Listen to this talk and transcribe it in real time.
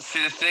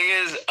See, the thing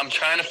is, I'm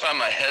trying to find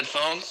my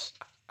headphones.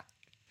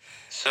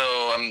 So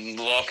I'm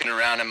walking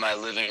around in my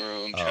living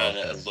room trying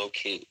to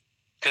locate.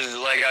 Because,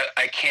 like,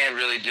 I can't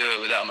really do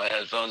it without my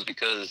headphones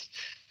because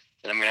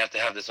then I'm going to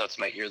have this up to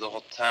my ear the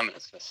whole time and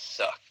it's going to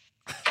suck.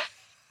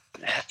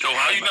 So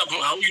how are you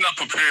not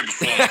prepared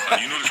before?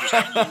 You knew this was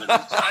happening.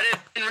 I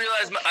didn't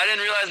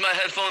realize my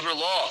headphones were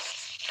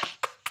lost.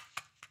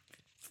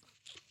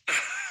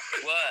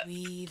 What?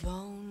 We've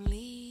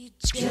only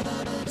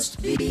just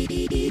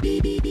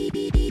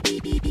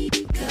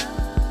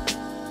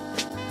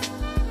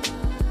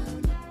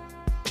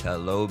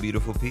Hello,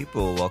 beautiful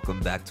people. Welcome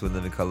back to In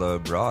Living Color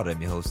Abroad.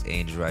 I'm your host,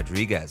 Angel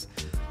Rodriguez.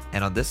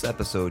 And on this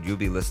episode, you'll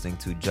be listening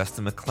to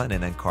Justin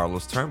McLennan and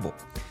Carlos Turnbull.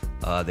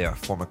 They are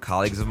former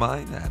colleagues of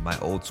mine at my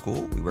old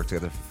school. We worked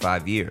together for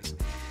 5 years.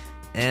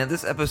 And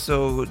this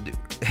episode,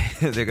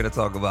 they're going to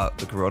talk about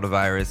the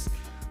coronavirus,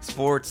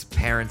 sports,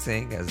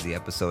 parenting, as the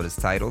episode is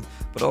titled,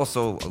 but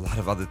also a lot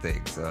of other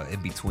things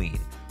in between.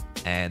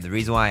 And the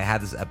reason why I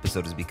had this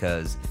episode is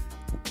because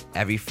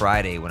every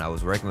Friday when I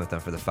was working with them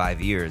for the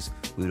 5 years,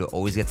 we would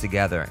always get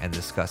together and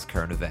discuss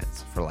current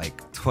events for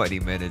like 20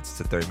 minutes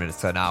to 30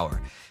 minutes to an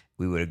hour.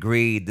 We would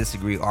agree,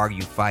 disagree,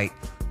 argue, fight.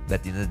 But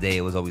at the end of the day,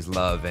 it was always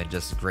love and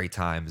just great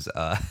times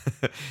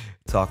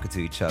talking to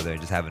each other and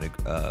just having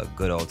a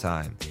good old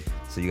time.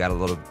 So you got a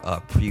little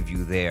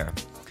preview there.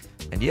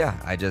 And yeah,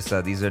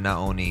 these are not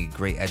only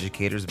great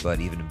educators, but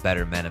even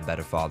better men and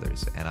better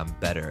fathers. And I'm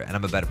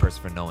a better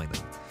person for knowing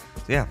them.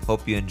 So yeah,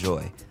 hope you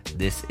enjoy.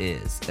 This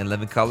is In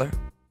Living Color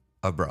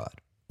Abroad.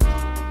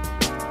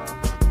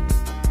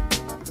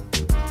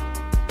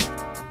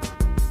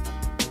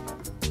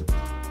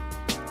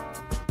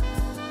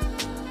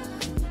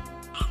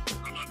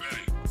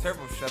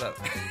 Turbo, shut up.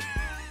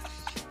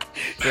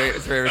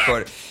 It's very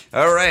recorded.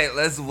 All right,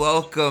 let's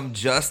welcome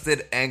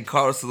Justin and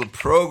Carlos to the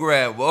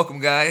program. Welcome,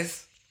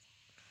 guys.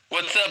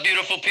 What's up,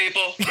 beautiful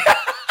people?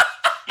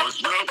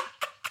 What's up?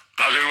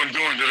 How's everyone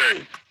doing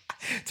today?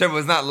 Turbo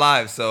is not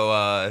live, so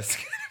It's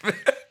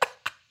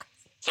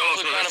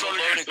also kind of a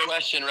loaded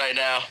question right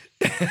now.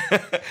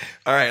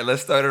 All right,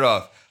 let's start it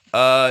off.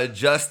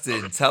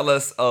 Justin, tell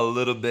us a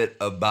little bit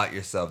about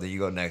yourself. Then you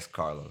go next,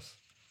 Carlos.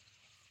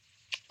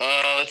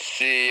 Let's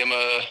see.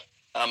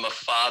 I'm a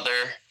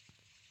father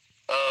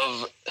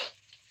of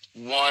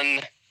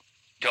one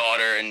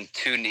daughter and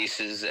two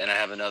nieces, and I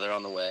have another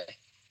on the way.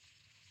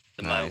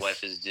 Nice. My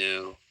wife is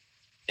due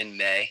in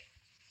May.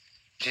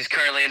 She's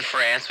currently in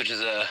France, which is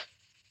a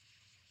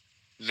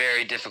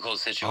very difficult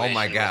situation. Oh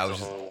my God,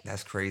 with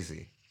that's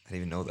crazy. I didn't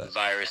even know that.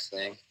 Virus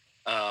thing.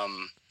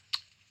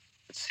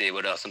 Let's see,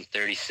 what else? I'm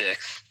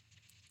 36,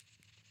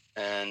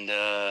 and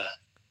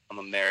I'm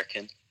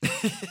American.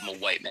 I'm a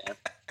white man.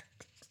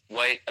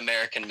 White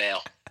American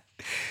male.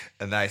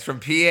 Nice. From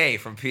PA.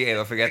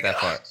 Don't forget that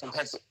part.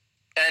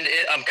 And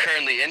I'm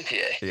currently in PA.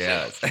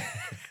 Yeah. So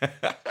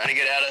trying to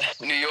get out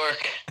of New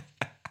York.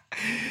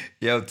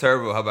 Yo,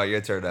 Turbo, how about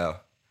your turn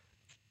now?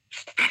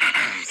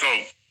 So,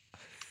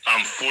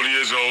 I'm 40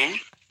 years old.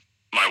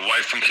 My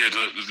wife and kids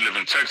live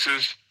in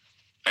Texas.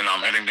 And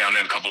I'm heading down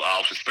there in a couple of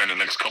hours to spend the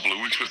next couple of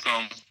weeks with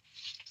them.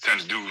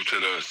 Since due to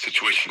the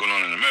situation going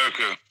on in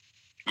America,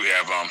 we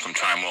have some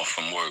time off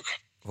from work.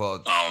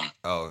 Well,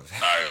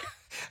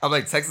 I'm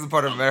like, Texas is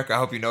part of America. I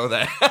hope you know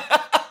that.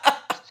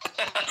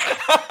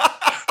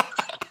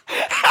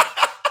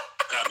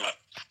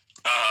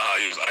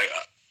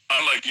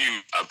 Unlike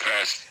you, I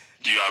passed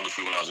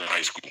geography when I was in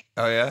high school.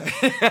 Oh, yeah?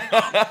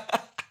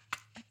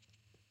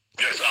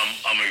 Yes,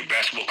 I'm a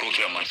basketball coach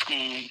at my school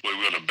where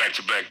we are the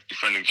back-to-back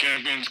defending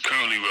champions.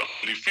 Currently, we're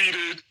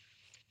undefeated,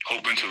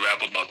 hoping to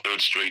wrap up our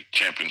third straight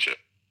championship.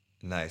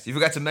 Nice. You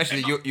forgot to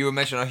mention that you were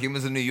mentioning our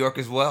Humans in New York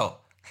as well.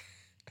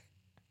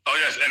 Oh,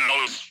 yes, and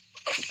I was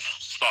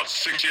about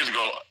 6 years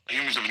ago,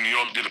 Humans of New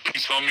York did a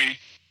piece on me,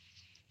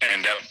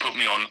 and that put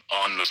me on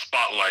the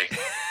spotlight.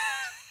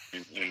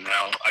 And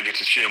now I get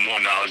to share more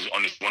knowledge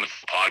on this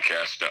wonderful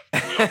podcast that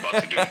we're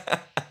about to do.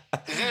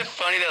 Isn't it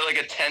funny that like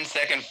a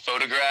 10-second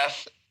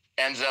photograph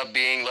ends up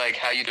being like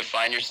how you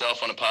define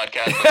yourself on a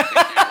podcast like 6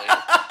 years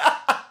later?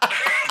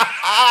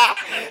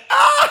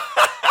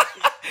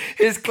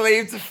 His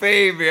claim to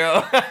fame,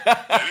 yo.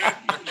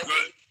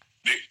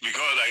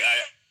 Because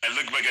I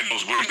look back at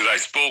those words that I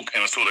spoke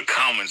and I saw the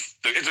comments.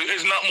 It's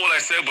not what I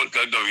said, but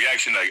the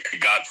reaction I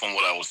got from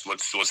what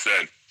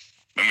said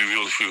made me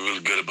really feel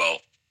really good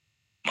about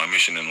my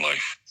mission in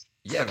life.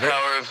 Yeah,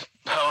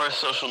 power of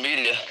social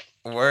media.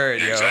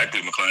 Word, yeah, yo.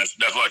 Exactly, McLennan.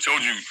 That's why I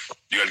told you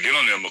got to get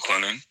on there,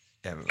 McLennan.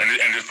 Yeah,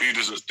 and just for you,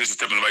 this is a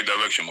step in the right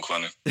direction,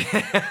 McLennan.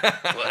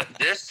 What,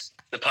 this?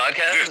 The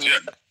podcast?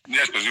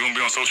 Yes, because you're gonna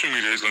be on social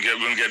media. We're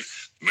gonna get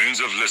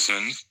millions of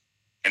listens,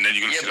 and then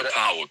you're gonna see the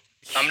power.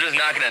 I'm just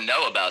not gonna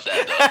know about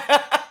that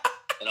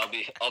though, and I'll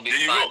be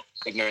fine.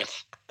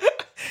 Ignorance.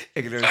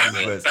 Ignorance is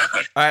bliss.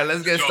 All right,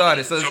 let's get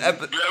started.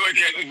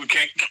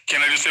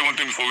 Can I just say one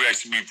thing before we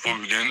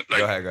begin?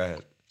 Go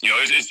ahead. You know,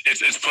 it's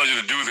a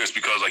pleasure to do this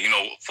because, like, you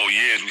know, for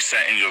years we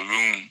sat in your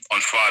room on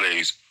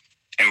Fridays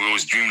and we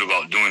always dreamed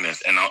about doing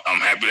this. And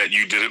I'm happy that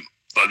you did it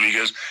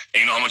Rodriguez,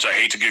 and you know how much I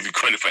hate to give you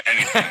credit for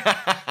anything.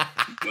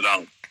 But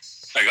I'm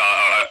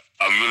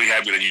really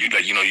happy that you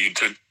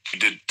took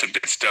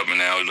that step, and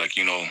now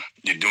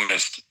you're doing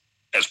this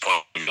as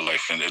part of your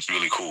life, and it's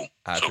really cool.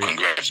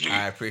 Congrats, dude.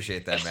 I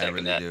appreciate that, man. I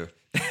really do.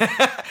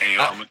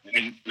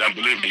 And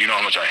believe me, you know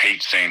how much I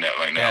hate saying that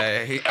right now.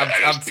 Yeah,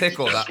 I'm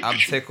tickled. I'm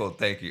tickled.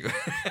 Thank you.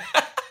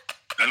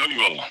 I know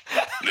you are.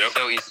 Yep.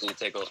 So easily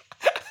tickled.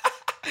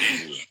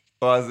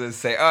 Well, I was gonna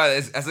say,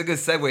 that's a good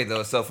segue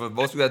though. So for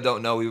most people that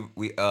don't know,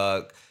 we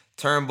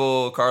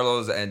Turnbull,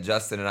 Carlos, and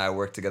Justin and I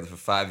worked together for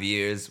 5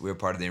 years. We were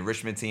part of the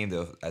enrichment team.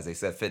 As they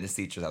said, fitness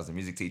teachers. I was a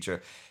music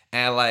teacher,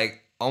 and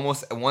like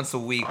almost once a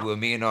week, we would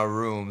meet in our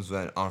rooms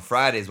on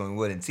Fridays when we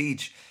wouldn't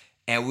teach.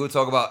 And we would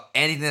talk about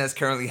anything that's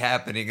currently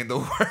happening in the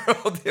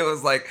world. It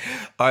was like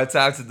our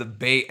time to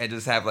debate and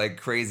just have like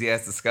crazy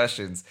ass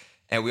discussions.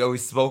 And we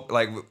always spoke,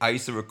 like I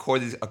used to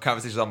record these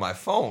conversations on my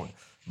phone,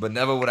 but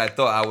never would I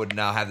thought I would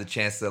now have the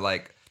chance to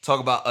like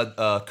talk about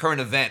a current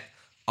event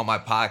on my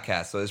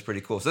podcast. So it's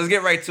pretty cool. So let's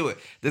get right to it.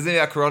 This is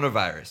about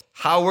coronavirus.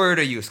 How worried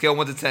are you? Scale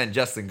 1 to 10.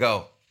 Justin,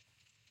 go.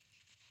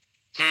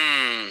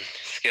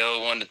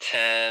 Scale 1 to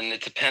 10.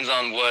 It depends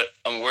on what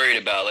I'm worried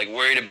about. Like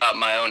worried about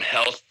my own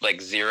health, like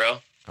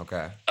 0.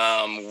 Okay.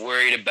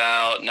 Worried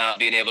about not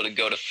being able to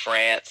go to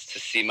France to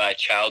see my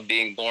child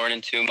being born in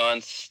 2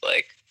 months,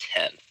 like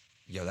 10.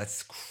 Yo,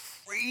 that's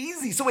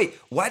crazy. So wait,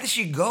 why did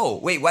she go?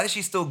 Wait, why did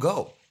she still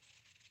go?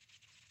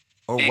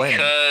 Or when?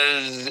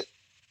 Because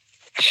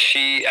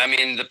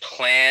the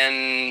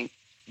plan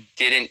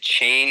didn't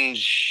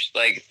change.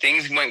 Like,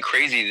 things went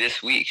crazy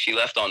this week. She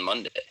left on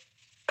Monday.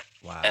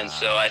 Wow. And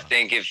so I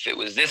think if it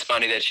was this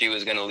Monday that she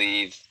was going to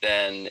leave,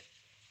 then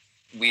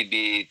we'd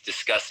be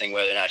discussing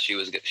whether or not she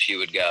would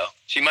go.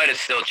 She might have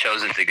still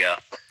chosen to go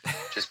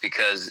just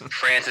because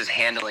France is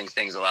handling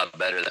things a lot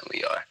better than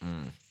we are.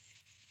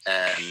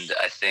 And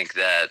I think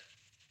that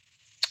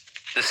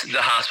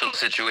the hospital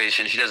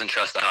situation, she doesn't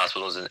trust the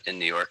hospitals in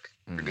New York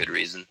for good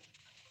reason.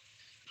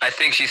 I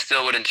think she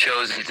still would have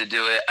chosen to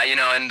do it.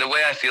 And the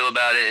way I feel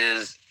about it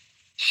is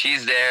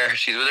she's there.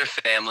 She's with her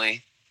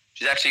family.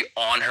 She's actually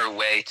on her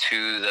way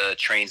to the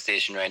train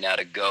station right now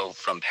to go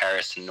from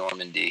Paris to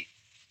Normandy.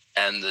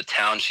 And the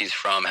town she's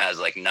from has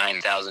like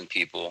 9,000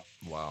 people.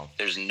 Wow.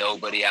 There's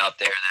nobody out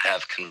there that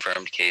have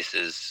confirmed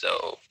cases.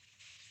 So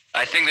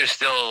I think there's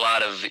still a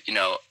lot of,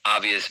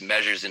 obvious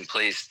measures in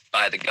place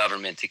by the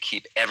government to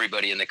keep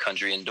everybody in the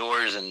country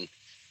indoors. And,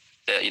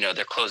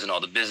 they're closing all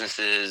the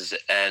businesses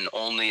and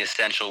only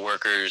essential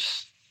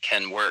workers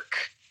can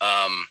work.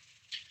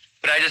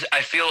 But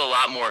I feel a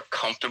lot more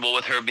comfortable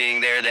with her being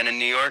there than in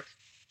New York.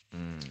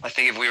 I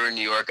think if we were in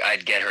New York,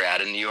 I'd get her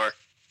out of New York.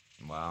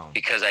 Wow.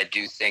 Because I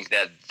do think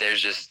that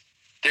there's just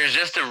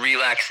a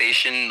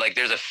relaxation, like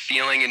there's a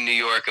feeling in New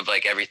York of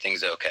like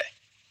everything's okay.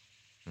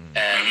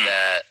 And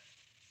that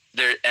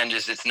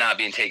it's not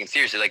being taken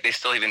seriously. Like they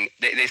still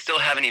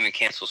haven't even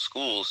canceled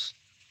schools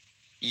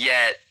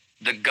yet.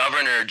 The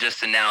governor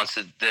just announced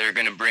that they're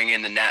going to bring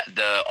in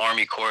the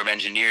Army Corps of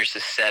Engineers to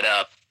set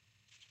up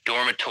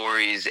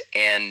dormitories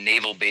and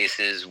naval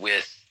bases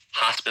with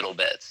hospital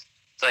beds.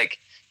 It's like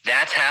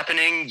that's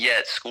happening,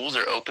 yet schools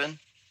are open.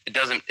 It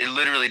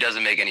literally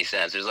doesn't make any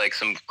sense. There's like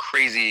some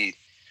crazy,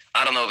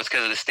 I don't know if it's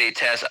because of the state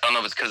test. I don't know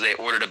if it's because they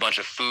ordered a bunch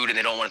of food and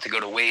they don't want it to go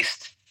to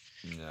waste.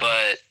 No.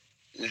 But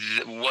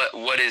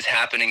what is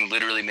happening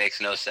literally makes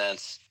no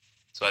sense.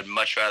 So I'd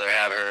much rather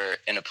have her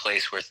in a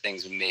place where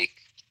things make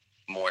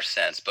more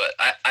sense. But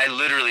I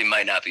literally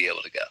might not be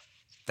able to go.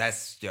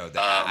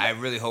 I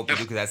really hope you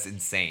do, because that's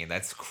insane.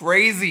 That's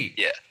crazy.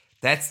 Yeah.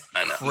 That's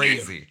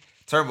crazy.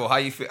 Turnbull, how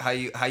you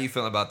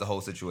feeling about the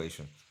whole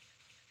situation?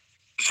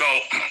 So,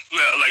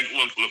 like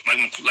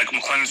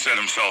McClendon said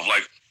himself,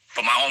 like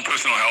for my own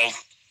personal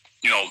health,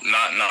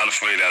 not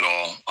afraid at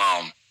all.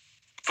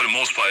 For the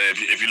most part,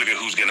 if you look at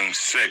who's getting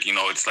sick,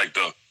 it's like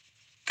the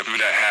people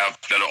that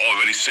are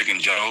already sick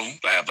in general,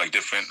 that have like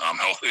different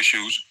health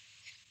issues.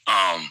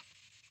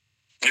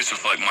 It's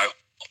just like my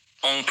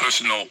own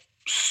personal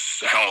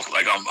health,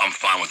 like I'm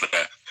fine with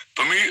that.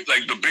 For me,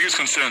 like the biggest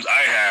concerns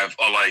I have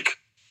are like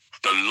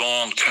the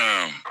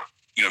long-term,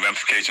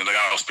 ramifications. Like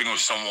I was speaking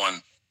with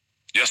someone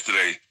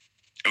yesterday,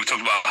 and we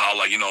talked about how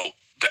like,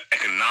 the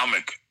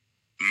economic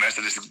mess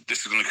that this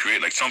is going to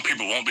create. Like some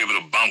people won't be able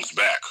to bounce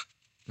back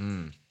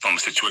from a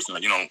situation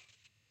like, we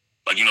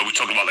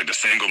talk about like the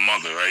single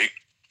mother, right?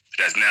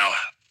 That's now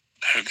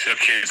her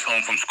kids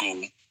home from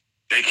school.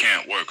 They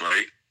can't work,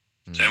 right?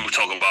 Then we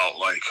talk about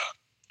like,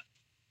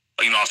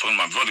 I was talking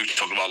to my brother, we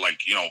talked about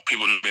like,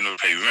 people not being able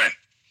to pay rent,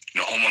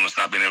 homeowners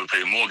not being able to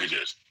pay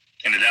mortgages,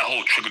 and that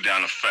whole trickle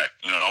down effect,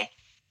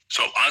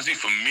 So honestly,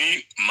 for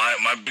me,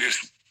 my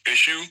biggest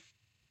issue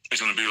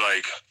is going to be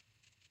like,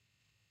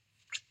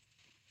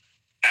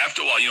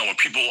 after a while, when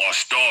people are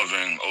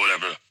starving or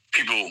whatever,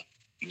 people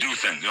do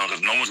things,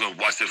 because no one's going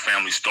to watch their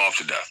family starve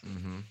to death.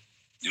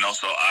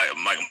 So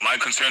my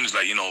concern is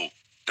like,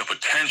 the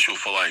potential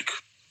for like,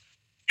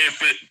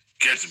 if it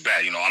gets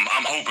bad,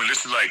 I'm hoping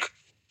this is like,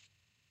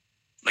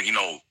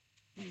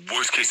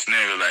 worst case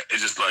scenario, like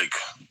it's just like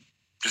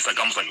just like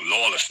almost like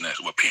lawlessness,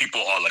 where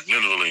people are like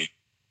literally,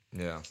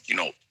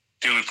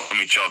 stealing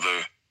from each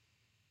other,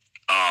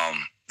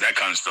 that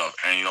kind of stuff.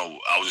 And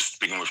I was just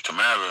speaking with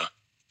Tamara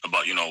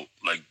about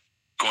like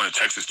going to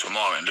Texas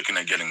tomorrow and looking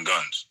at getting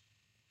guns.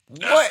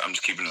 What? I'm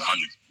just keeping it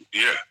 100.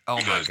 Yeah. Oh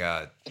my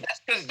God. That's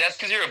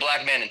because you're a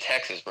black man in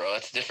Texas, bro.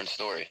 That's a different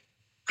story.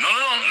 No,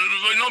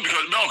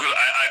 because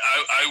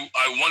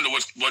I wonder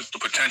what's the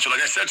potential.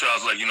 Like I said to her, I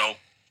was like,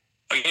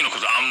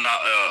 because I'm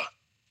not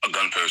a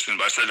gun person,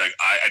 but I said like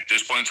at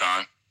this point in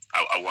time,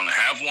 I want to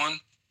have one,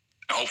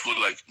 and hopefully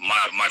like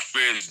my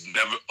fears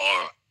never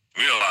are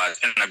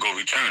realized, and I go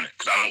return it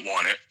because I don't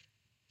want it.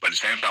 But at the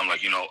same time,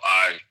 like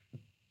I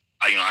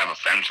have a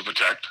family to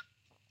protect,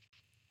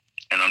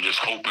 and I'm just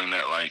hoping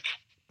that like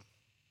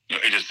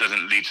it just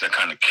doesn't lead to that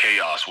kind of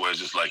chaos where it's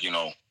just like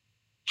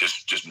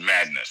just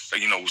madness.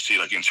 Like, we see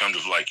like in terms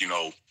of like,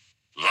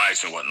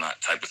 riots and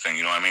whatnot type of thing,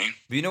 you know what I mean?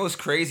 But you know what's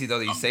crazy though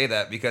that you say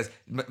that, because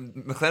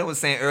McClendon was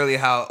saying earlier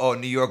how,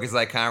 New York is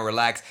like kind of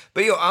relaxed.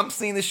 But I'm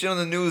seeing this shit on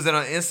the news and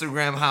on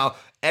Instagram how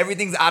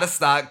everything's out of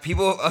stock.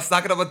 People are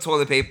stocking up on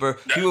toilet paper.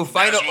 People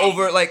fighting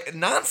over like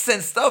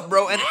nonsense stuff,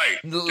 bro. And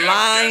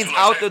lines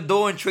out the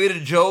door in Trader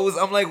Joe's.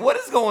 I'm like, what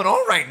is going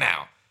on right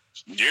now?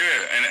 Yeah,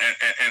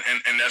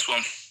 and that's what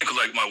I'm thinking.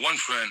 Like my one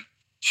friend,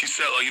 she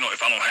said, like,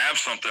 if I don't have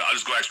something, I'll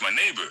just go ask my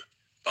neighbor.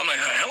 I'm like,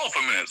 hold on for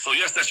a minute. So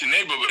yes, that's your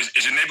neighbor, but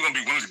is your neighbor gonna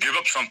be willing to give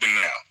up something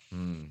now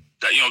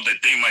that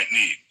that they might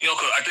need?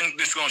 Because I think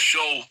this is gonna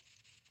show.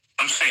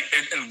 I'm saying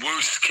in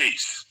worst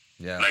case,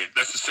 like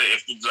let's just say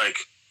if it's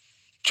like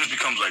just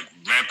becomes like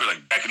rampant,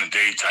 like back in the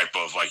day type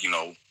of like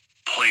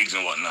plagues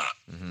and whatnot.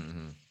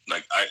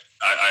 Like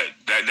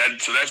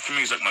so that for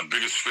me is like my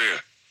biggest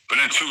fear. But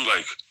then too,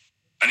 like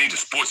I need the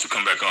sports to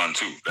come back on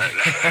too.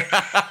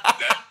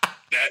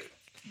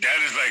 That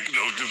is like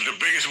the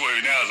biggest worry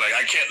now is like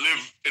I can't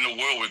live in a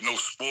world with no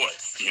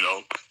sports,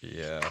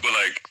 Yeah. But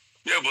like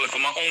for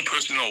my own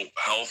personal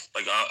health,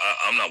 like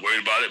I'm not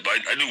worried about it.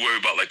 But I do worry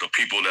about like the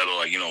people that are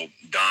like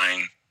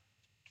dying,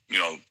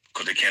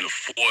 because they can't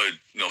afford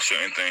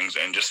certain things,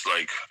 and just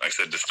like I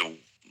said, just the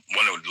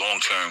one of the long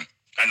term.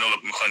 I know,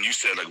 like McClendon, you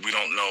said like we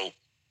don't know.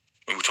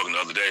 When we were talking the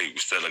other day, we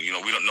said like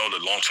we don't know the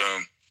long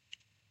term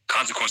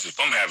consequences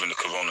from having the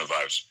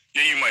coronavirus.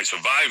 Yeah, you might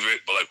survive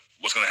it, but like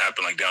what's going to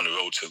happen like down the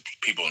road to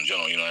people in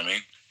general, you know what I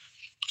mean?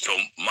 So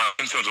my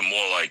concerns are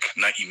more like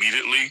not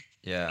immediately,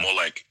 more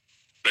like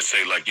let's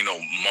say like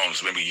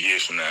months, maybe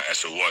years from now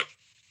as to what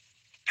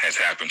has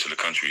happened to the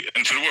country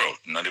and to the world,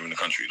 not even the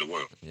country, the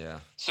world. Yeah.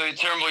 So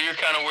Turnbull, you're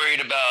kind of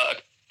worried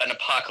about an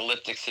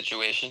apocalyptic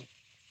situation.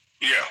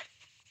 Yeah.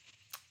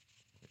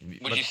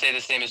 Would you say the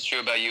same is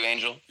true about you,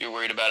 Angel? You're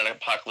worried about an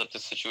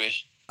apocalyptic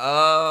situation?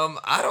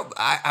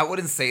 I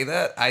wouldn't say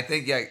that. I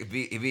think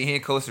being here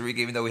in Costa Rica,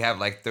 even though we have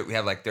like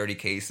 30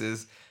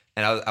 cases,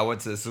 and I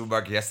went to the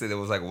supermarket yesterday, there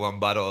was like one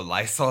bottle of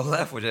Lysol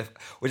left, which I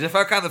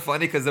found kind of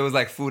funny because there was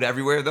like food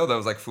everywhere though. There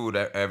was like food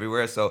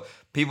everywhere, so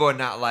people are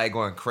not like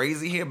going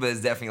crazy here, but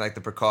it's definitely like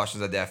the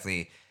precautions are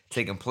definitely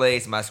taking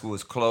place. My school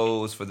is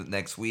closed for the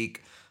next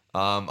week.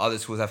 Other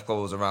schools have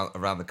closed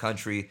around the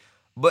country.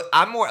 But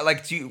I'm more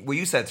like what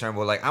you said,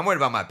 Turnbull. Like I'm worried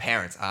about my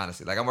parents,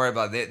 honestly. Like I'm worried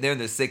about they're in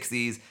their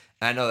 60s.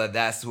 I know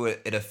that's what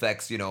it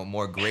affects,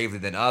 more gravely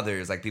than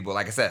others. Like people,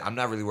 like I said, I'm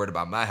not really worried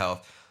about my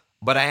health,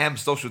 but I am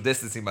social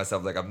distancing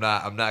myself. Like I'm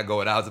not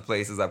going out to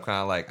places. I'm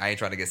kind of like, I ain't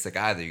trying to get sick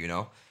either,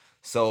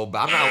 So,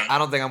 but I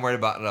don't think I'm worried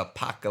about an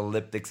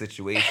apocalyptic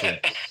situation.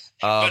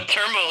 But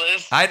Turnbull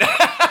is. I know.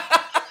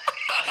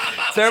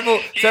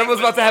 Turnbull's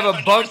about to have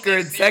a bunker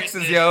in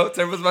Texas, yo.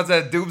 Turnbull's about to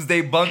have a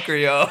doomsday bunker,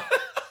 yo.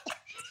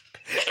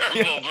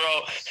 Turnbull,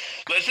 bro.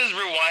 Let's just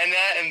rewind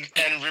that and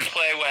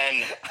replay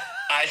when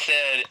I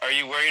said, "Are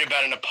you worried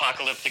about an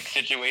apocalyptic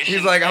situation?"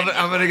 He's like, "I'm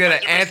gonna get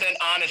an answer."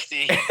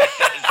 Honesty. He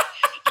says,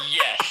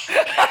 yes.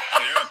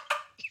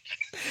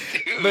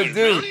 But dude,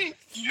 really?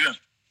 Yeah.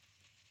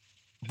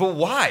 But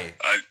why?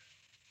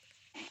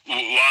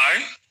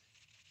 Why?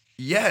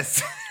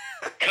 Yes.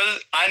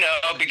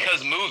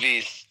 Because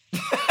movies.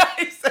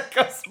 He said,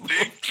 "Because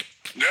movies."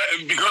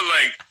 Because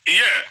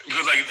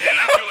and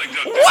I feel like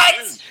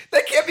what?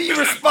 That can't be your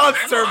response,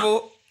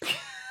 Turnbull.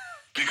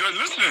 Because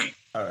listen,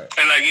 all right,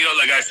 and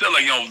like I said,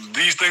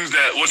 these things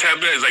that what's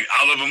happening is like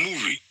out of a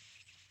movie,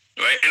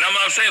 right? And I'm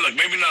not saying like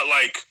maybe not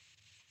like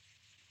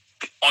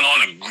on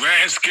a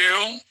grand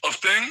scale of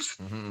things,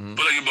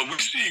 but we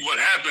see what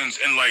happens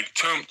in like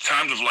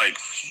times of like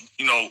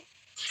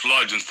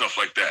floods and stuff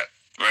like that,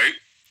 right?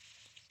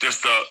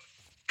 Just the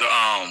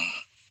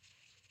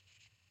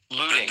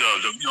looting.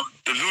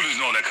 The looters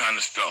and all that kind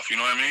of stuff. You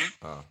know what I mean?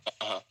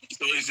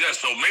 So it's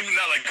so maybe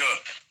not like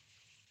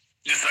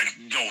just like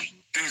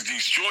things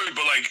destroyed,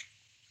 but like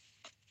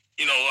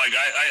I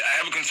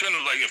have a concern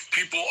of like if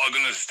people are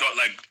gonna start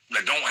like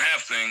that don't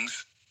have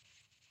things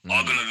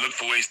are gonna look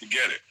for ways to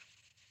get it.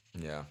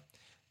 Yeah.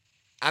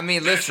 I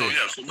mean, listen.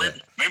 So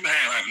maybe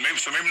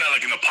not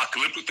like an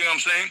apocalyptic thing. I'm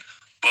saying,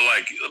 but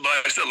like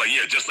I said, like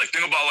just like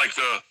think about like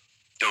the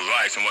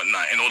riots and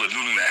whatnot, and all the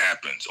looting that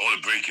happens, all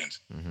the break-ins.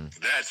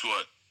 That's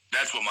what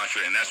my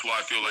fear, and that's why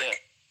I feel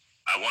like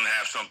I want to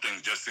have something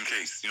just in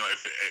case,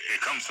 if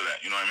it comes to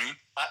that. You know what I mean?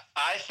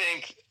 I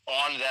think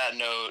on that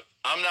note,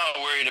 I'm not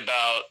worried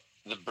about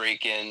the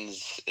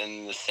break-ins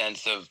in the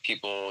sense of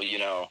people,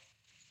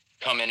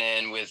 coming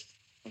in with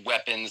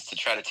weapons to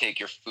try to take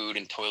your food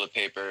and toilet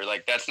paper.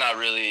 Like, that's not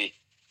really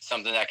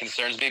something that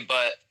concerns me.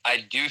 But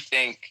I do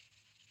think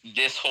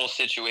this whole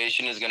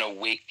situation is going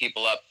to wake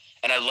people up.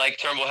 And I like,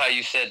 Turnbull, how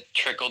you said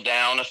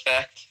trickle-down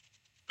effect.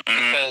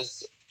 Mm-hmm.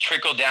 Because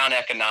trickle-down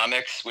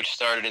economics, which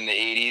started in the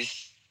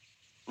 80s,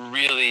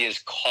 really is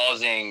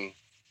causing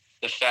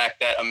the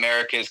fact that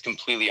America is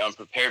completely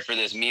unprepared for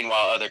this.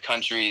 Meanwhile, other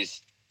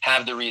countries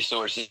have the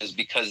resources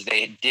because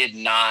they did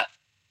not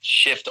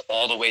shift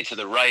all the way to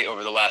the right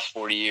over the last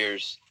 40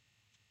 years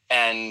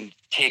and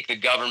take the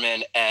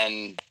government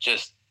and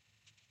just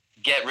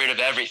get rid of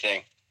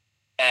everything,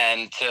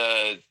 and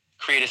to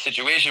create a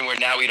situation where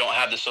now we don't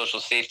have the social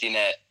safety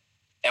net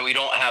and we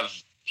don't have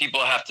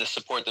people have to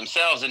support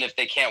themselves. And if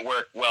they can't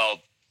work,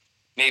 well,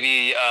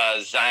 maybe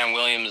Zion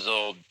Williams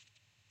will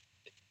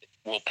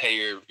pay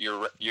your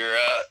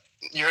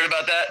you heard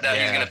about that? That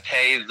he's going to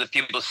pay the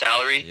people's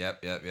salary?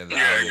 Yep. Yeah.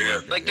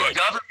 Like, the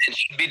government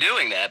should be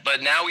doing that.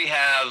 But now we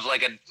have,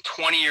 like, a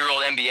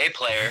 20-year-old NBA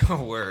player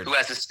who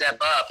has to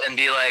step up and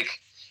be like,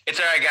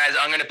 it's all right, guys,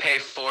 I'm going to pay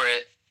for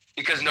it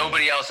because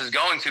nobody else is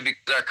going to,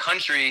 because our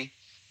country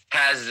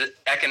has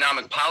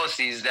economic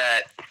policies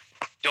that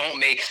don't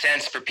make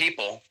sense for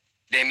people.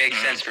 They make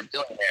sense for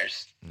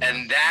billionaires.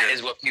 And that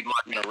is what people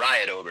are going to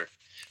riot over.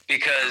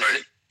 Because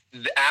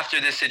after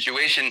this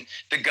situation,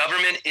 the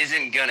government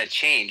isn't going to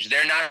change.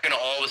 They're not going to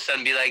all of a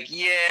sudden be like,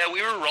 yeah,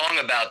 we were wrong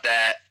about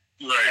that.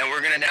 Right. And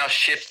we're going to now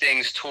shift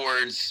things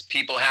towards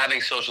people having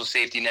social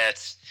safety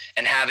nets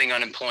and having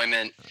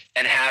unemployment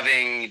and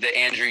having the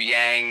Andrew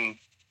Yang,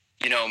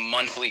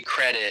 monthly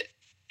credit.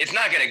 It's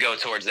not going to go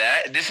towards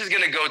that. This is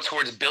going to go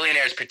towards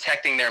billionaires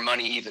protecting their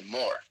money even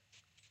more.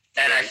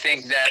 And I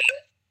think that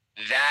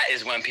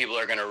is when people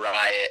are going to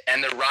riot.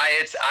 And the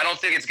riots, I don't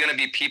think it's going to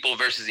be people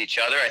versus each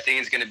other. I think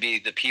it's going to be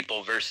the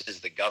people versus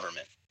the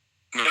government.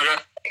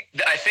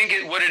 I think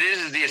what it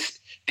is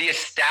the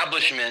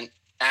establishment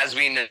as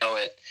we know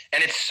it.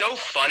 And it's so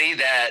funny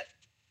that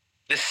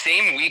the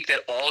same week that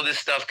all of this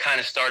stuff kind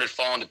of started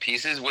falling to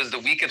pieces was the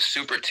week of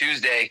Super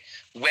Tuesday,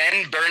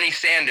 when Bernie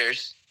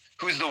Sanders,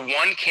 who's the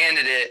one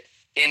candidate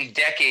in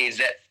decades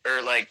that,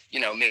 or like,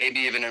 maybe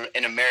even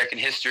in American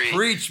history,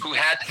 who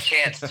had the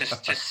chance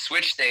to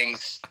switch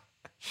things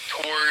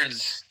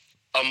towards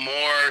a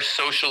more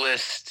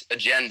socialist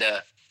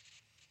agenda,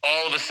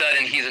 all of a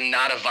sudden he's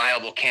not a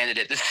viable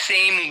candidate. The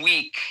same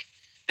week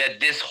that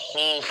this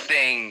whole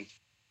thing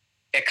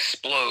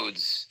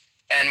explodes,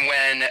 and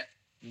when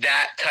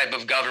that type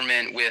of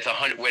government with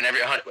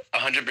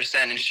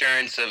 100%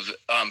 insurance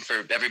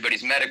for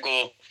everybody's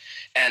medical,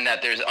 and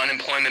that there's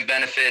unemployment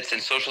benefits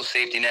and social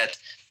safety nets,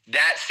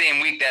 that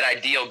same week that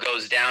ideal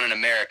goes down in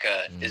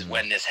America is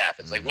when this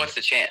happens. Like, what's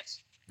the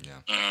chance? Yeah.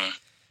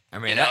 I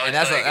mean,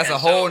 that's a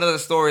whole other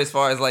story as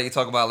far as, like, you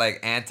talk about, like,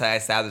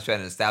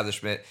 anti-establishment and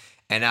establishment.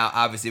 And now,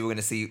 obviously, we're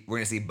gonna see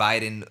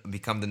Biden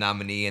become the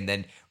nominee, and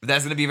then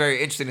that's gonna be very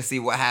interesting to see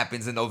what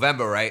happens in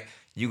November, right?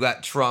 You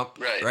got Trump,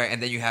 right?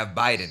 And then you have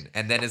Biden,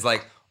 and then it's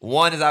like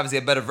one is obviously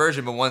a better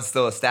version, but one's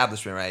still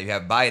establishment, right? You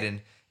have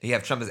Biden. You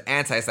have Trump as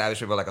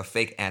anti-establishment, but like a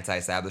fake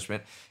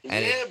anti-establishment.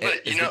 And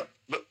but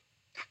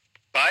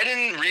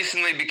Biden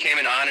recently became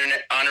an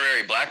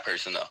honorary black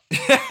person, though. So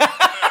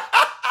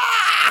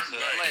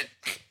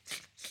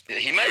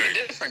he might be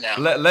different now.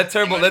 Let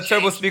Turbo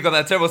speak on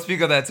that.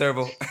 Speak on that,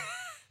 Turbo.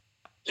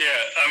 Yeah,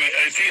 I mean,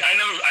 see, I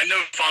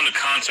never found the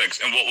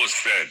context in what was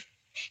said,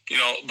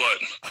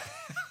 but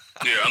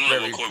yeah, I don't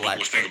know what Corbett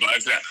was thinking about. I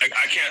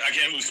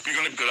can't really speak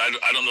on it because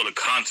I don't know the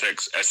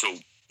context as to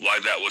why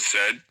that was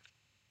said.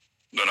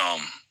 But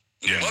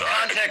yeah. What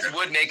context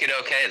would make it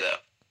okay, though?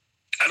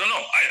 I don't know.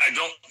 I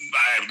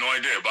have no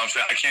idea. But I'm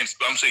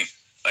saying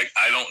like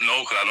I don't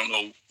know because I don't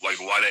know like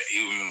why that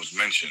even was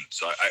mentioned.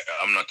 So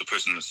I'm not the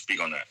person to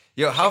speak on that.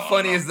 Yo, how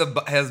funny is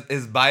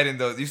Biden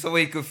though? You saw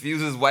when he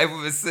confused his wife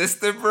with his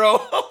sister, bro.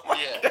 Oh my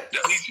God.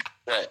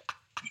 Right.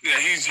 Yeah,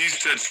 he's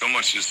said so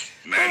much just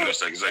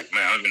madness. Like, he's like,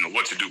 man, I don't even know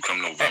what to do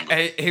come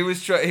November. He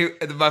was trying.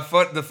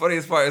 The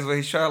funniest part is when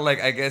he's trying to,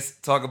 like, I guess,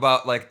 talk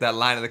about like that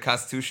line of the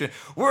Constitution.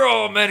 We're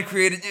all men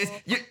created.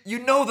 You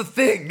know the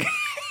thing.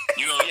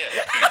 You know,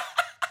 yeah.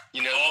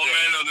 You know, all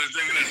men know the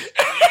thing. You know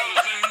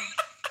the thing.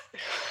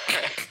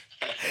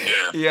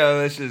 Yeah.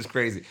 Yeah, that shit is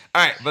crazy.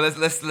 All right, but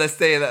let's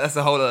stay. That's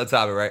a whole other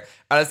topic, right? All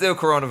right, let's stay with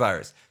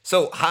coronavirus.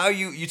 So how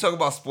you talk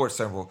about sports,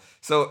 Turnbull.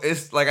 So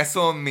it's like I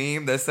saw a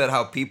meme that said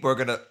how people are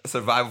gonna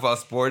survive without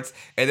sports,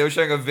 and they were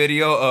showing a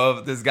video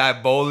of this guy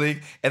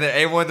bowling, and then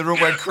everyone in the room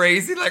went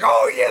crazy, like,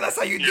 oh yeah, that's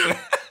how you do it.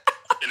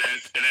 And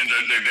then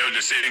they were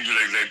just saying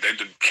like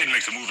the kid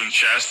makes a moving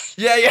chest.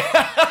 Yeah. Yeah.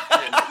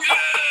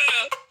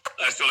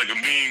 I saw like a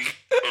meme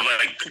of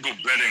like people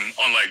betting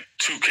on like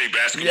 2K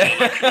basketball. Yeah.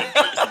 Like,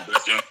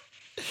 people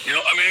you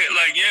know, I mean,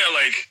 like, yeah,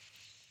 like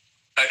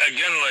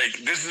again, like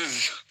this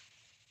is.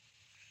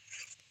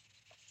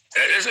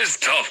 It's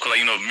tough because,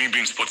 like, me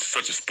being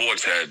such a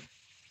sports head,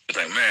 it's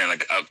like, man,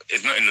 like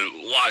it's nothing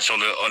to watch on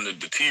the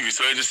TV.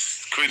 So it's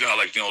just crazy how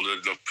like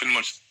the pretty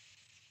much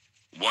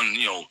one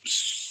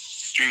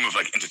stream of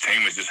like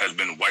entertainment just has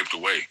been wiped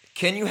away.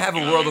 Can you have a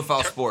world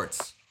without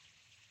sports?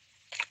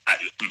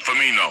 For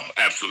me, no,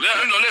 absolutely.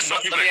 No, there's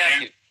some people Let me that ask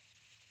can. you,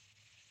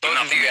 both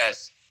of you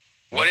guys.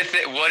 What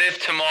if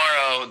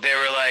tomorrow they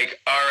were like,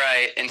 all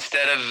right,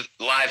 instead of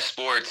live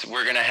sports,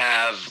 we're gonna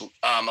have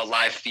a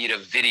live feed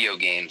of video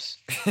games?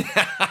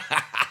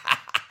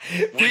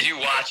 Would you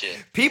watch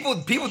it? People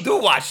do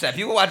watch that.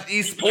 People watch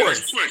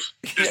esports. It's Twitch.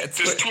 Yeah,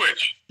 It's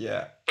Twitch.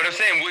 Yeah. But I'm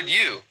saying, would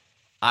you?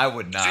 I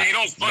would not. See,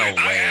 it's funny.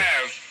 No way.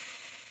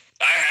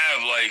 I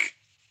have like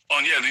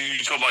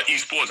you talk about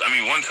esports. I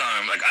mean, one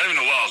time, like I didn't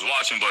even know what I was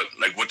watching, but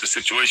like what the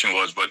situation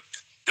was. But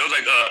there was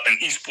like an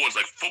esports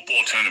like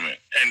football tournament,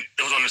 and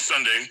it was on a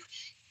Sunday.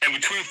 And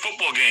between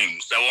football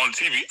games that were on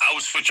TV, I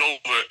would switch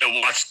over and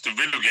watch the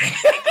video games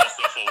football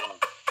stuff for a while.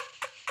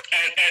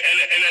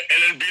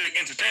 And then be like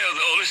entertained. I was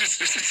like, oh,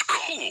 this is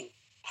cool.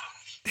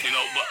 But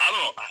I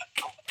don't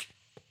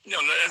know.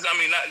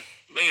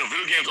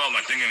 Video games aren't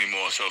my thing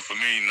anymore. So for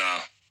me, nah.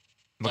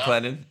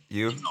 McLennan,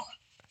 you? No.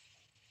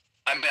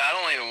 I mean, I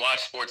don't even watch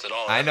sports at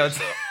all. I know.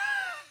 So.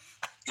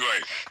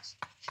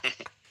 Right.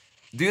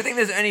 Do you think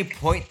there's any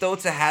point though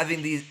to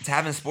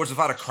having sports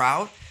without a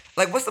crowd?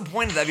 Like, what's the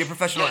point of that? If you're a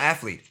professional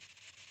athlete.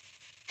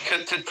 To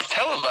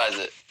televise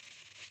it.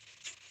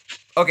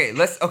 Okay,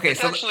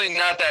 It's actually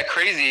not that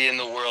crazy in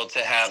the world to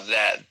have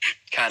that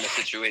kind of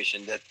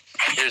situation. That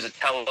there's a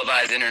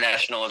televised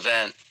international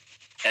event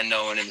and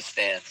no one in the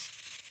stands.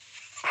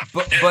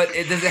 But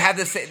does it have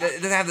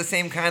the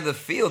same kind of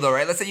feel though,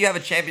 right? Let's say you have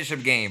a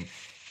championship game,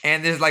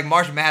 and there's like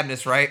March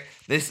Madness, right?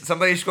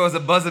 Somebody scores a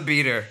buzzer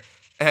beater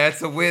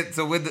to win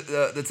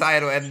the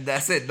title, and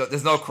that's it.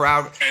 There's no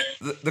crowd.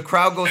 The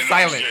crowd goes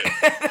silent.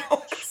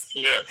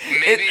 Yeah.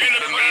 Maybe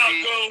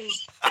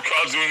the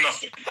crowd's doing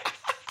nothing.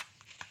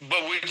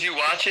 But would you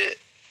watch it?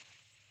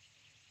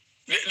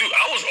 Dude,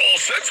 I was all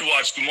set to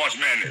watch the March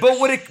Madness. But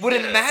would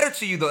it matter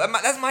to you though?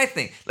 That's my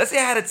thing. Let's say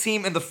I had a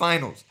team in the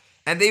finals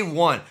and they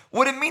won.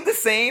 Would it mean the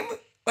same?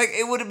 Like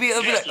it would be. Yeah.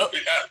 I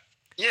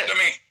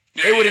mean,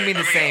 it wouldn't mean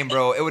the same,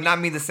 bro. It would not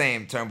mean the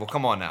same, Turnbull.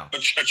 Come on now. A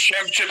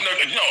championship,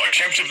 a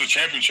championship's a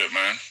championship,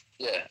 man.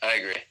 Yeah, I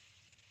agree.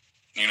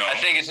 I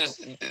think it's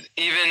just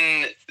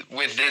even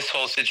with this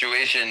whole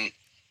situation,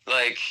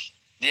 like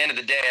at the end of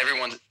the day,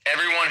 everyone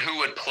who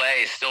would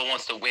play still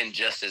wants to win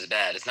just as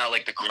bad. It's not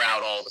like the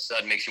crowd all of a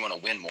sudden makes you want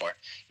to win more.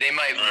 They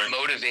might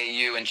motivate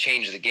you and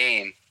change the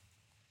game.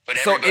 But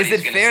so is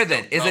it fair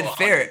then? Is it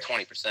fair?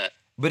 20%.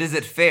 But is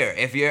it fair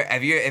if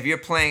you're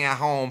playing at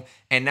home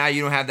and now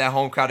you don't have that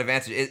home crowd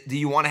advantage? Do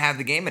you want to have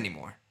the game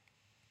anymore?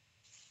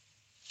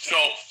 So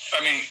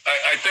I mean,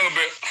 I think a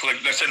bit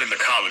like let's say the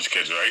college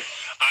kids, right?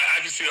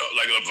 I can see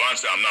like LeBron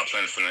said, I'm not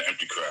playing for an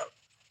empty crowd.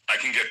 I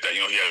can get that. He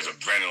has a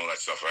brand and all that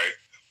stuff, right?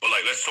 But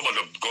like, let's talk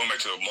about going back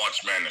to the March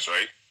Madness,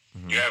 right?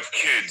 Mm-hmm. You have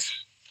kids.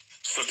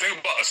 So think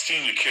about a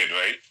senior kid,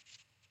 right?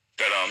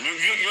 That you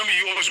remember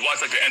you always watch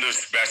like the end of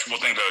this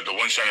basketball thing, the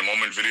One Shining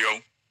Moment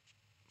video.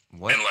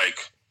 What? And like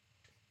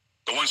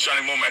the One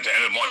Shining Moment at the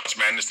end of March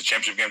Madness, the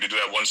championship game, they do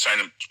that One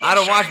Shining. I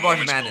don't watch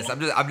March Madness.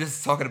 I'm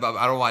just talking about.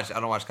 I don't watch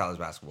college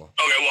basketball.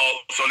 Okay, well,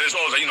 so there's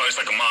always like it's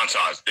like a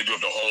montage. They do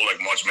the whole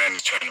like March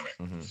Madness tournament,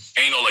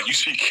 and like you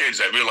see kids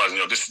that realize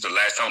this is the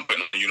last time I'm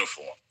putting on a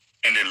uniform,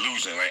 and they're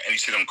losing, right? And you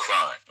see them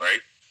crying,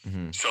 right?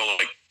 Mm-hmm. So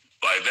like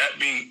by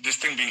this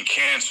thing being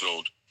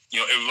canceled,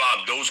 it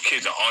robbed those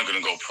kids that aren't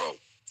gonna go pro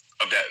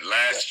of that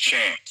last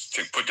chance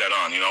to put that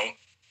on,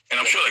 And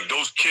I'm sure like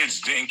those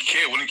kids wouldn't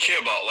care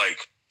about like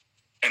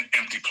an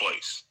empty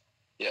place.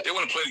 Yeah. They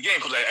want to play the game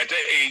because at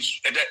that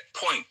age, at that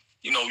point,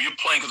 you're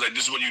playing because like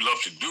this is what you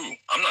love to do.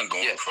 I'm not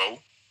going pro.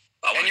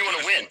 And you want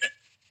to win.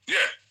 Yeah.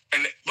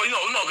 But no,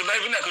 because not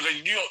even that, because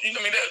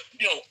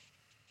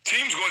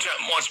teams going to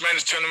that March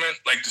Madness tournament,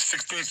 like the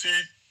 16th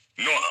seed.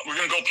 We're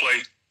gonna go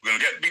play. We're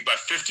gonna get beat by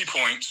 50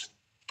 points,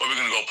 but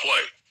we're gonna go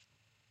play.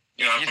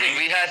 You know what I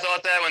mean? You think Lehigh thought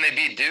that when they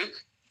beat Duke?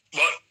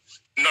 But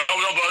no,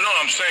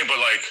 I'm saying, but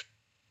I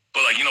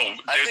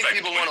think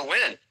people want to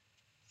win.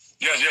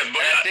 Yes,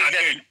 but I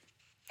think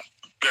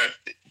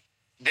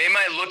they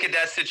might look at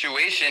that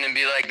situation and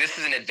be like, "This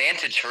is an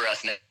advantage for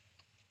us now."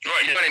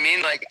 Right. You know what I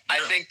mean? Like, I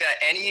think that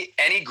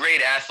any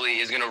great athlete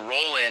is going to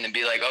roll in and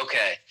be like,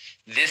 "Okay,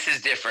 this is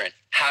different.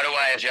 How do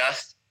I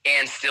adjust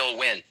and still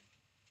win?"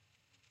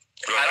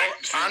 Right.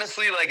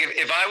 Honestly, like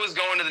if I was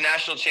going to the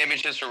national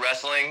championships for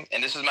wrestling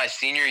and this was my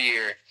senior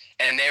year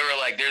and they were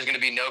like, "There's going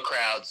to be no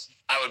crowds,"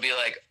 I would be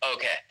like,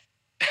 "Okay."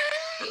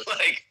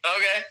 Like,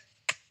 okay,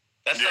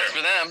 that sucks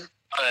for them,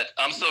 but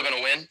I'm still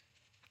gonna win.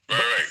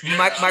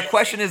 Right. My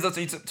question is though,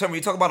 so you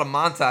talk about a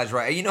montage,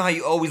 right? And you know how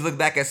you always look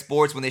back at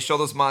sports when they show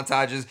those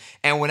montages,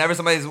 and whenever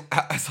somebody's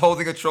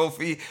holding a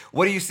trophy,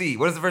 what do you see?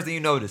 What is the first thing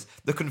you notice?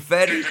 The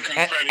confetti,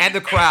 and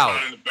the crowd.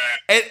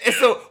 And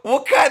so,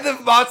 what kind of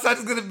montage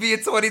is gonna be in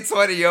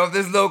 2020, if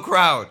there's no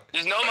crowd?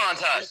 There's no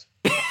montage.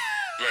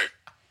 Right.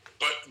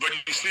 But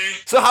you see.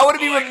 So how would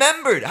it be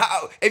remembered?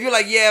 How if you're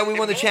like, yeah, we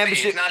won the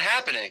championship? It's not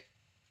happening.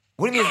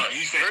 What do you mean? No,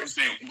 he's saying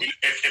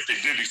if they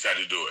did decide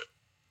to do it.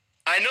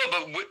 I know,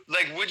 but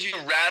would you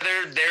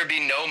rather there be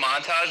no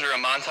montage or a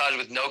montage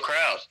with no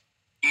crowd?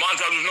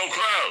 Montage with no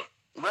crowd.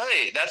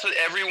 Right. That's what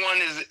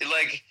everyone is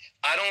like.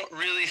 I don't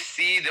really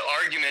see the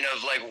argument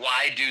of like,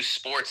 why do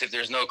sports if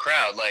there's no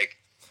crowd? Like,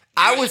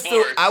 I would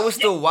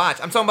still watch.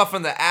 I'm talking about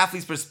from the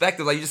athlete's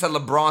perspective. Like you just had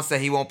LeBron say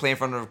he won't play in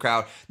front of a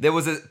crowd. There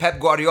was Pep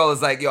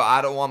Guardiola's like, yo,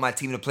 I don't want my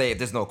team to play if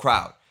there's no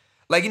crowd.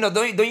 Like, don't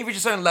you reach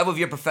a certain level of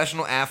your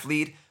professional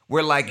athlete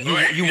where like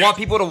you want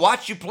people to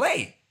watch you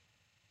play?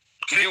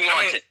 You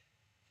want it.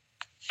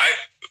 I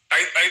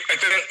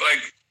think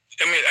like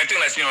I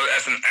think that's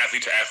that's an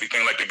athlete to athlete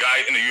thing. Like the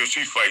guy in the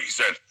UFC fight, he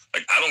said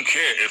like I don't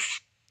care if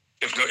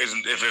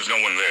there's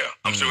no one there.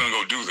 I'm still gonna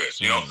go do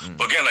this.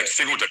 But again, like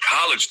sticking with the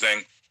college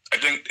thing, I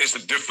think it's a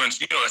difference.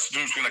 That's the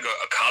difference between like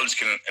a college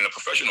kid and a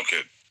professional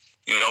kid.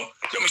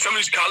 Some of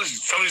these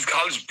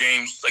college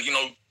games, like you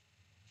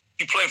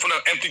play in front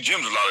of empty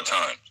gyms a lot of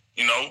times.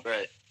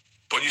 Right.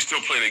 But you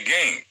still play the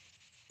game.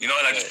 And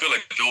I just feel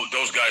like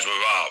those guys were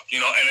robbed.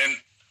 And then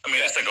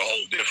it's like a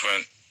whole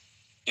different.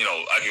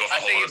 I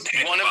think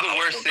it's one of the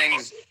worst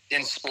things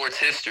in sports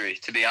history,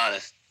 to be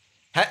honest.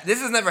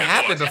 This has never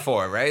happened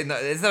before, right?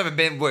 It's never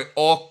been where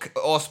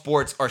all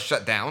sports are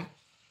shut down.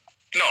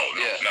 No,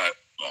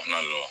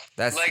 not at all.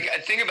 That's like,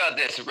 think about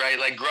this, right?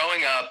 Like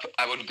growing up,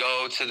 I would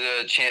go to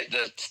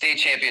the state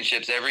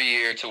championships every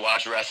year to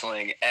watch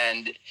wrestling,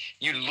 and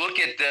you look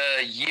at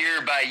the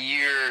year by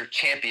year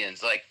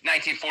champions, like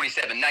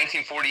 1947,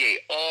 1948,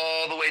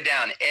 all the way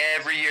down.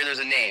 Every year there's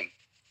a name.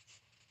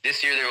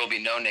 This year there will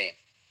be no name.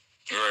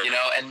 Right.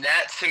 And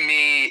that to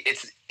me,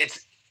 it's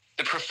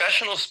the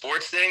professional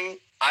sports thing.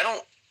 I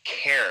don't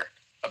care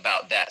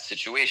about that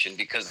situation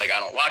because like I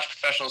don't watch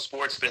professional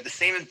sports, but at the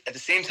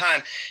same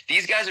time,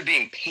 these guys are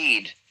being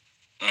paid.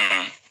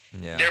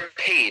 Mm-hmm. Yeah. They're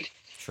paid.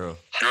 True.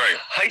 Right.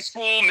 High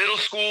school, middle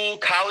school,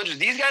 college,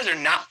 these guys are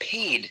not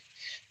paid.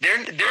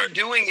 They're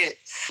doing it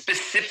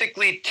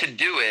specifically to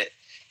do it.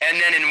 And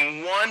then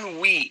in 1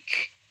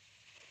 week,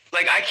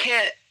 like I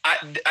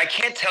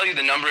can't tell you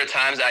the number of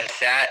times I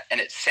sat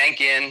and it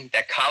sank in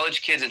that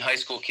college kids and high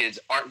school kids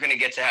aren't going to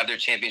get to have their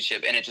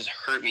championship, and it just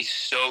hurt me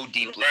so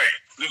deeply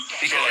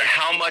because of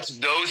how much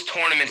those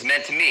tournaments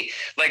meant to me.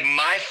 Like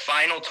my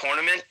final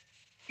tournament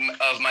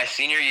of my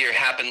senior year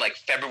happened like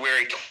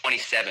February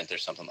 27th or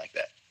something like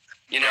that.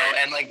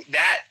 And like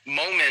that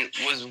moment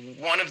was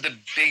one of the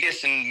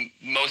biggest and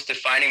most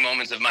defining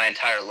moments of my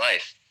entire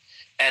life.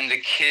 And the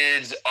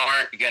kids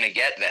aren't going to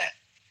get that.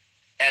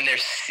 And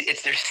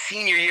it's their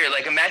senior year.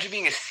 Like, imagine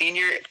being a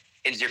senior.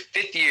 It's your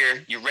 5th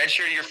year. You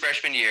redshirted your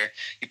freshman year.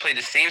 You played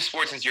the same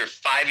sport since you were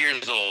 5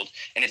 years old,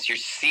 and it's your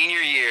senior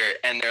year.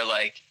 And they're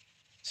like,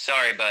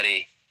 "Sorry,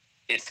 buddy,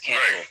 it's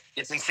canceled." Right.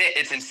 It's insane.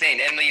 It's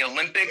insane. And the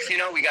Olympics,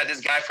 we got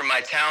this guy from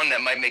my town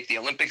that might make the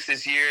Olympics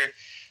this year.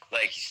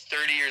 Like, he's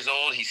 30 years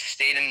old. He's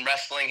stayed in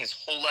wrestling his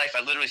whole life.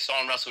 I literally saw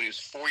him wrestle when he was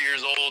 4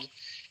 years old.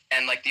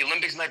 And like, the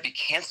Olympics might be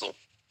canceled.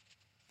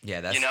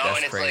 Yeah, that's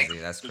crazy.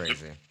 That's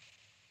crazy.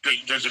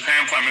 The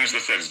Japan Prime Minister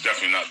said it's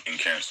definitely not being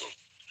canceled.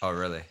 Oh,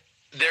 really?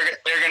 They're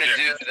gonna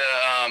do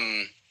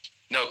the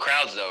no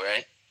crowds though,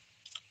 right?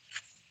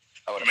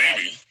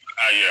 Maybe.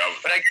 Yeah.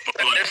 But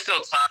there's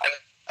still time,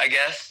 I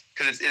guess,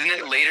 because isn't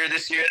it later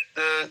this year?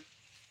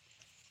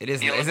 It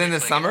is. Isn't it in the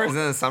summer? Isn't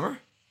it in the summer?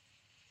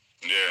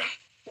 Yeah.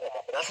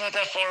 That's not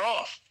that far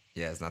off.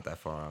 Yeah, it's not that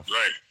far off.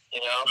 Right.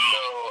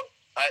 So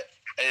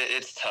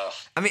it's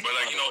tough. I mean, but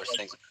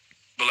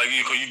like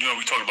we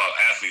talked about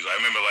athletes. I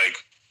remember like.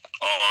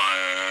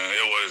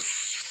 It was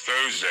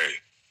Thursday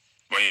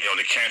when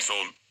they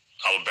canceled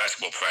our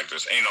basketball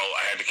practice. And,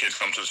 I had the kids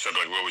come to the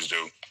circle like we always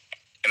do,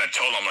 and I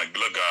told them like,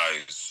 look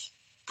guys,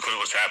 because of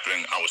what's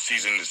happening, our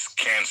season is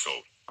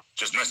canceled.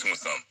 Just messing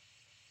with them.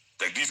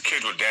 Like these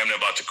kids were damn near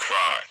about to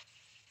cry.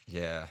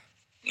 Yeah.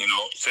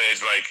 So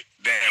it's like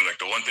damn, like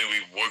the one thing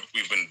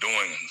we've been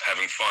doing,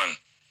 having fun,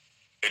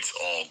 it's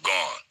all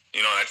gone.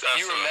 You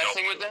were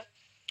messing with them.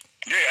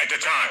 Yeah, at the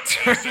time.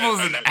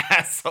 Turnbull's an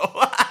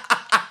asshole.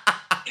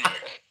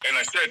 And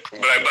I said,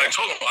 but I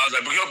told him, I was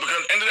like, because at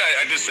the end of the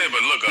day, I just said,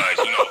 but look, guys,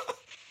 I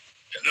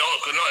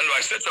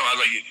said to him, I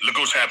was like, look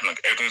what's happening.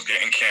 Everything's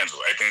getting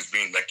canceled. Everything's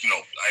being like,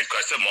 I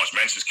said March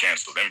Madness is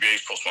canceled.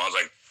 NBA's postponed. I was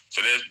like,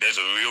 so there's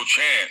a real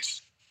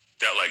chance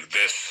that like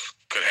this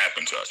could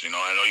happen to us. I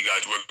know you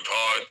guys worked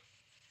hard,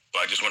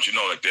 but I just want you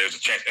to know like there's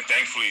a chance. And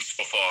thankfully,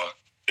 so far,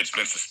 it's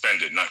been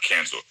suspended, not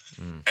canceled.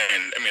 And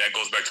that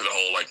goes back to the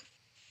whole like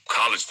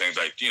college things.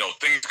 Like,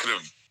 things could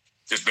have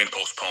just been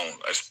postponed.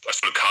 I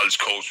saw the college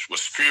coach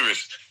was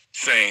furious,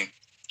 saying,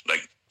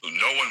 like,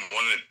 no one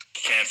wanted it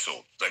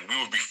canceled. Like, we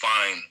would be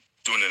fine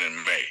doing it in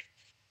May.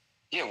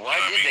 Yeah, why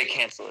did they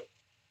cancel it?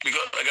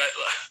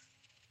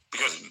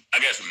 Because I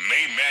guess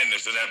May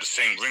Madness doesn't have the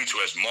same ring to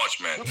it as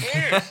March Madness. Who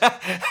cares?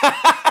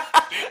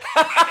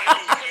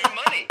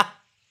 Money.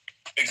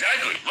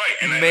 Exactly, right.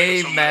 And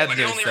May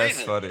Madness,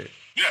 that's funny.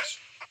 Yes.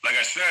 Like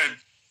I said,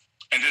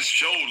 and this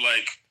showed,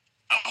 like,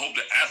 I hope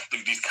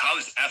that these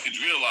college athletes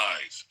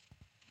realize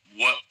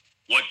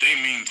what they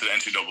mean to the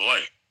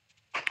NCAA.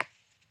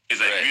 It's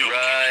like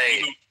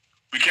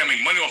We can't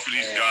make money off of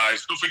these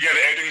guys. Don't forget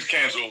it. Everything's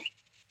canceled.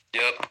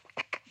 Yep.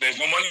 There's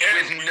no money.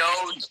 With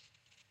no.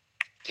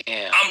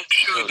 Damn. I'm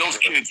sure So those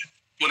true. kids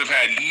would have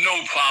had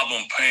no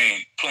problem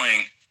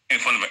playing in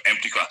front of an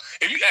empty crowd.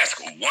 If you ask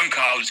one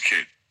college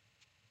kid,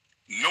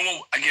 no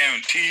one, I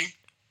guarantee,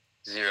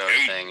 Zero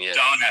thing, yeah.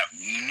 down that,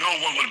 no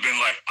one would have been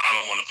like, I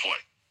don't want to play.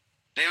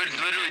 They would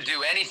literally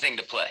do anything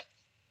to play.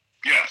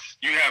 Yes,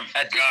 you have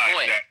At this guys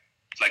point. that,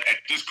 like, at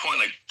this point,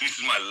 like, this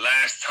is my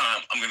last time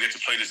I'm going to get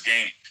to play this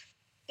game.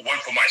 One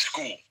for my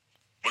school,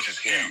 which is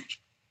huge.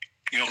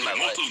 You know, In my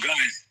most of those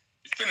guys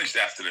finished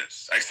after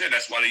this. I said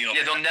that's why they,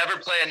 Yeah, they'll never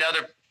play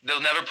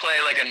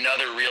like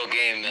another real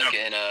game like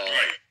in a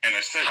right. And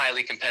I said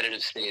highly competitive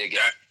state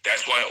again.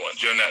 that's why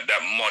during that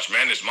March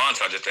Madness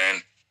montage at the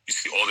end, you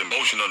see all the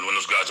emotion when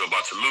those guys are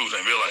about to lose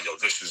and realize, yo,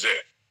 this is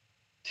it.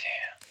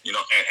 Damn. You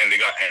know, and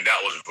that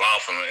was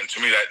wild for them. And to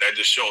me, that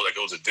just showed like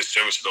it was a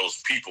disservice to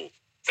those people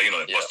that, you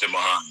know, they busted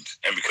behind.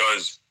 And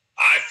because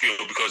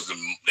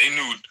they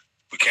knew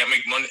we can't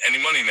make any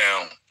money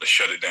now, let's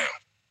shut it down.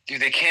 Dude,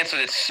 they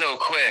canceled it so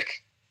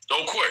quick.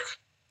 So quick.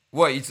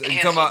 What you talking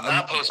Canceled, about?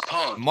 not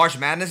postponed. March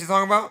Madness? You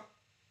talking about?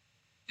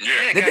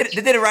 Yeah. They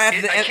did it right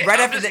after I'm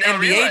after just the now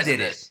NBA realizing did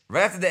it. this.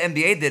 Right after the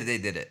NBA did it, they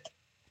did it.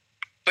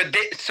 But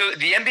so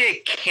the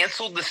NBA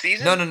canceled the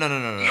season? No.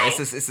 No, It's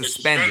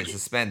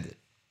suspended.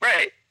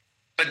 Right.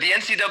 But the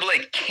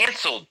NCAA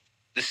canceled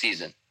the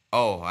season.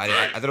 Oh, I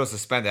Right. thought it was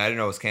suspended. I didn't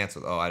know it was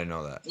canceled. Oh, I didn't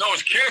know that. No,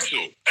 it's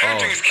canceled.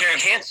 Everything is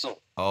canceled. Canceled.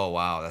 Oh,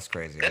 wow, that's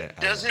crazy. That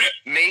doesn't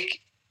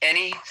make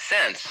any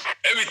sense.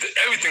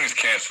 Everything is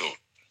canceled.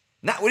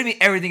 What do you mean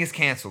everything is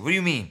canceled? What do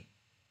you mean?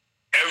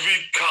 Every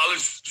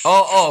college.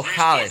 Oh, sports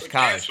college. are Got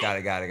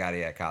canceled. it.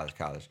 Yeah,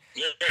 college.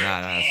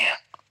 Yeah.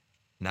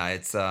 Nah, Damn.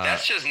 it's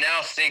That's just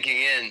now sinking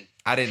in.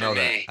 I didn't for know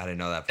that. me. I didn't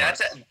know that part.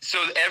 So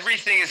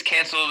everything is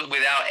canceled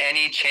without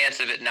any chance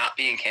of it not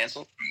being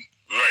canceled?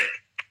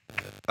 Right.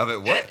 Of it,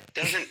 what? That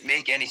doesn't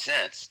make any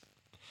sense.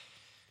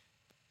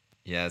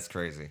 Yeah, it's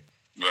crazy.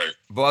 Right.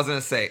 But I was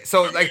gonna say,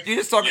 so like you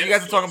guys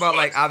are talking about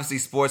like obviously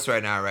sports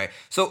right now, right?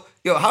 So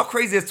yo, how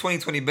crazy has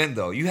 2020 been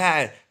though? You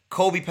had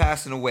Kobe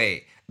passing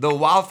away, the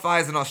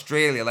wildfires in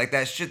Australia, like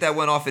that shit that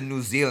went off in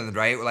New Zealand,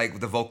 right? Like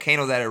the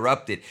volcano that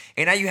erupted,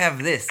 and now you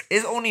have this.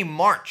 It's only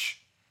March.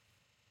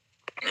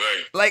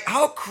 Right. Like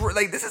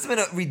like this has been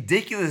a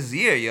ridiculous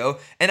year, yo.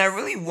 And I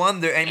really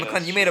wonder. And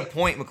McLennan, you made a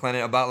point,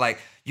 McLennan, about like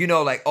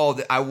like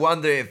I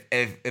wonder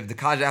if the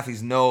college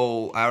athletes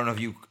know. I don't know if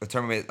you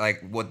determine it,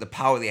 like what the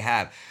power they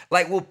have.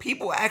 Like, will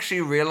people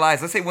actually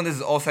realize? Let's say when this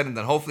is all said and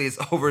done, hopefully it's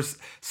over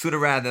sooner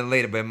rather than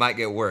later, but it might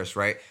get worse,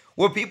 right?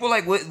 Will people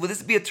like will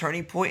this be a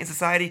turning point in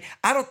society?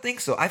 I don't think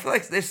so. I feel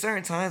like there's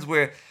certain times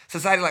where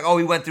society like, oh,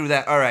 we went through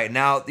that. All right,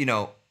 now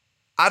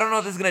I don't know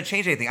if this is going to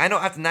change anything. I know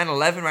after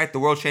 9/11, right, the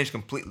world changed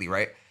completely,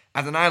 right?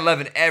 After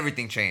 9/11,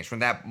 everything changed from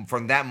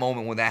that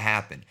moment when that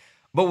happened.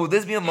 But will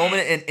this be a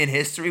moment in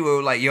history where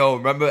we're like, yo,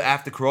 remember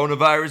after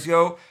coronavirus,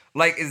 yo?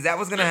 Like, is that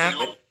what's going to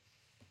happen?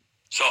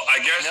 So I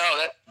guess.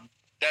 No,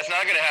 that's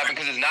not going to happen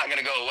because it's not going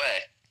to go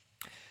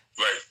away.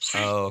 Right. See,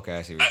 Oh, okay,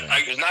 I see what you're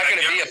saying. There's not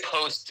going to be a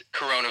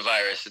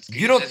post-coronavirus.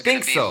 You don't just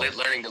think gonna be so?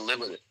 Learning to live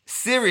with it.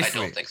 Seriously.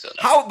 I don't think so,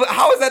 no.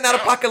 How is that not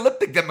No.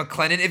 apocalyptic then,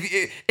 McLennan?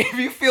 If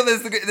you feel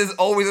there's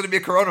always going to be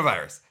a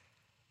coronavirus.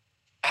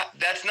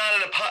 That's not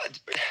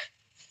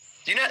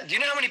Do you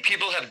know how many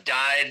people have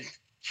died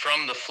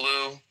from the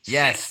flu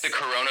Yes. since the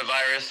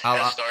coronavirus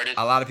has started?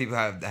 A lot of people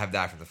have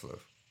died from the flu.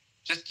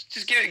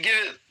 Just give it. Do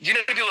you know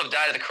how many people have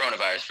died of the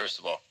coronavirus? First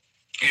of all,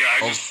 yeah,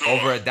 I just saw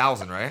Over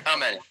 1,000, right? how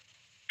many?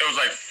 It was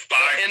like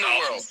 5,000 In the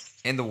world.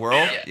 In the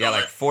world? Yeah. Yeah,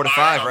 like 4 to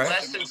 5, right?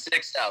 Less than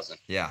 6,000.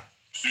 Yeah.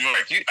 Do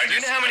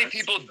you know how many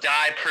people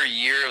die per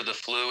year of the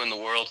flu in the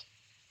world?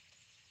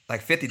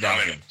 Like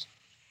 50,000.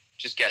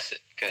 Just guess it.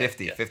 Go ahead.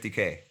 50, Yeah.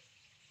 50K.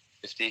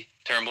 50.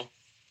 Turnbull.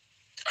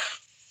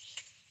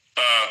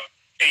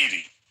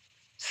 80.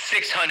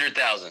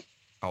 600,000.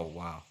 Oh,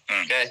 wow.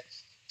 Okay.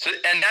 So,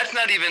 and that's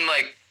not even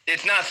like,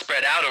 it's not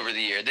spread out over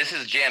the year. This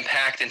is jam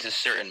packed into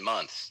certain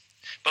months.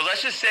 But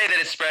let's just say that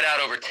it's spread out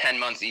over 10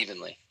 months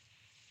evenly.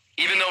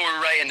 Even though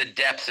we're right in the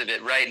depths of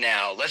it right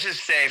now, let's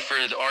just say for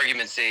the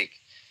argument's sake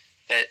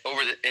that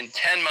in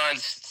 10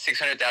 months,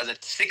 600,000,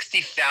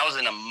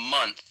 60,000 a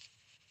month.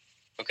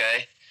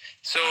 Okay.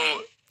 So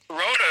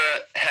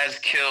Corona has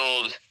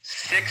killed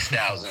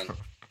 6,000.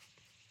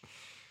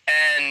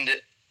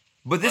 And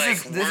But this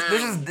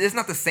Like, is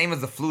not the same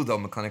as the flu though,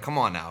 McLennan. Come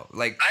on now.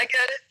 Like I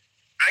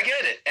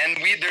get it. And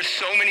there's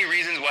so many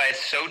reasons why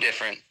it's so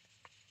different.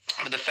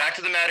 But the fact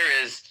of the matter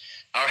is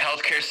our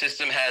healthcare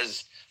system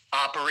has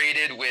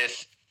operated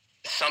with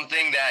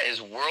something that is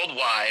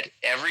worldwide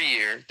every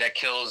year that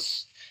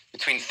kills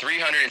between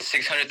 300 and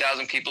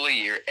 600,000 people a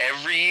year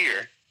every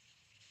year.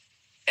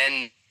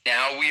 And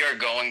now we are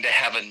going to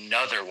have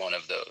another one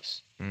of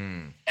those.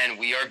 And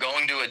we are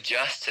going to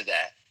adjust to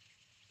that.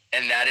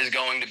 And that is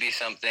going to be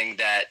something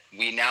that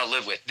we now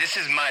live with. This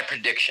is my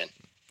prediction.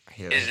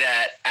 Is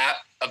that at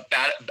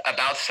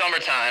about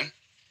summertime,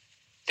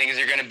 things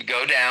are going to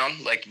go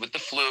down, like with the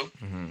flu.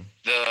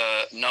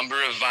 The number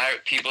of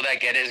people that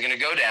get it is going to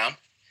go down.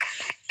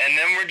 and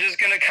then we're just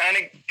gonna kind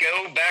of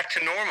go back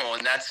to normal,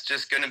 and that's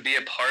just gonna be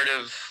a part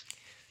of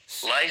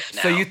life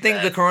now. So you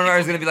think the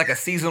coronavirus is gonna be like a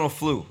seasonal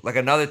flu, like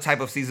another type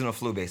of seasonal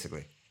flu,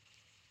 basically?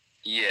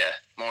 Yeah,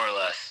 more or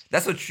less.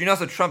 That's what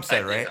Trump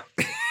said, right?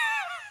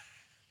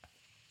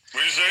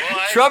 What you say? Well,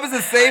 Trump is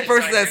the same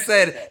person I that do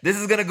said think that. this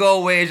is gonna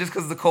go away just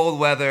because of the cold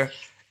weather.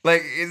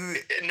 Like,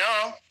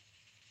 No,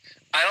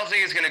 I don't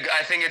think it's gonna.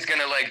 I think it's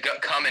gonna like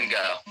come and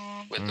go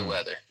with the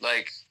weather,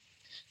 like,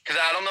 because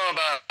I don't know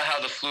about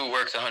how the flu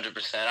works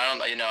 100%. I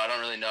don't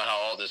really know how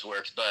all this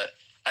works, but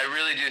I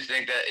really do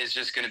think that it's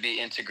just gonna be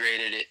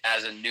integrated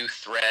as a new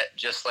threat,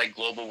 just like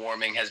global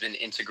warming has been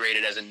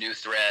integrated as a new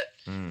threat,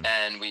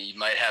 and we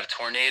might have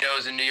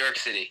tornadoes in New York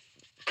City.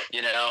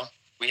 You know,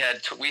 we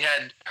had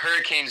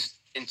hurricanes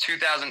in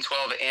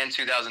 2012 and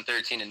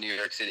 2013 in New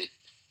York City,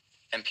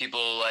 and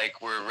people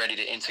like were ready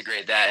to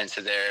integrate that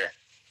into their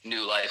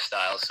new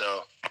lifestyle.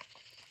 So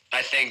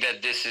I think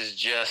that this is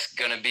just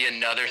going to be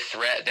another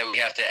threat that we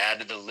have to add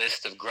to the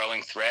list of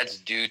growing threats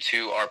due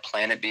to our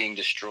planet being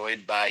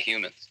destroyed by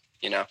humans,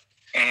 you know?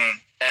 Mm-hmm.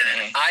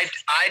 And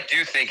I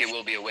do think it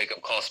will be a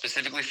wake-up call,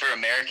 specifically for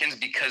Americans,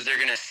 because they're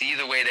going to see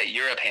the way that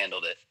Europe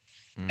handled it.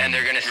 And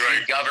they're going to see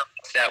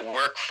governments that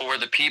work for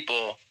the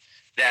people.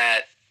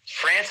 That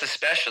France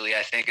especially,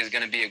 I think, is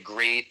going to be a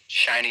great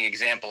shining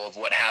example of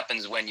what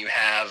happens when you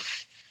have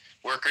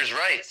workers'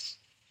 rights.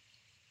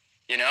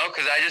 You know,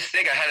 because I just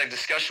think I had a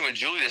discussion with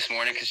Julie this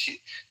morning, because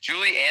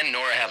Julie and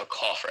Nora have a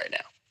cough right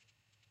now.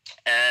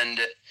 And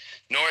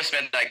Nora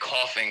spent the night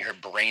coughing her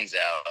brains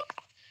out.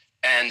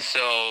 And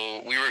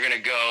so we were going to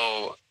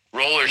go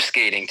roller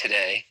skating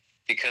today,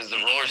 because the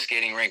roller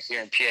skating rink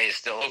here in PA is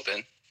still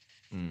open.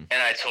 And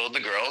I told the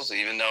girls,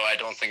 even though I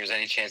don't think there's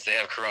any chance they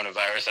have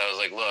coronavirus, I was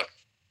like, look,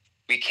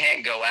 we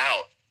can't go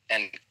out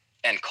and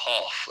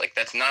cough. Like,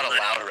 that's not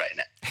allowed right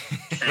now.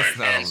 That's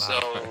not And allowed.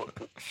 so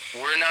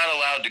we're not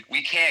allowed to,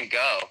 we can't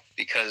go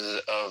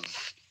because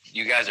of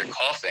you guys are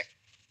coughing.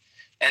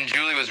 And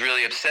Julie was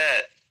really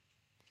upset.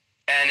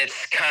 And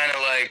it's kind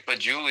of like, but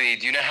Julie,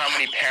 do you know how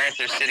many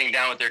parents are sitting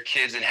down with their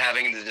kids and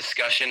having the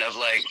discussion of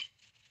like,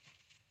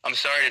 I'm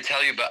sorry to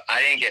tell you, but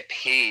I didn't get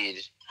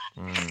paid.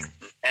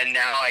 And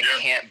now I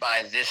can't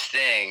buy this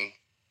thing.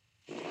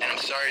 And I'm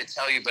sorry to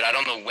tell you, but I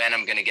don't know when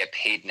I'm going to get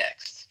paid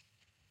next.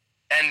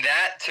 And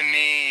that, to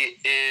me,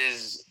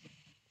 is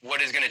what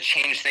is going to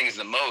change things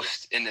the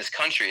most in this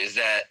country, is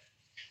that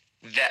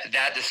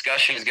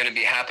discussion is going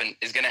to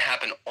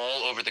happen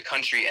all over the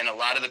country. And a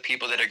lot of the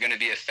people that are going to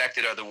be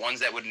affected are the ones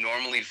that would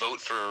normally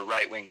vote for a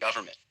right-wing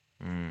government.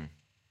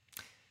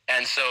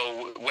 And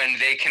so when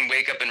they can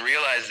wake up and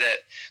realize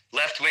that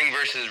left-wing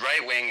versus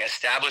right-wing,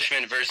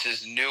 establishment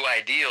versus new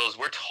ideals,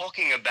 we're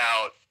talking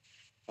about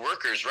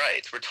workers'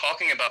 rights. We're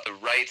talking about the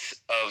rights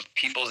of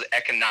people's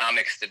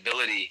economic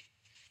stability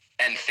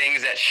and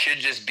things that should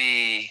just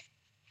be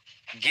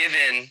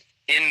given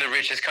in the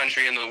richest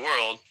country in the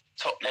world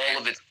to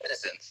all of its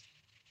citizens.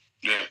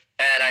 Yeah.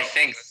 And I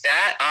think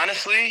that,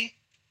 honestly,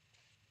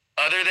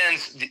 other than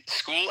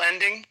school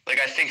ending, like,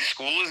 I think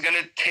school is going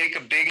to take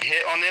a big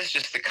hit on this,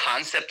 just the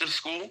concept of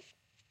school.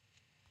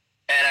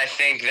 And I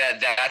think that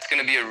that's going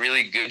to be a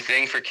really good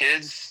thing for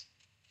kids.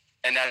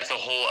 And that's a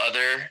whole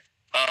other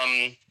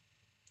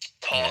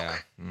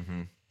talk.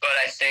 Yeah. But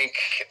I think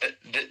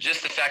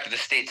just the fact that the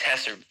state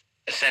tests are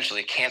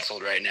essentially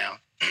canceled right now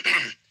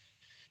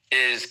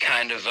is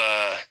kind of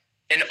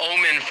an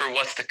omen for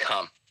what's to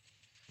come.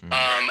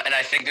 And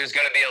I think there's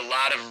going to be a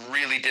lot of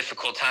really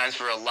difficult times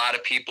for a lot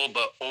of people,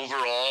 but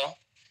overall,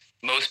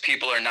 most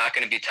people are not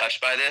going to be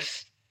touched by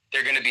this.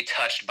 They're going to be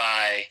touched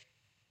by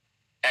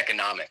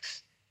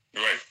economics.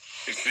 Right.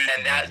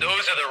 And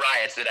those are the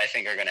riots that I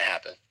think are going to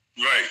happen.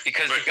 Right.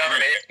 Because the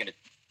government is going to...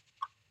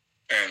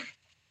 And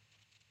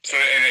so,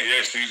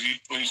 so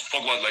when you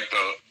spoke about like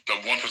the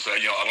 1%,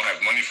 I don't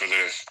have money for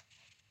this,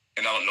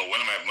 and I don't know when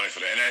I'm gonna have money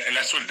for that, and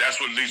that's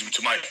what leads me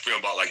to my fear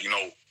about, like,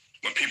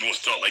 when people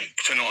start like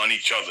turning on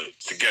each other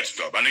to get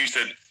stuff. I know you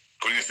said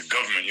going against the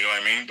government, you know what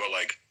I mean? But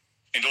like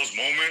in those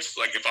moments,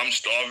 like if I'm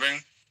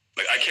starving,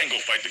 like I can't go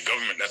fight the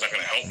government. That's not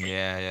gonna help me.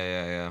 Yeah.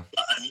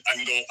 I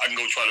can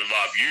go try to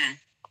rob you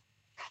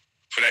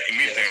for that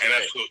immediate thing, and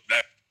that's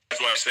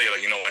why I say,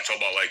 like, I talk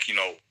about, like,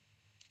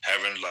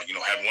 having, like,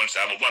 have one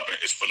side of a weapon.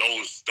 It's for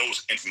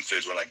those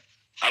instances where, like,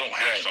 I don't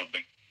have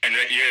something, and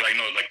that,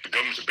 like the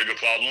government's a bigger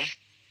problem,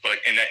 but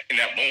like in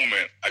that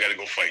moment, I got to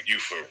go fight you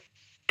for.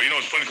 But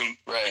it's funny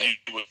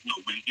because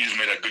you just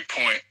made that good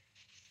point.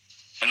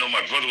 I know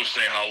my brother was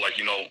saying how, like,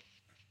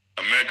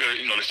 America,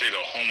 they say the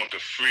home of the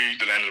free,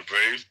 the land of the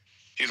brave.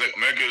 He's like,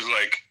 America is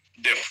like,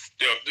 they're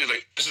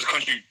like, this is a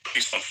country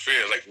based on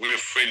fear. Like, we're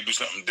afraid to do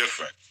something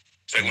different.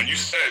 It's like when you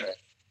said,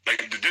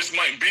 like, this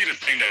might be the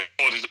thing that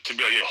causes it to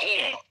be like, yeah,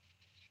 hold on.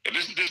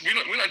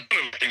 We're not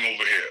doing anything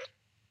over here.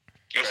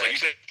 It's like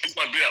you said, this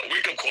might be that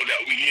wake-up call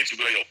that we need to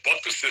be like, yo, buck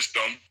the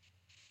system.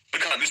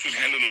 Look how this was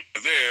handled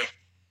over there.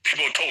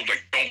 People are told,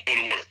 like, don't go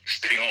to work,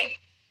 stay home.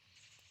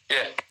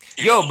 Yeah.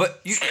 Yo,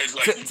 but you,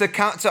 like, to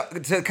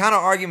counter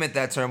argument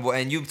that, Turnbull,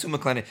 and you too,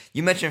 McLennan,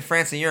 you mentioned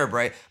France and Europe,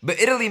 right? But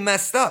Italy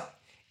messed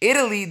up.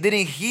 Italy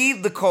didn't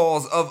heed the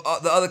calls of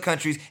the other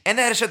countries, and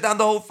they had to shut down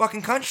the whole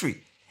fucking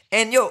country.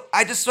 And yo,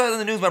 I just saw it in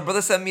the news. My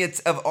brother sent me an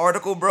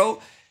article,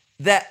 bro,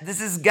 that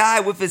this is guy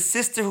with his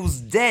sister who's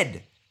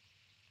dead,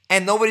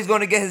 and nobody's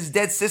going to get his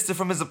dead sister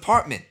from his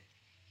apartment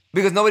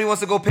because nobody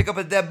wants to go pick up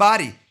a dead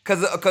body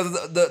because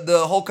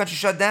the whole country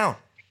shut down.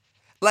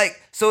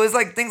 Like, so it's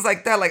like things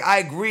like that. Like, I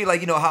agree,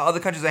 like, you know, how other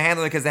countries are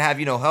handling it because they have,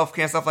 you know,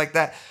 healthcare and stuff like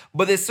that.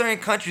 But there's certain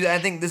countries, I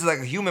think this is like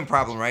a human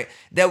problem, right?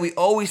 That we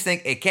always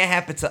think it can't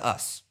happen to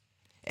us.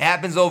 It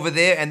happens over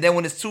there, and then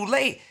when it's too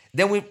late,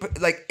 then we,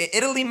 like,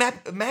 Italy,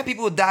 mad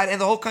people died, and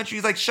the whole country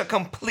is, like,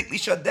 completely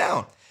shut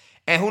down.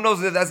 And who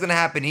knows if that's going to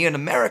happen here in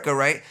America,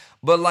 right?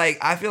 But, like,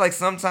 I feel like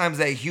sometimes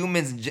that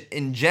humans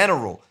in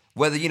general,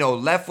 whether, you know,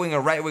 left wing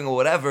or right wing or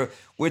whatever,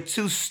 we're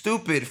too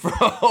stupid for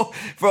our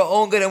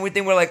own good, and we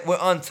think we're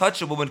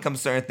untouchable when it comes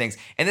to certain things.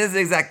 And this is the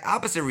exact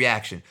opposite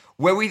reaction,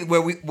 where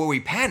we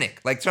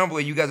panic, like Turnbull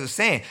and you guys are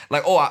saying,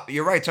 like, oh,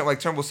 you're right,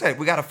 like Turnbull said,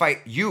 we gotta fight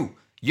you.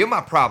 You're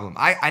my problem.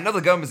 I know the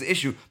government's an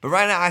issue, but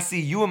right now I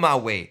see you in my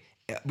way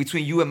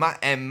between you and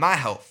my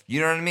health.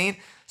 You know what I mean?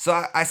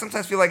 So I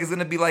sometimes feel like it's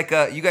gonna be like,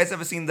 you guys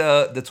ever seen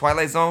the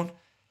Twilight Zone?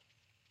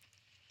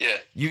 Yeah.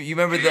 You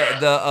remember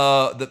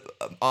the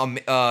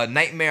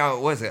Nightmare?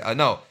 What is it?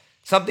 No,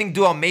 something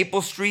due on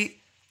Maple Street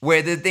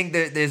where they think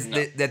that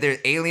there's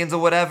aliens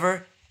or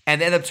whatever, and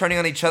they end up turning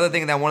on each other,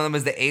 thinking that one of them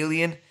is the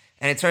alien,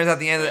 and it turns out at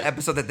the end of the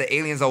episode that the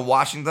aliens are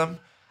watching them.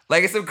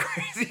 Like, it's so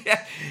crazy.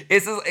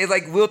 It's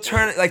like we'll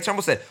turn, like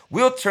Turnbull said,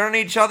 we'll turn on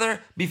each other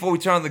before we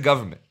turn on the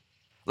government.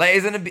 Like,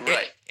 isn't it?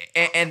 Right.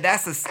 And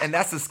that's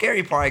the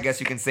scary part, I guess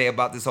you can say,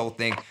 about this whole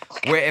thing,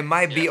 where it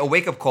might be a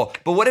wake up call.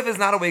 But what if it's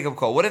not a wake up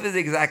call? What if it's the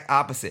exact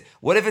opposite?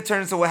 What if it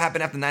turns into what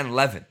happened after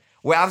 9/11?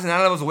 Where obviously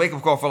 9/11 was a wake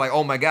up call for like,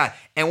 oh my God.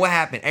 And what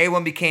happened?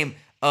 Everyone became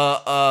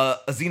a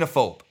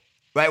xenophobe,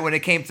 right? When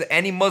it came to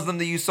any Muslim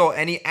that you saw,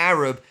 any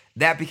Arab,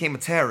 that became a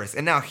terrorist.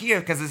 And now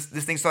here, because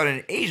this thing started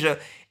in Asia,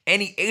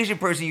 any Asian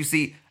person you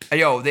see,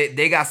 yo,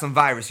 they got some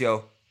virus,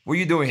 yo. What are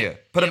you doing here?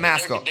 Put a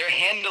mask on. They're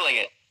handling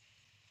it.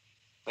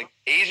 Like,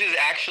 Asia's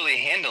actually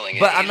handling it.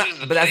 But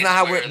that's not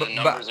how the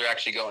numbers are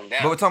actually going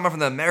down. But we're talking about from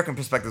the American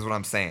perspective is what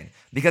I'm saying.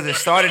 Because it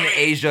started in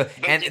Asia,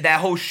 and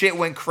that whole shit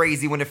went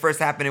crazy when it first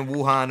happened in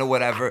Wuhan or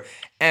whatever.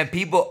 And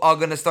people are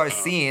going to start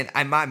seeing,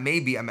 I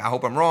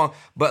hope I'm wrong,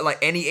 but like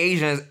any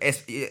Asian,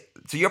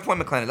 to your point,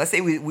 McLennan, let's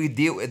say we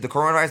deal with the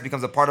coronavirus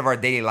becomes a part of our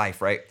daily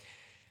life, right?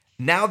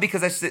 Now,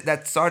 because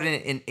that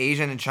started in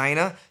Asia and in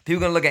China,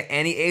 people are going to look at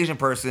any Asian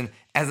person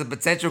as a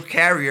potential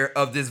carrier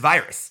of this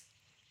virus.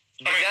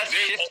 But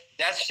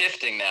that's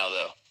shifting now,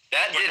 though.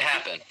 That did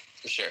happen,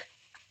 for sure.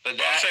 But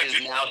that is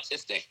now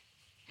shifting.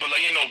 But,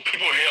 like, you know,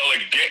 people here,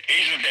 like, get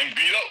Asians getting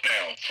beat up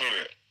now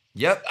for it.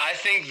 Yep. I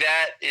think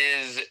that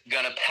is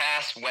going to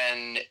pass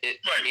when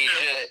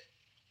Asia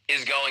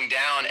is going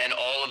down and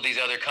all of these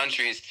other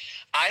countries.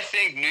 I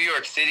think New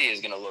York City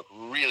is going to look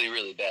really,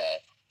 really bad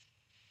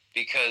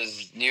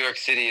because New York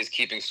City is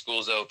keeping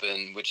schools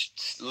open, which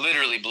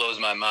literally blows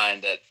my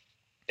mind that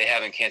they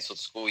haven't canceled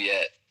school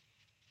yet.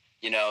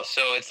 You know,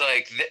 so it's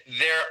like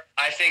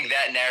I think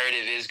that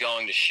narrative is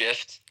going to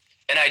shift.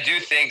 And I do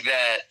think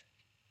that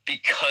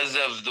because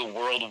of the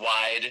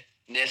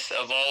worldwide-ness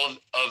of all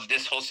of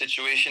this whole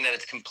situation, that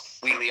it's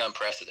completely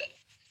unprecedented.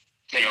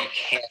 That you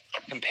can't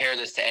compare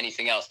this to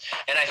anything else.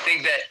 And I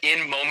think that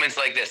in moments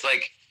like this,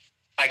 like,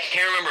 I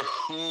can't remember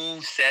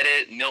who said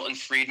it, Milton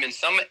Friedman,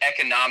 some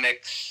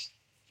economics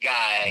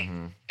guy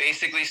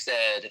basically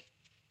said,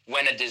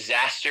 when a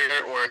disaster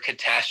or a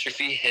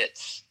catastrophe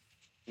hits,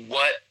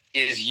 what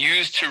is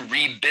used to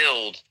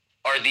rebuild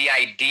are the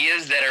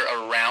ideas that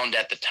are around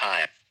at the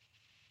time.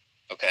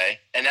 Okay?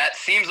 And that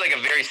seems like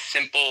a very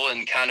simple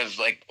and kind of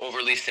like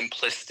overly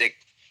simplistic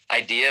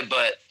idea,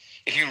 but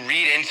if you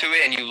read into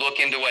it and you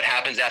look into what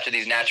happens after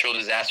these natural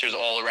disasters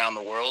all around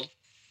the world,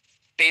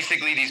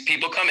 basically these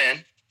people come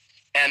in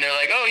and they're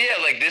like, oh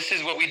yeah, like this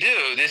is what we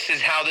do. This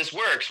is how this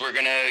works. We're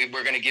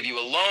gonna give you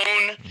a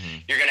loan.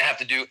 You're gonna have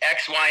to do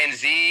X, Y, and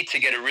Z to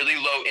get a really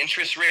low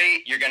interest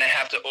rate. You're gonna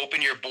have to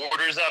open your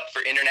borders up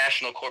for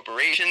international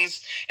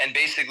corporations. And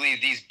basically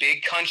these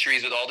big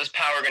countries with all this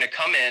power are gonna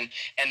come in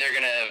and they're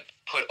gonna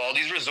put all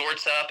these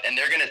resorts up and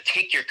they're gonna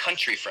take your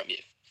country from you.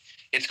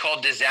 It's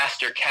called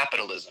disaster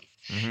capitalism.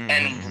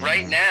 And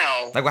right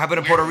now, like what happened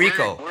in Puerto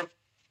Rico.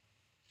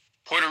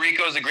 Puerto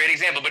Rico is a great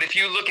example. But if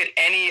you look at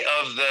any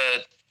of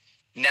the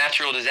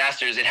natural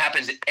disasters, it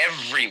happens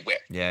everywhere.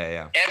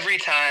 Yeah. Every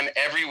time,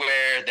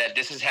 everywhere that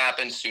this has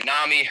happened,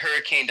 tsunami,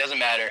 hurricane, doesn't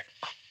matter.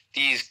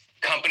 These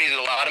companies with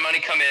a lot of money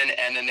come in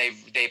and then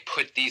they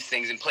put these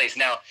things in place.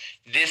 Now,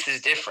 this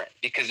is different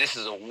because this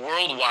is a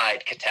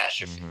worldwide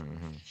catastrophe.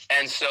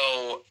 And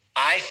so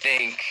I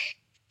think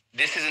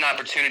this is an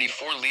opportunity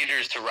for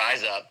leaders to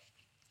rise up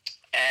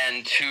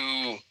and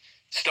to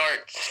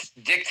start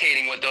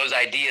dictating what those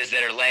ideas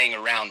that are laying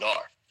around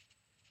are.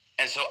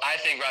 And so I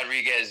think,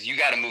 Rodriguez, you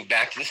got to move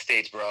back to the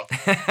States, bro.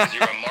 Because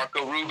you're a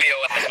Marco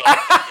Rubio-ass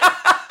motherfucker.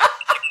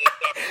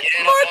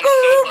 Marco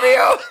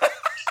Rubio. Put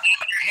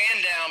your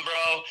hand down,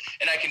 bro,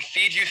 and I can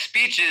feed you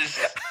speeches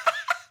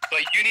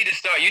But you need to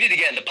start. You need to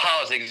get into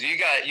politics. You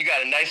got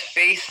a nice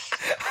face.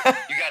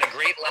 You got a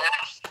great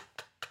laugh.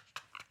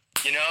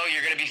 You know,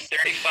 you're gonna be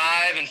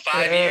 35 in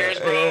 5 years,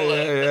 bro.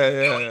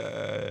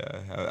 You're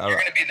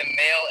gonna be the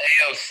male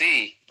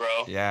AOC,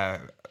 bro. Yeah,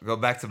 go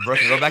back to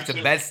Brooklyn. Go back to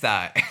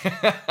Bed-Stuy.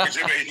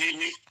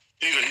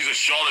 He's a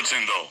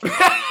charlatan, though. You need to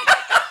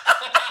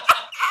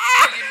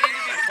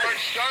be part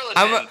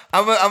charlatan.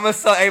 I'm gonna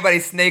sell everybody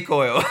snake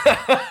oil.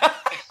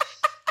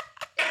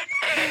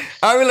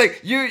 I mean, like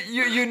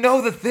you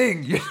know the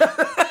thing. You know the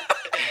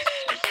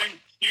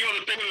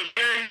thing of the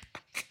thing?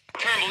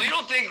 Turnbull, you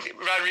don't think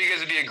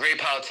Rodriguez would be a great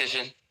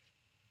politician?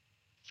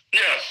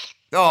 Yes.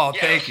 Oh,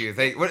 Yeah. thank you.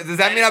 What, does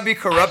that mean I'll be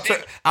corrupt?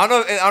 I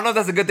don't know if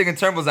that's a good thing in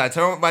Turnbull's eye.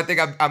 Turnbull might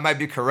think I might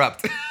be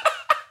corrupt. You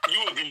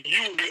would be. I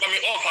mean,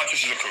 all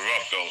politicians are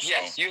corrupt, though. So.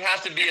 Yes, you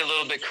have to be a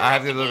little bit corrupt. I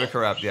have to be a little bit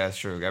corrupt. Yeah, it's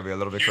true. Gotta be a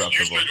little bit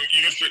corruptible. You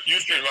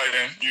fit right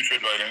in. You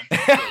fit right in.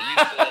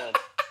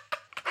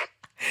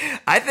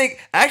 I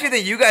actually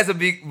think you guys would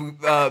be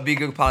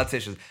good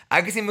politicians.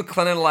 I could see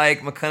McClellan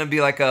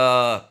be like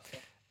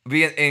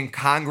be in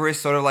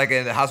Congress, sort of like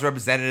in the House of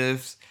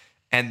Representatives,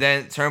 and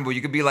then Turnbull,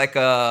 you could be like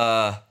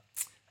what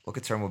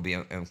could Turnbull be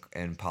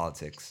in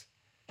politics?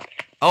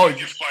 Oh,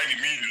 You fight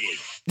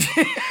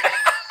immediately.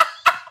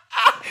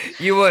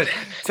 you would.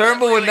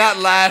 Turnbull would not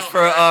last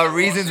for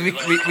reasons we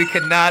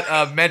could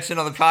not mention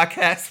on the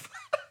podcast.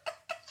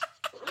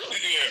 Yeah.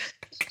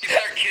 You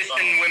start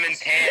kissing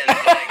women's hands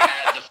like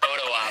at the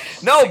photo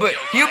ops. No, like but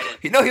Joe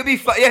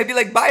Biden. he'll be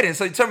like Biden.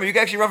 So Turnbull, you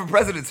can actually run for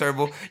president.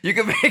 Turnbull, you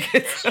can make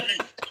it.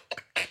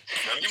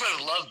 You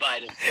must love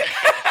Biden.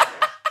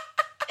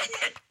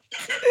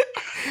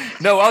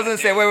 No, I was gonna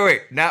say,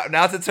 wait.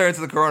 Now to turn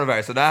to the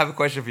coronavirus. So now I have a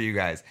question for you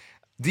guys.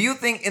 Do you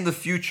think in the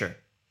future,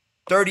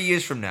 30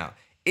 years from now,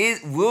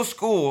 will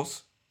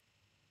schools,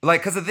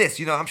 like, because of this,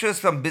 you know, I'm sure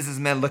some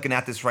businessmen looking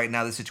at this right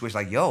now, this situation,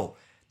 like, yo,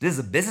 this is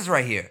a business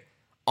right here.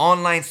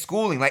 Online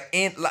schooling, like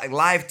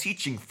live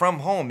teaching from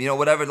home, you know,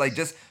 whatever, like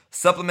just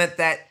supplement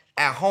that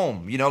at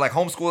home, you know, like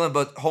homeschooling,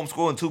 but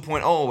homeschooling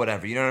 2.0 or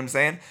whatever, you know what I'm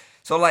saying?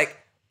 So like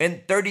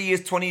in 30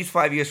 years,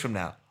 25 years from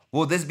now,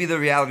 will this be the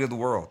reality of the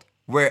world?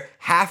 Where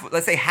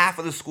let's say half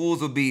of the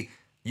schools will be,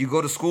 you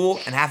go to school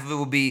and half of it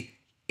will be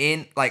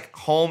in like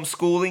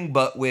homeschooling,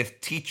 but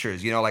with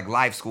teachers, you know, like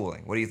live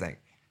schooling. What do you think?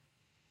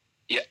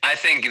 Yeah, I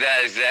think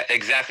that is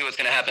exactly what's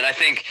going to happen. I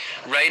think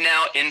right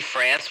now in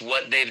France,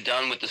 what they've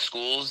done with the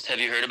schools,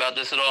 have you heard about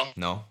this at all?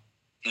 No.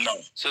 No.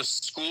 So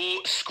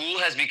school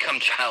has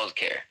become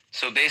childcare.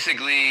 So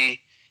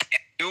basically,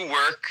 if you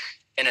work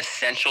an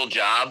essential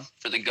job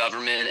for the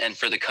government and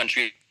for the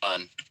country to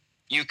run,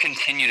 you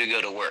continue to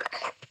go to work.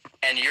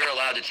 And you're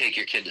allowed to take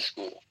your kid to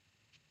school.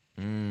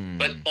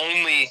 But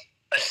only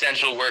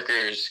essential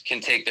workers can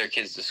take their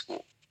kids to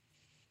school.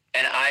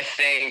 And I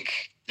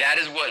think that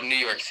is what New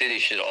York City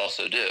should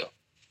also do.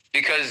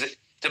 Because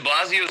de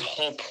Blasio's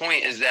whole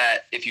point is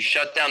that if you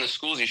shut down the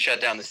schools, you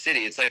shut down the city.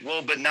 It's like,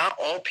 well, but not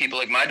all people.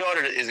 Like my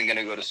daughter isn't going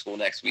to go to school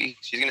next week.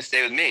 She's going to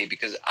stay with me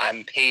because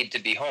I'm paid to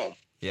be home.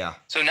 Yeah.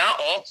 So not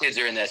all kids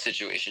are in that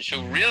situation.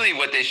 So really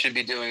what they should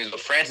be doing is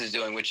what France is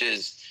doing, which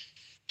is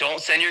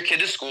don't send your kid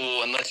to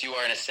school unless you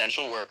are an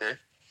essential worker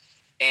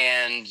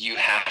and you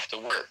have to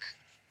work.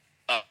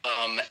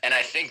 And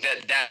I think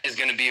that is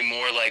going to be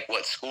more like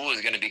what school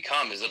is going to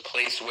become, is a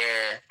place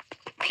where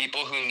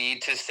people who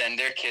need to send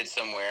their kids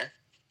somewhere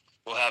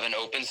will have an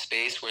open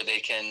space where they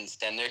can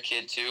send their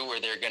kid to, where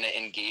they're going to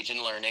engage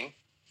in learning.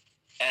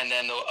 And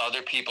then the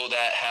other people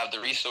that have the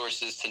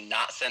resources to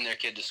not send their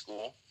kid to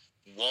school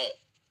won't.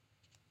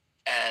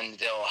 And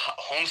they'll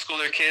homeschool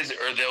their kids,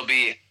 or they'll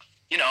be,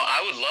 you know,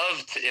 I would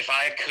love to, if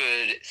I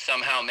could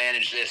somehow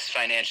manage this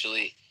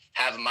financially,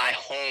 have my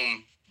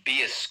home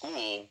be a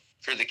school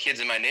for the kids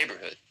in my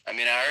neighborhood. I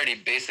mean, I already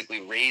basically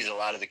raise a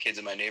lot of the kids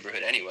in my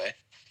neighborhood anyway,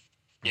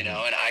 you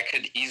know, and I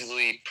could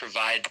easily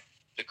provide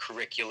the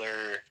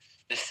curricular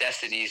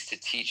necessities to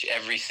teach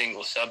every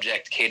single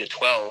subject K to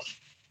 12.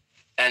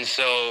 And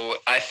so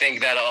I think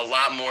that a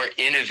lot more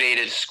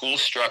innovative school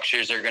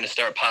structures are going to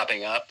start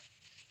popping up.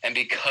 And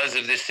because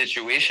of this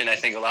situation, I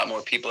think a lot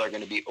more people are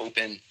going to be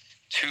open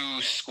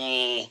to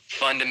school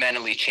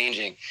fundamentally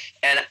changing.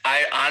 And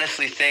I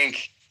honestly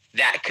think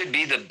that could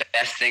be the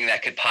best thing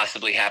that could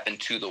possibly happen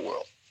to the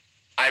world.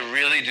 I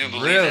really do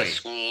believe that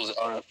schools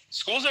are,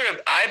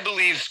 I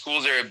believe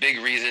schools are a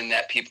big reason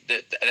that people,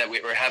 that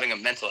we're having a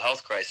mental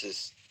health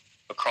crisis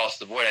across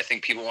the board. I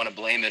think people want to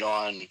blame it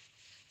on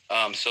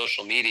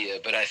social media,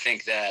 but I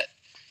think that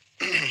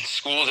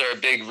schools are a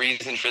big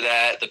reason for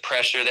that. The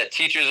pressure that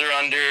teachers are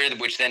under,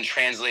 which then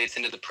translates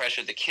into the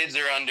pressure the kids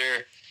are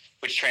under,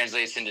 which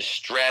translates into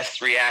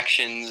stress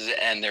reactions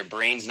and their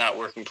brains not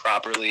working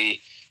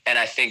properly. And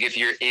I think if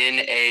you're in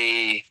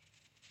a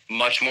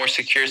much more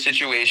secure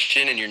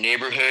situation in your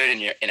neighborhood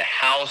and you're in a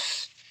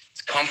house,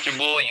 it's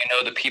comfortable, you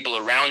know the people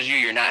around you,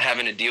 you're not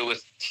having to deal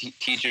with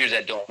teachers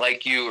that don't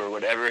like you or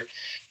whatever.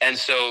 And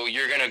so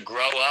you're going to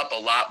grow up a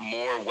lot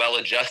more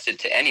well-adjusted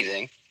to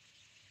anything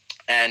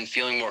and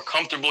feeling more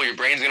comfortable. Your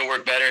brain's going to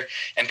work better.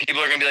 And people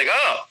are going to be like,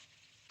 oh,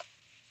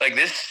 like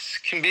this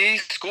can be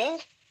school?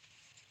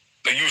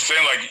 like you were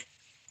saying, like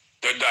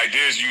the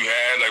ideas you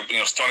had,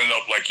 like starting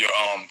up like your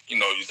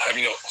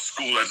having your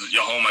school as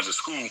your home as a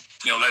school,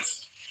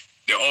 that's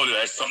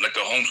something that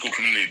the homeschool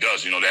community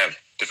does. They have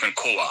different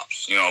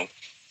co-ops,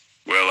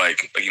 where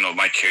like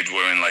my kids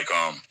were in like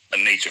a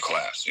nature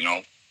class,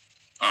 and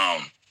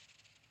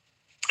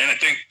I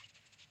think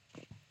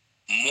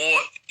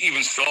more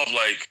even so of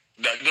like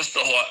that, just the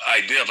whole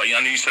idea of like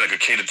I know you said like a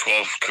K to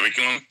 12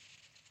 curriculum.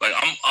 Like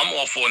I'm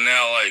all for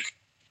now, like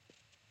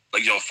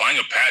find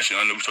your passion.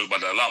 I know we talk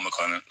about that a lot,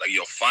 McLennan. Like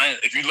find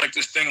if you like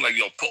this thing, like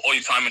put all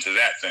your time into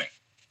that thing.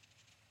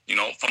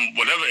 From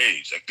whatever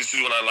age. Like this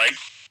is what I like.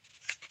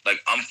 Like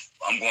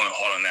I'm going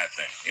hard on that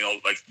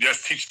thing. Like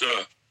just teach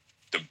the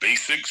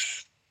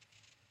basics.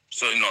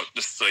 So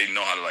just so you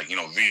know how to like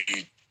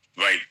read,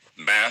 write,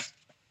 math.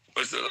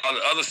 But the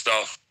other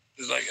stuff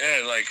is like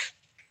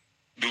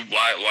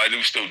why do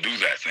we still do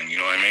that thing? You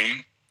know what I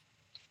mean?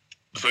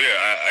 So yeah,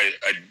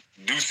 I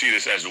do see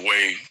this as a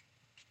way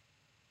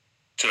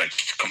to like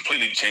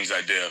completely change the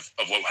idea of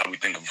how we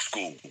think of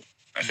school.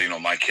 I say,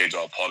 my kids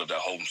are part of that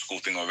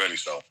homeschool thing already.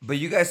 So, but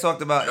you guys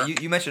talked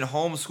about you mentioned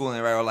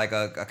homeschooling, right? Or like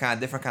a kind of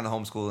different kind of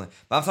homeschooling.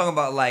 But I'm talking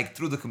about like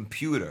through the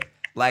computer,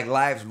 like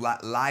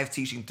live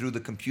teaching through the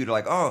computer.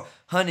 Like, oh,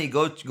 honey,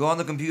 go on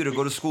the computer,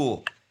 go to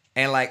school,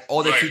 and like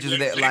all the teachers are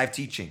there live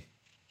teaching.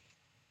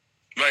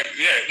 Right.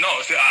 Yeah.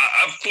 No. See,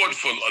 I've thought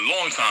for a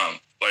long time,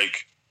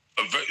 like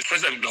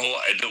especially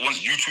once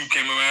YouTube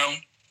came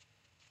around.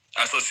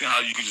 I started seeing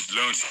how you could just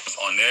learn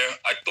on there.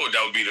 I thought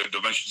that would be the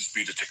eventually just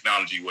be the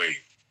technology way,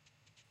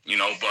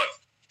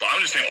 but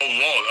I'm just saying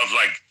overall of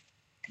like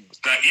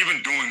not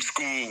even doing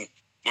school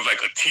with like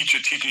a teacher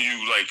teaching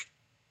you like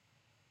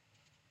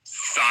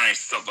science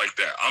stuff like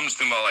that. I'm just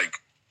thinking about like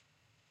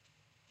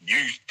you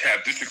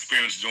have this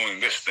experience doing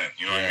this thing.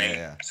 You know what I mean?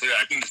 Yeah. So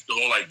I think it's the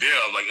whole idea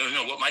of like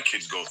what my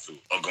kids go through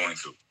or going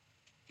through.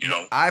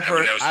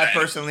 I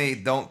personally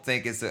don't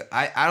think it's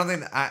I don't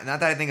think not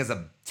that I think it's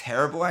a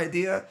terrible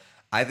idea.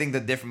 I think the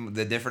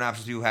different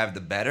options you have,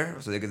 the better,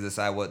 so they can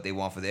decide what they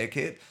want for their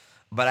kid.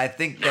 But I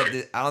think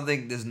that I don't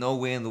think there's no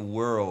way in the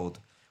world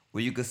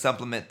where you could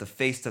supplement the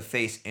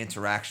face-to-face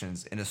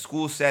interactions in a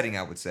school setting.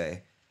 I would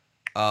say,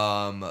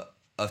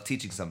 of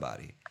teaching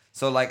somebody.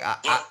 So like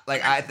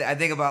I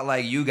think about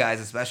like you guys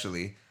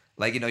especially,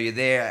 like you're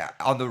there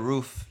on the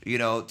roof,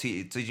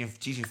 teaching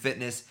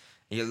fitness,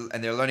 and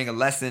they're learning a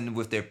lesson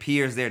with their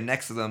peers there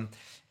next to them,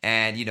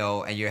 and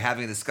and you're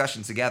having a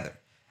discussion together.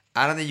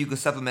 I don't think you could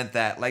supplement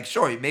that. Like,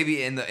 sure,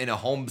 maybe in a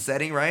home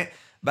setting, right?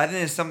 But I think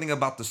there's something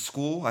about the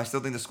school. I still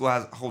think the school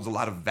holds a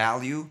lot of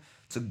value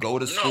to go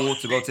to school,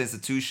 to go to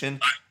institution.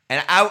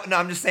 And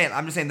I'm just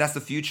saying that's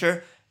the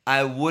future.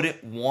 I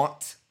wouldn't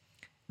want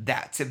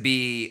that to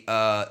be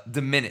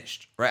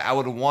diminished, right? I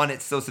would want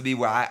it still to be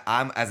where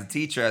I'm as a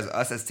teacher,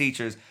 as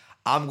teachers,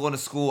 I'm going to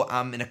school,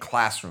 I'm in a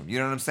classroom. You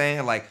know what I'm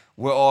saying? Like,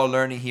 we're all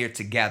learning here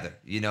together,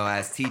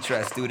 as teacher,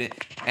 as student.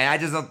 And I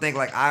just don't think,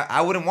 like,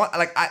 I wouldn't want,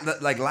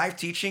 like live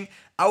teaching.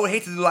 I would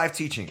hate to do live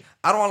teaching.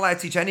 I don't want to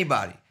live teach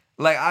anybody.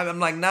 Like, I'm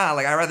like, nah,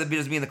 like, I'd rather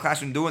just be in the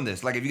classroom doing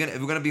this. Like, if we're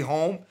going to be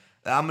home,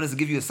 I'm going to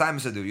give you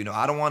assignments to do,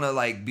 I don't want to,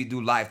 like,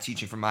 do live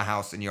teaching from my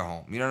house in your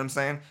home. You know what I'm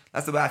saying?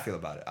 That's the way I feel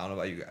about it. I don't know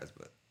about you guys,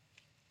 but.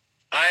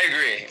 I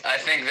agree. I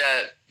think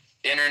that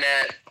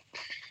internet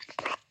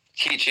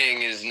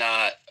teaching is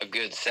not a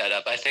good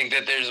setup. I think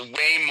that there's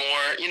way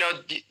more,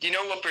 do you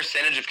know what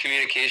percentage of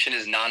communication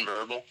is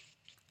nonverbal?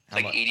 It's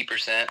like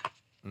 80%.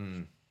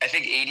 I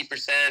think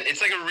 80%,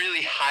 it's like a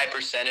really high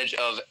percentage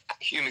of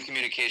human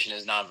communication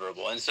is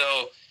nonverbal. And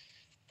so,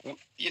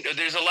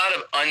 there's a lot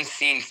of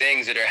unseen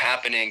things that are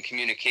happening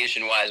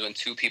communication-wise when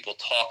two people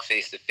talk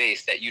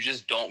face-to-face that you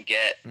just don't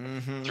get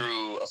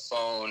through a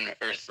phone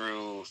or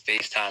through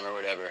FaceTime or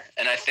whatever.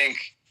 And I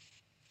think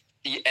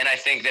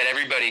that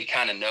everybody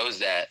kind of knows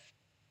that.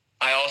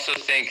 I also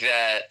think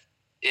that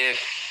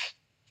if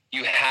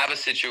you have a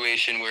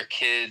situation where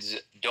kids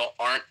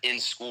aren't in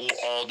school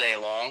all day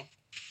long,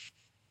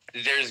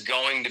 there's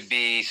going to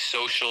be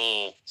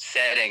social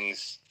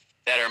settings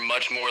that are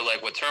much more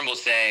like what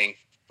Turnbull's saying,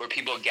 where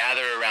people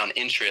gather around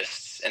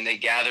interests and they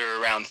gather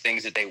around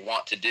things that they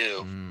want to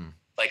do,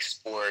 like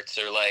sports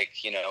or like,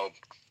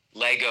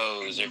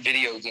 Legos or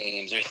video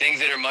games or things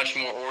that are much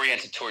more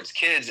oriented towards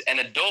kids, and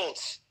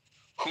adults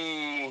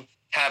who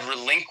have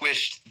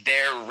relinquished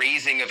their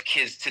raising of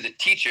kids to the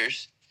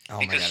teachers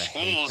because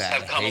schools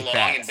have come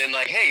along and been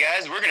like, hey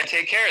guys, we're going to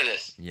take care of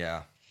this.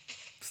 Yeah.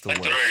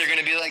 Like they're going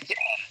to be like, yeah,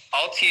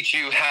 I'll teach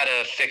you how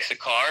to fix a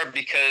car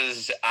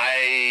because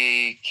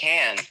I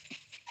can.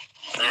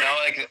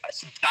 Like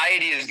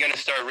society is going to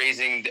start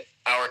raising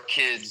our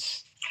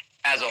kids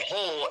as a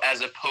whole,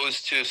 as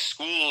opposed to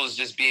schools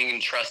just being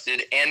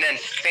entrusted and then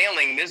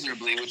failing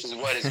miserably, which is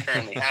what is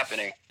currently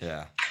happening.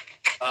 Yeah.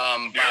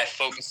 By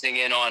focusing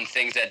in on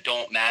things that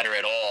don't matter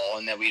at all,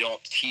 and that we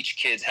don't teach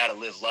kids how to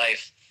live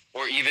life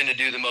or even to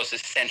do the most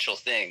essential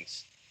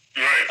things.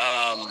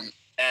 Right.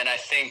 And I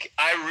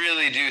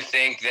really do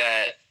think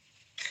that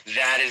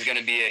is going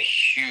to be a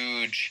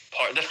huge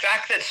part. The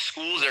fact that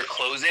schools are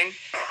closing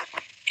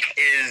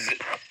is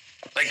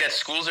like that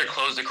schools are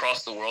closed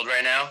across the world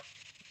right now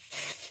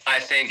I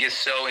think is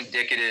so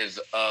indicative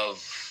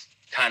of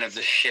kind of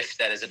the shift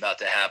that is about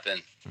to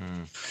happen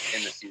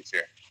in the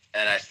future.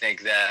 And I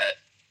think that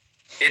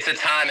it's a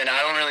time, and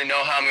I don't really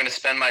know how I'm going to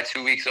spend my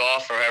 2 weeks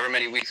off or however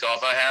many weeks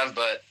off I have,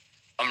 but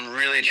I'm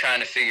really trying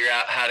to figure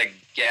out how to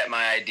get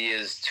my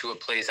ideas to a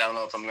place. I don't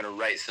know if I'm going to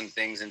write some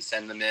things and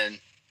send them in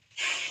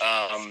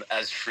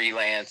as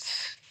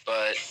freelance,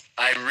 but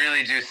I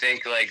really do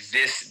think like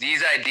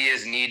these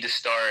ideas need to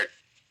start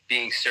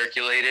being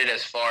circulated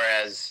as far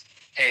as,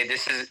 hey,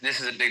 this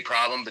is a big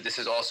problem, but this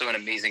is also an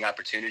amazing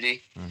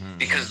opportunity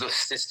because the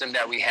system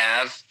that we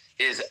have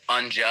is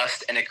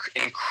unjust and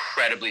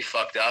incredibly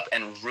fucked up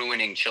and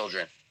ruining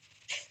children.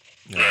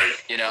 Right.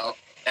 You know,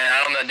 and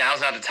I don't know,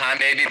 now's not the time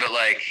maybe, but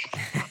like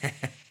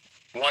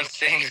once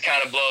things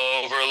kind of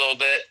blow over a little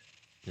bit,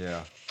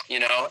 Yeah. you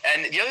know.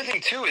 And the other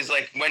thing too is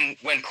like when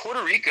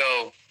Puerto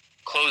Rico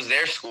closed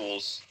their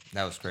schools,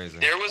 That was crazy.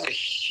 there was a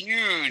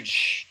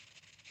huge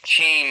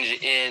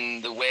change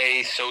in the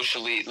way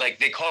socially, like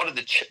they called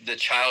it the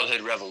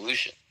childhood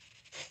revolution,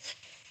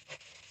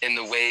 in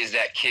the ways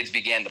that kids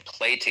began to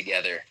play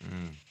together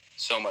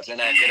so much. And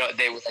that,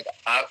 they were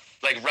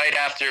like right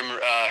after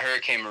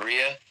Hurricane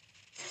Maria,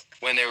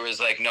 when there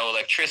was like no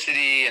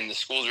electricity and the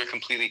schools were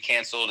completely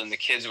canceled and the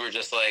kids were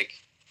just like,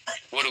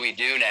 what do we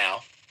do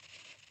now?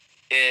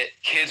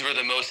 Kids were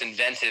the most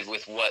inventive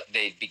with what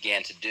they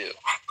began to do.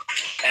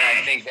 And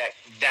I think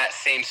that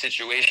same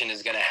situation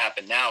is going to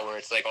happen now, where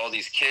it's like all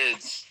these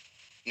kids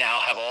now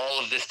have all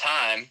of this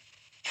time.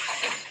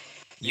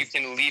 You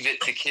can leave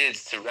it to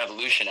kids to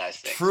revolutionize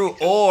things. True,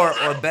 or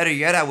better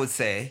yet, I would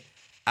say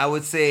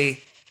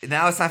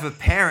now it's time for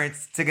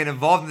parents to get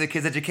involved in the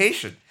kids'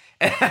 education.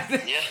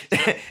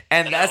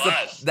 And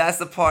that's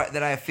the part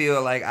that I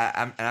feel like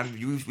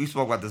we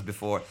spoke about this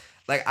before.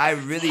 Like I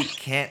really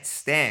can't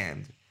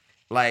stand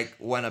like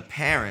when a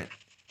parent,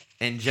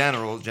 in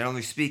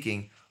generally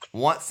speaking,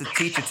 wants the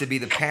teacher to be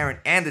the parent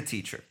and the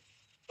teacher,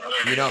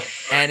 you know,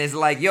 and it's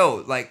like,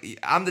 yo, like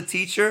I'm the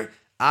teacher.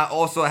 I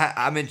also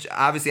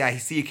obviously I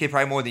see your kid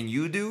probably more than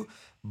you do,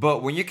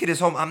 but when your kid is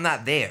home, I'm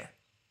not there.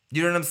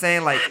 You know what I'm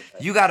saying? Like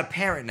you got a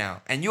parent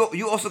now, and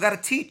you also got to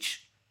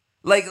teach.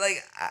 Like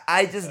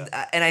I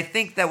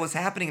think that what's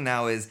happening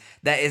now is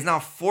that it's now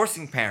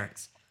forcing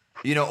parents,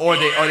 you know, or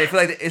they feel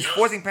like it's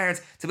forcing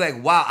parents to be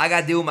like, wow, I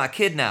got to deal with my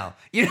kid now.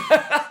 You know, look,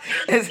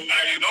 I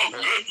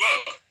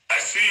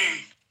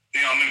seen,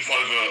 I'm in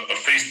part of a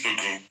Facebook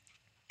group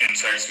in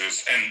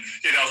Texas, and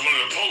that was one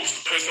of the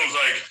posts. The person was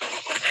like,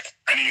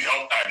 I need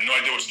help. I have no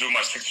idea what to do with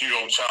my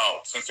 16-year-old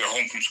child since they're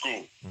home from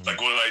school. Like,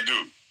 what did I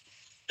do?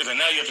 And then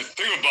now you have to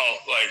think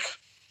about, like,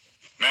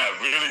 man,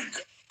 really,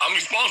 I'm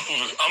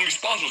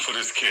responsible for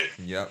this kid.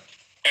 Yep.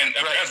 And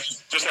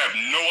parents just have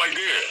no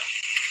idea.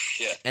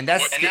 Yeah. And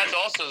that's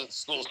also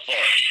school's fault.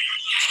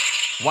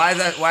 Why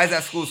is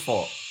that school's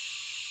fault?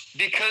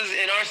 Because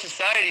in our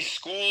society,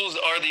 schools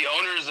are the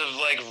owners of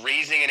like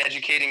raising and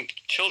educating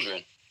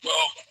children. Well,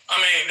 I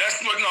mean,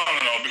 that's what,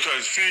 no,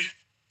 because see,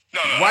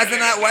 no. Why is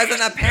it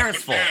not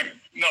parents' fault?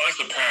 No, it's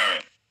the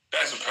parent.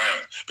 That's the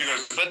parent.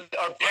 But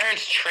are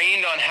parents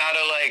trained on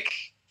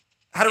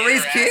how to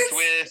raise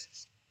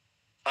kids?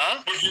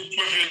 Huh? With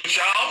your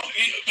child?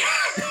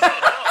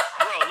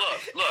 Bro,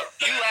 look,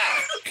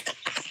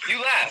 you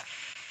laugh.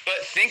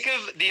 But think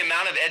of the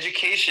amount of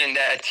education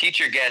that a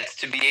teacher gets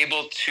to be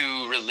able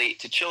to relate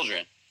to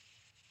children.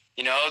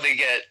 You know, they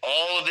get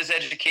all of this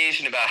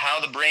education about how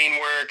the brain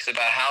works,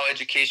 about how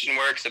education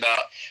works, about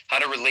how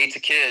to relate to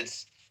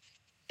kids.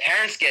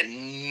 Parents get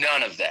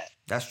none of that.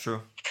 That's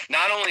true.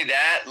 Not only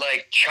that,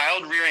 like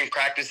child rearing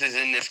practices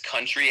in this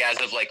country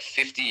as of like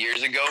 50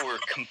 years ago were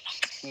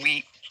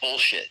complete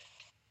bullshit.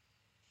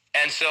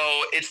 And so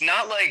it's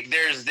not like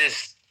there's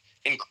this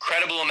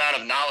incredible amount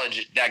of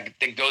knowledge that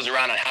goes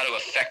around on how to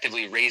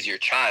effectively raise your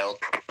child.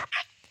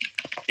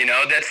 You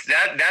know, that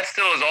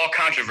still is all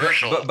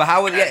controversial. But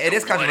how would it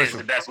is controversial.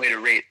 What is the best way to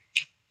rate?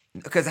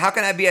 Because how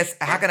can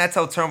I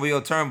tell Turnbull, yo,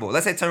 Turnbull?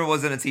 Let's say Turnbull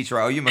wasn't a teacher,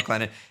 right? Or you,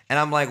 McLennan, and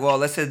I'm like, well,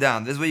 let's sit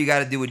down. This is what you got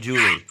to do with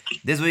Julie.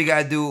 This is what you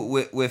got to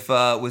do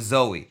with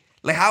Zoe.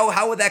 Like,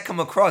 how would that come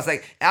across?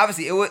 Like,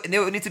 obviously, it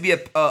would need to be a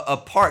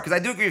part. Because I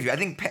do agree with you. I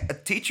think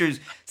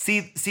teachers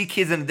see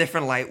kids in a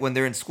different light when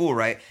they're in school,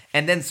 right?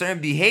 And then certain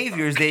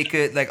behaviors they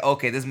could like,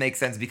 okay, this makes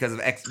sense because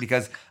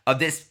of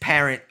this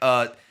parent,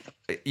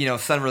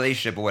 son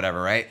relationship or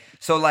whatever, right?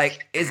 So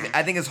like,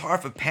 I think it's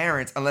hard for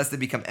parents unless they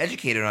become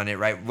educated on it,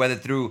 right? Whether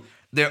through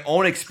their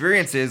own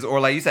experiences or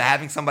like you said,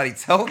 having somebody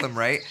tell them,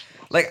 right?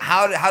 Like,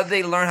 how do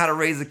they learn how to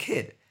raise a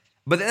kid?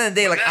 But at the end of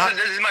the day, like,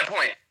 this is my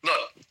point. Look.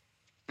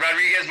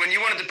 Rodriguez, when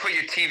you wanted to put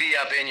your TV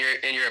up in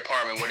your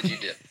apartment, what did you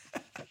do?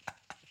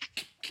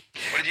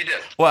 What did you do?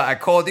 Well, I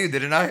called you,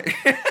 didn't I?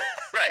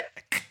 Right.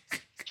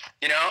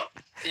 You know,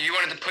 you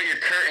wanted to put your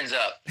curtains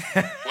up.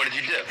 What did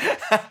you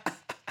do?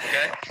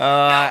 Okay.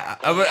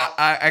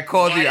 I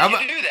called you. Why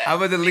did you do that? I'm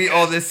gonna delete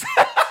all this.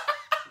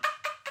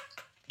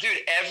 Dude,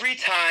 every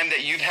time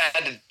that you've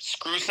had to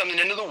screw something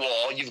into the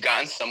wall, you've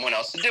gotten someone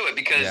else to do it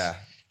because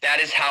that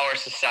is how our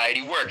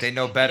society works. They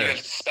know better. You have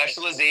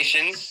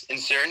specializations in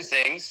certain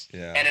things,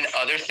 and in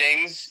other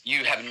things,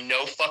 you have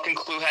no fucking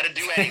clue how to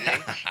do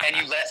anything, and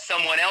you let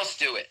someone else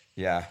do it.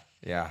 Yeah.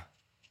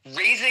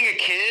 Raising a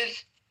kid,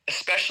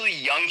 especially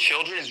young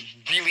children, is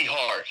really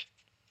hard.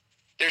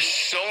 There's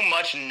so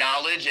much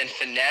knowledge and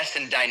finesse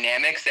and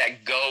dynamics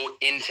that go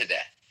into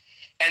that.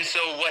 And so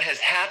what has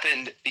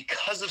happened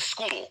because of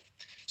school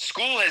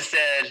has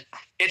said,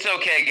 it's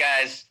okay,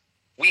 guys,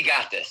 we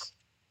got this.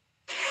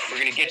 We're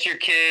going to get your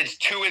kids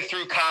to and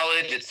through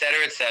college, et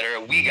cetera,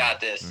 we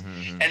got this.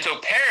 Mm-hmm. And so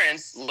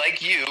parents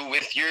like you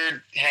with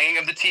your hanging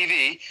of the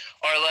TV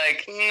are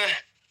like,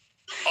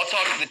 I'll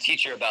talk to the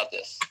teacher about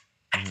this.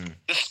 Mm-hmm.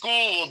 The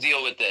school will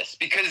deal with this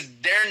because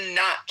they're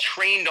not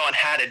trained on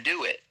how to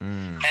do it.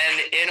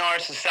 And in our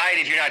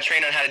society, if you're not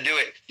trained on how to do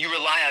it, you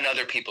rely on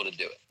other people to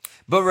do it.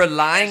 But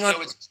relying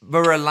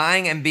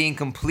and being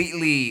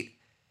completely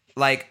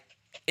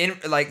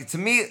to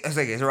me, it's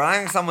like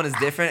relying on someone is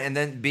different, and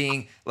then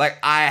being like,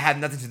 I have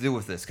nothing to do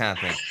with this kind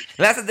of thing.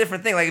 That's a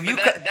different thing. Like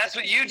if that's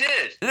what you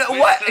did.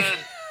 What? With the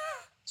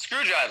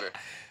screwdriver.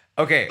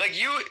 Okay. Like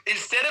you,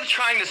 instead of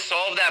trying to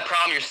solve that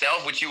problem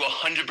yourself, which you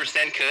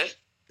 100% could,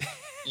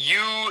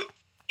 you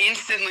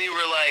instantly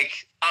were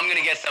like, I'm going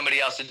to get somebody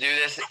else to do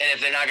this, and if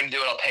they're not going to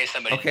do it, I'll pay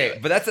somebody to do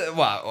it. But that's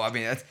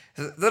that's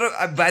a little.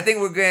 But I think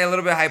we're getting a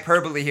little bit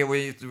hyperbole here, where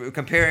you're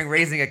comparing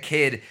raising a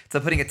kid to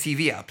putting a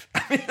TV up.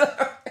 Right.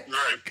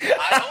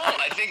 I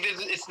don't. I think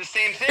it's the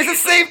same thing. It's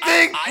the same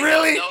thing, I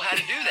really? don't know how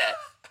to do that.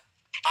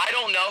 I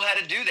don't know how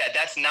to do that.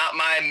 That's not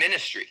my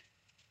ministry.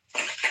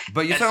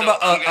 But you're talking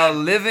about a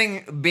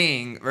living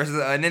being versus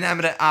an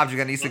inanimate object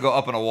that needs to go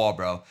up on a wall,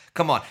 bro.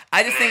 Come on.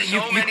 I just think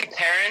many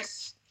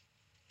parents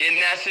in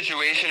that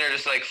situation are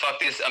just like, fuck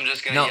this, I'm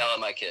just gonna yell at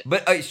my kid.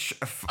 But I'm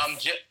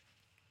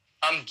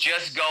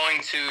just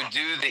going to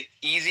do the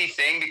easy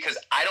thing because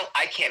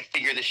I can't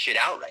figure this shit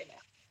out right now.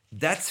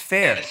 That's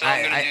fair. And so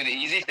I'm gonna do the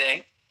easy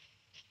thing.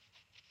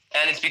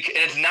 And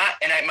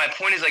my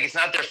point is, like, it's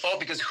not their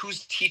fault because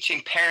who's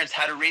teaching parents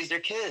how to raise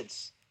their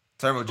kids?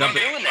 Turnbull, jump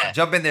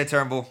in there,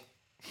 Turnbull.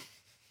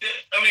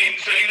 I mean,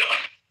 so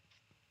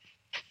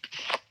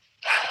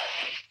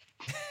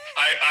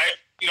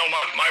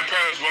my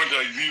parents weren't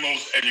the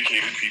most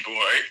educated people,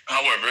 right?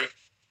 However,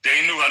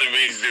 they knew how to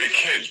raise their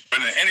kids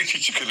better than any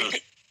teacher could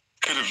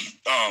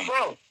have.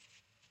 Bro.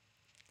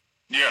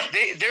 Yeah.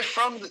 They're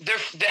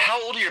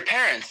how old are your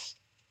parents?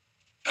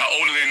 How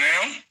old are they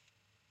now?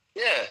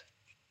 Yeah.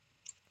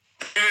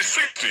 In their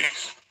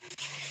 60s.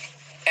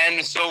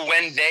 And so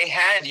when they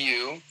had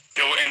you,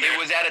 it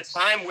was at a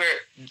time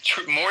where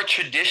more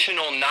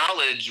traditional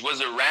knowledge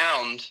was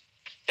around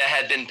that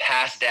had been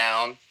passed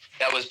down,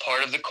 that was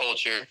part of the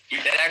culture,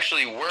 that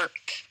actually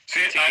worked to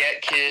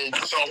get kids.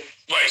 So I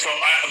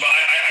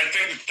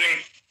think the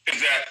thing is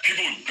that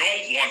people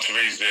don't want to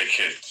raise their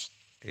kids.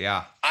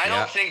 Yeah. I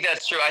don't think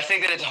that's true. I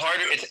think that it's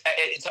harder.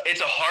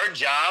 It's a hard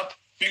job.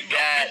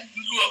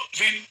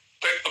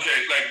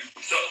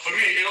 So for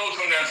me, it all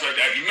comes down to, like,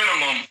 at the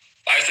minimum,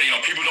 I say,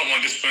 people don't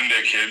want to discipline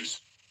their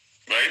kids,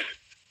 right?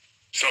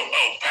 So,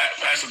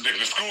 Pastor Dick,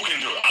 the school can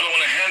do it. I don't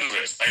want to handle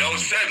this. Like I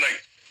always said,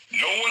 like,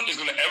 no one is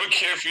going to ever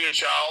care for your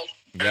child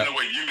in the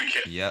way you can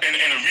care. Yep. And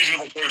a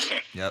reasonable person.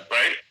 Yep.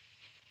 Right?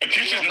 A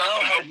teacher's not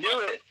going to help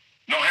you.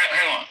 No,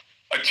 hang on.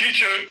 A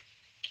teacher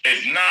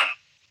is not,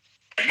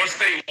 like, once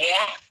they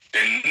want,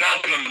 they're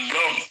not going to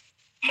love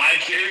my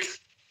kids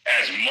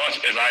as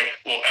much as I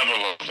will ever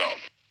love them.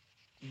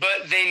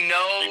 But they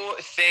know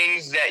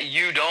things that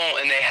you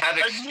don't, and they have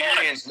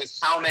experience with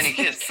how many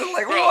kids. So,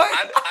 like, bro, what?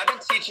 I've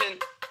been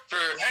teaching for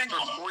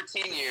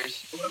 14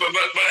 years. But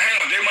hang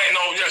on, they might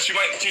know, yes, you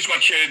might teach my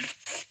kid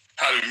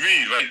how to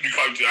read, right?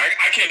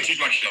 I can't teach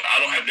my kid, I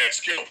don't have that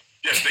skill.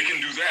 Yes, they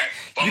can do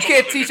that. You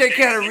can't teach a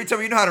kid how to read,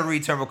 Turnbull. You know how to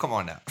read, Turnbull. Come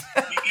on now.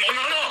 No.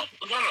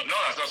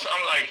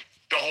 I'm like,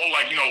 the whole,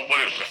 like, what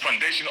is the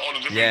foundation, all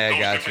the different,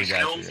 got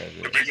skills,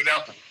 you. to break it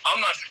down.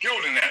 I'm not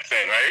skilled in that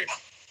thing, right?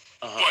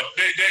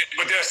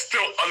 But there's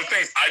still other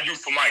things I do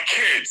for my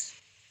kids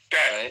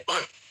that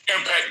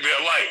impact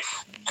their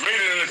life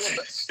greater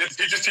than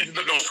they just teach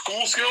those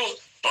school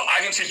skills, but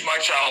I can teach my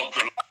child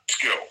the life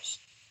skills.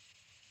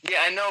 Yeah,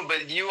 I know,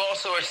 but you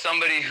also are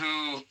somebody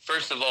who,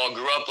 first of all,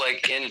 grew up,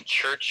 like, in a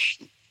church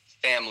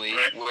family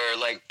where,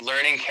 like,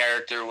 learning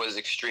character was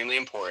extremely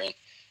important.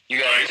 You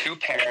got two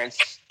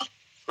parents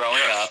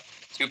growing up,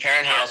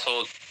 two-parent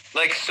household.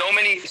 Like, so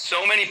many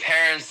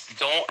parents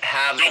don't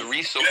have the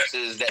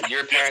resources that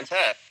your parents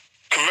have.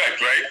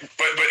 Correct, right?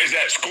 But is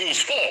that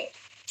school's fault?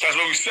 That's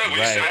what we said.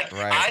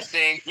 I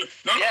think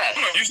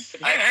yes.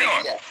 Hang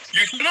on.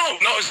 Yes. No,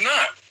 it's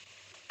not.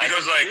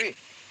 Because, like,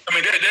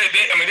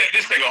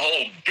 this like a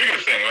whole bigger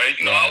thing, right?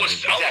 I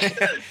was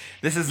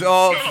this is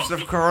all of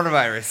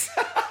coronavirus.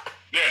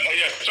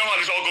 Somehow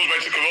this all goes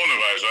back to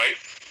coronavirus, right?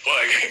 But,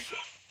 like,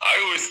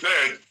 I always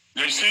said,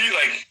 you see,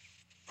 like,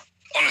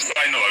 on the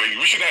side note,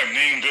 we shouldn't have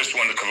named this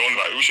one the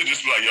coronavirus. We should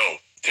just be like,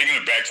 taking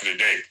it back to the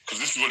day, because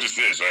this is what this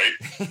is, right?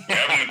 We're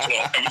having a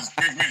talk.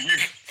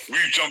 We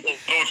jump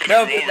over.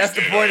 No, but that's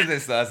the point of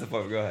this, though. That's the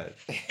point. Go ahead.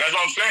 That's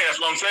what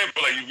I'm saying.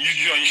 But like, you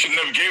should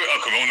never give it a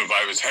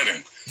coronavirus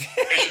heading.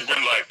 It should have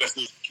been like, that's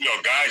just,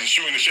 guys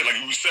shooting the shit like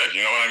you said.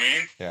 You know what I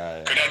mean?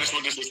 Yeah. Because that's just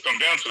what this has come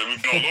down to. That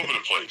we've been all over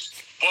the place.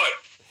 But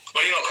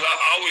because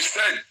I always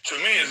said, to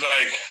me, it's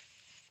like,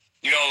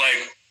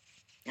 like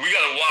we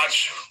gotta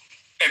watch,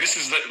 and this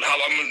is how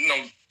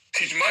I'm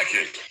teaching my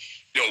kids.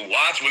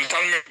 Watch when it's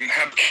time to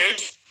have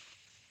kids.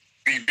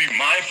 Be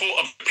mindful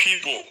of the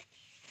people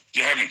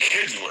you're having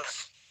kids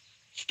with,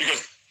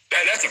 because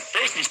that's the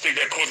first mistake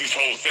that caused this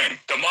whole thing.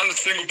 The amount of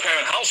single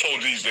parent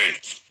household these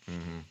days,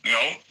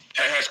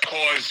 has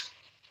caused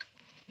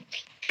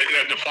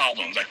the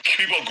problems. Like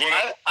people are going.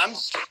 I'm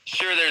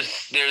sure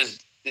there's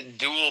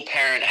dual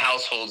parent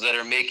households that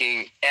are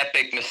making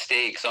epic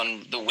mistakes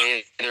on the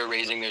way they're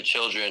raising their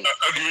children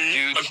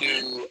due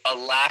to a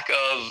lack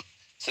of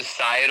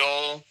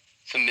societal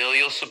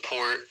familial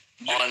support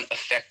on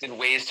effective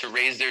ways to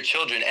raise their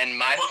children. And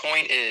my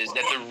point is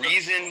that the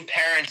reason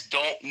parents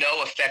don't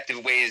know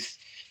effective ways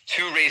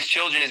to raise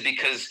children is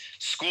because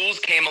schools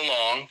came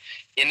along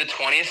in the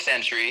 20th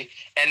century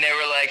and they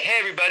were like, hey,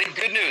 everybody,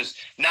 good news.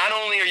 Not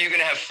only are you going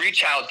to have free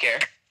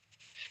childcare,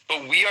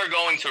 but we are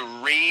going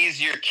to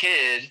raise your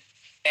kid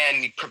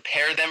and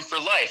prepare them for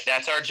life.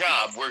 That's our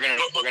job. We're going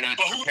to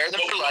prepare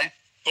them for life.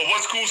 But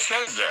what school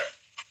says that?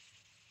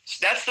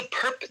 That's the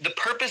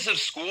purpose of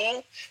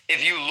school.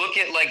 If you look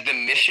at like the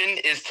mission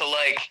is to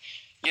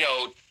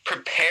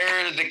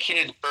prepare the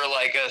kid for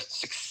like a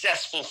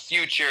successful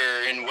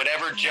future in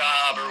whatever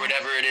job or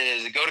whatever it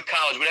is, go to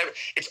college, whatever.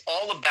 It's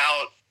all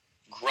about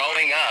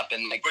growing up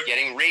and like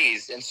getting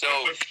raised. And so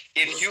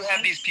if you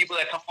have these people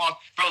that come along,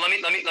 bro, let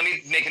me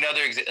make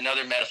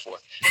another metaphor.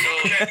 So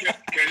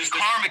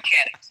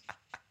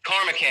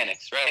car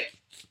mechanics, right?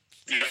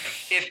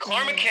 If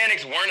car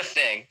mechanics weren't a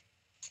thing,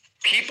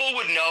 people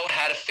would know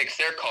how to fix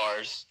their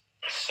cars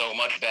so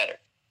much better.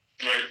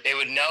 Right. They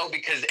would know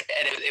because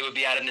it would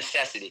be out of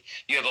necessity.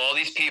 You have all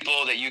these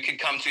people that you could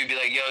come to and be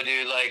like, yo,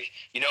 dude, like,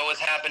 you know what's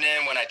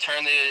happening when I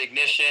turn the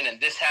ignition and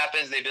this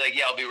happens? They'd be like,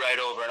 yeah, I'll be right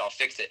over and I'll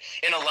fix it.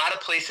 In a lot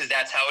of places,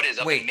 that's how it is.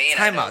 Wait,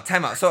 time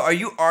out. So are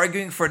you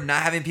arguing for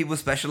not having people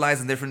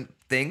specialize in different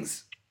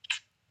things?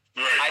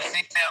 Right. I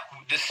think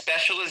that the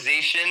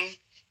specialization,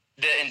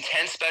 the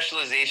intense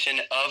specialization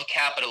of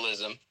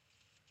capitalism,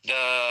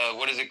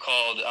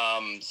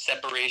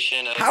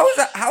 separation of...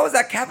 How is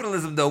that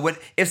capitalism though? When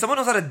if someone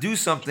knows how to do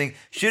something,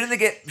 shouldn't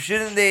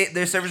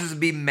their services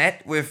be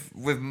met with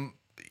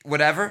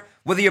whatever?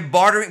 Whether you're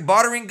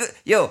bartering good,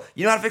 yo,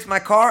 you know how to fix my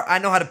car? I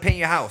know how to paint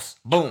your house.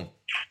 Boom.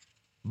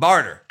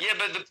 Barter. Yeah,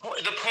 but the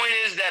point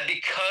is that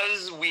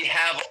because we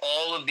have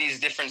all of these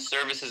different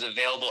services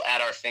available at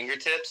our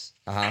fingertips,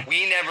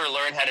 we never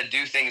learned how to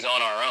do things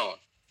on our own.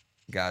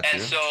 Gotcha.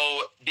 And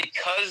so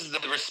because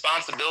the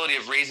responsibility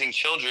of raising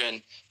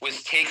children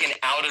was taken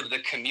out of the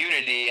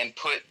community and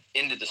put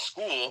into the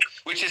school,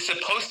 which is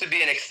supposed to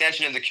be an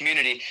extension of the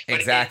community, but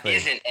exactly. It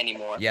isn't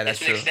anymore. Yeah, that's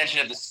true. It's an true. extension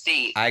of the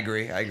state. I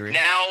agree.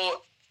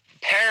 Now,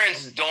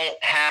 parents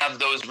don't have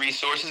those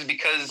resources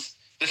because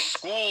the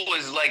school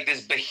is like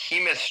this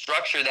behemoth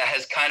structure that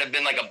has kind of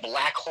been like a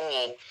black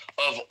hole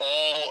of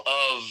all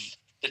of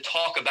the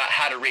talk about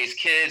how to raise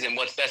kids and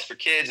what's best for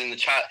kids and the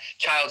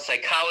child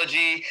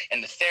psychology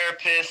and the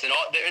therapists and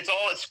all. It's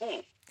all at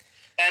school.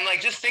 And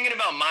like just thinking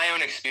about my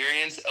own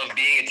experience of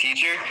being a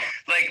teacher,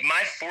 like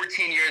my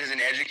 14 years as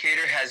an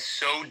educator has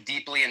so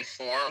deeply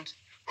informed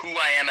who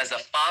I am as a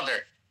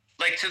father.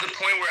 Like to the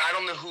point where I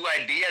don't know who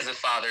I'd be as a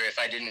father if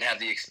I didn't have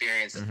the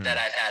experience that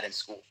I've had in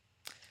school.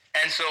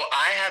 And so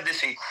I have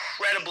this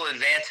incredible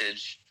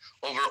advantage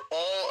over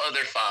all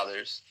other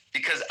fathers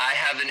because I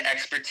have an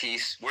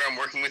expertise where I'm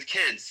working with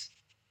kids.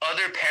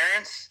 Other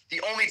parents, the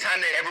only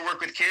time they ever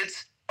work with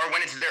kids are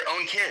when it's their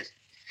own kid.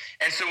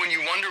 And so when you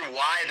wonder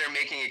why they're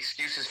making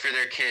excuses for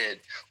their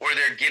kid, or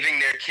they're giving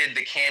their kid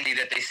the candy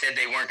that they said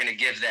they weren't going to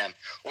give them,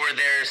 or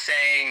they're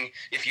saying,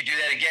 if you do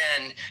that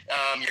again,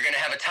 you're going to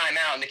have a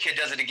timeout, and the kid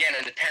does it again,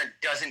 and the parent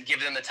doesn't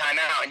give them the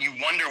timeout, and you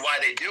wonder why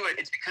they do it,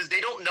 it's because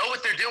they don't know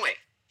what they're doing.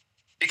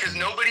 Because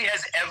nobody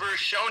has ever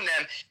shown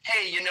them,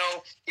 hey,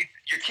 if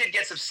your kid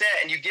gets upset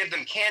and you give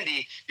them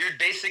candy, you're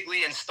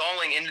basically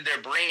installing into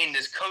their brain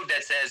this code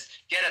that says,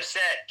 get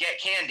upset, get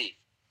candy.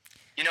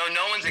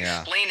 No one's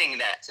explaining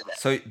that to them.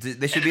 So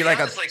they should be like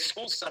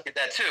schools suck at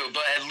that too,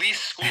 but at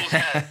least schools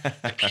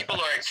the people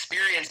are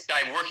experienced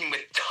by working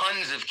with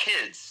tons of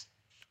kids.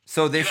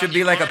 So there should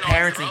be like a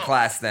parenting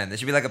class then. There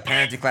should be like a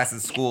parenting class in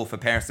school for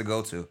parents to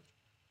go to.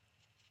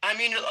 I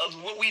mean,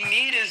 what we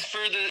need is for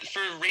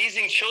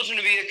raising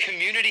children to be a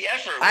community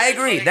effort. I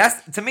agree.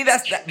 But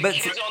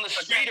kids on the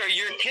street are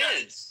your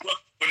kids.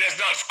 But that's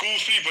not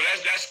school's fault.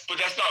 But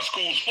that's not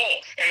school's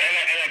fault. And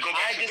I go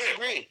back to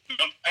disagree.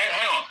 This.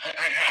 Hang on.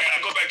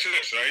 I go back to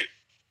this, right?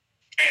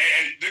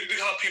 And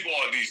look how people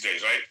are these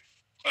days, right?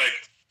 Like,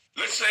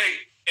 let's say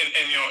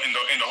in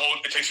the whole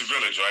It Takes a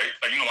Village, right?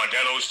 Like my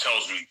dad always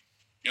tells me,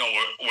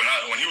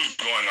 when he was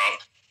growing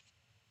up,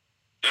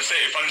 let's say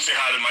if I didn't say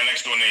hi to my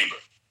next door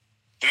neighbor.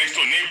 The next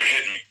door neighbor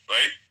hit me,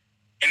 right?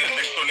 And the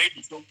next door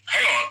neighbor,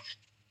 hang on.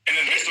 And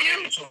then next door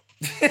neighbor too.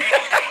 Hang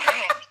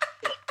on.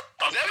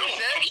 I'm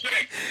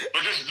saying.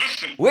 But just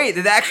listen. Wait,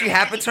 did that actually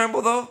happen,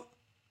 Turnbull, though?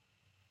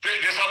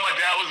 That's how my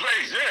dad was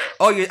raised, yeah.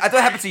 Oh, I thought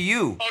it happened to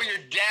you. Oh,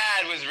 your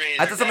dad was raised.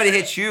 I thought somebody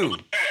hit you.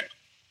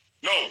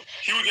 No,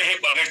 he would get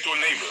hit by the next door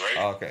neighbor, right?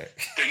 Oh, okay.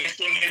 The next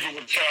door neighbor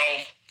would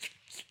tell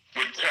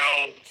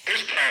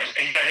his parents,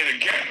 and he got hit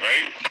again,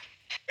 right?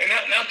 And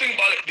now think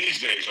about it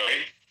these days,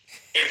 right?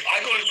 If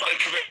I go to try to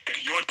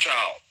correct your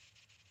child,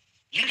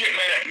 you get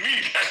mad at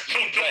me. That's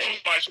don't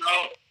my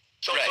child.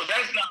 So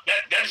that's not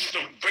that's just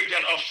a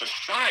breakdown of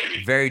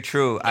society. Very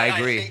true. I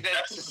agree. I think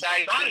that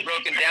society's been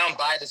broken down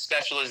by the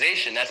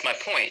specialization. That's my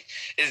point.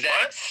 Is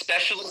that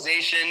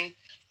specialization?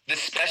 The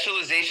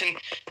specialization.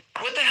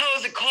 What the hell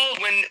is it called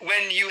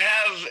when you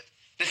have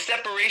the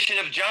separation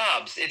of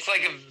jobs? It's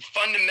like a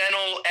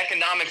fundamental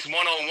economics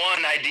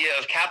 101 idea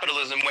of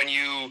capitalism. When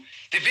you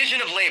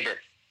division of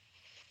labor.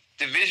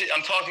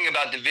 I'm talking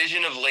about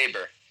division of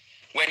labor.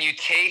 When you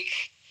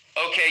take,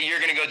 okay, you're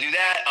going to go do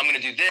that. I'm going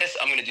to do this.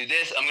 I'm going to do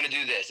this. I'm going to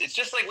do this. It's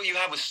just like what you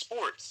have with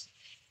sports.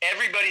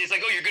 Everybody is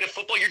like, oh, you're good at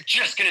football. You're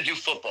just going to do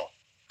football.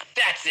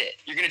 That's it.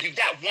 You're going to do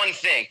that one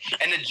thing.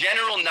 And the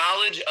general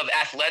knowledge of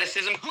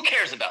athleticism, who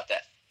cares about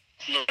that?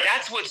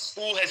 That's what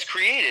school has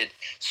created.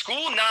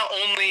 School not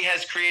only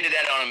has created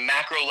that on a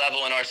macro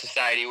level in our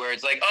society where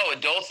it's like, oh,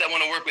 adults that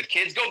want to work with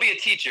kids, go be a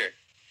teacher.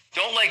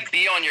 Don't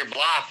be on your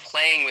block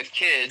playing with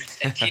kids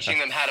and teaching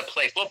them how to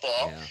play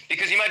football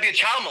because you might be a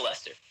child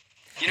molester.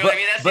 You know what I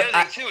mean? That's the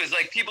other thing too, is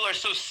people are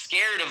so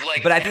scared of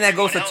But I think that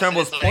goes to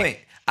Turnbull's point.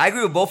 I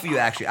agree with both of you,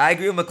 actually. I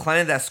agree with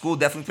McLennan that school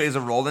definitely plays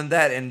a role in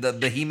that, and the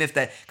behemoth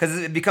that, because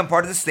it become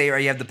part of the state,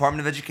 right? You have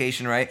Department of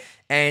Education, right?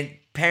 And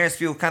parents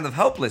feel kind of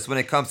helpless when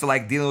it comes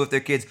to dealing with their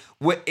kids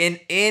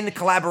in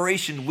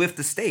collaboration with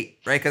the state,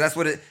 right? Because that's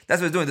what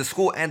it's doing, the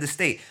school and the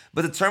state.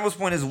 But to Turnbull's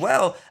point as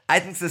well, I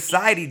think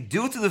society,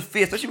 due to the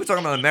fear, especially if we're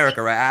talking about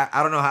America, right?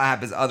 I don't know how it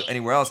happens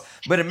anywhere else,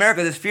 but in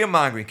America, there's fear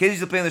mongering. Kids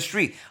used to play on the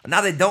street.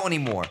 Now they don't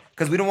anymore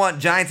because we don't want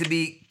Giant to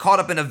be caught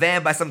up in a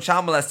van by some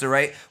child molester,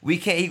 right? He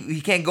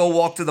can't go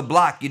walk to the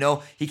block,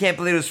 He can't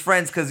play with his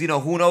friends because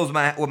who knows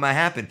what might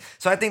happen.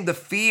 So I think the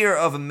fear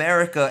of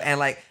America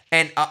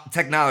and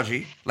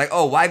technology,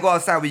 why go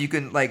outside when you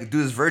can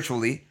do this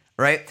virtually,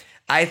 right?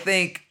 I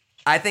think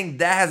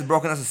that has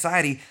broken our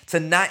society to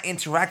not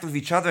interact with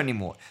each other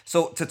anymore.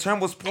 So to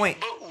Turnbull's point,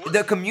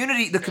 the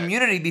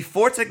community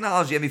before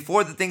technology and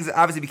before the things that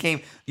obviously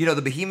became,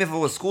 the behemoth of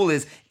what school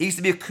is, it used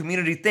to be a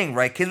community thing,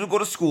 right? Kids would go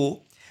to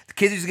school. The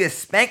kids used to get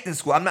spanked in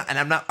school. I'm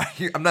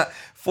not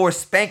for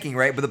spanking,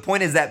 right? But the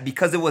point is that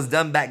because it was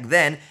done back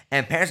then,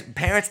 and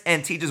parents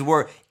and teachers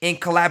were in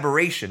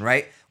collaboration,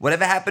 right?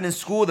 Whatever happened in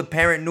school, the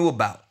parent knew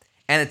about.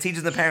 And the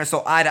teachers and the parents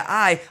saw eye to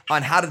eye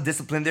on how to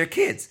discipline their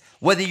kids.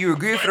 Whether you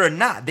agree with it or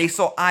not, they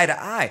saw eye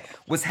to eye.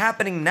 What's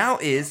happening now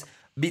is,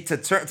 to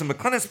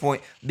McLennan's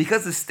point,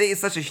 because the state is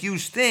such a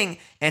huge thing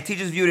and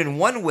teachers view it in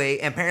one way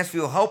and parents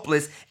feel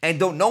helpless and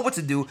don't know what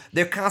to do,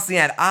 they're constantly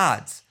at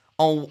odds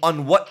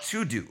on what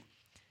to do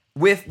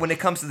when it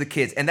comes to the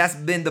kids. And that's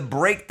been the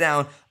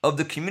breakdown of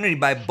the community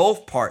by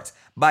both parts.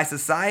 By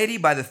society,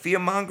 by the fear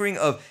mongering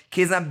of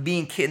kids not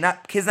being kids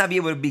not being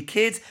able to be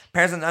kids,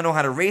 parents not know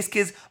how to raise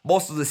kids, but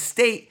also the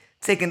state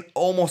taking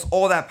almost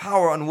all that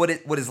power on what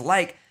it's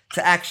like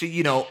to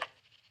actually,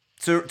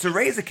 to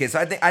raise a kid. So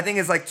I think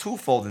it's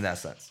twofold in that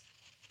sense.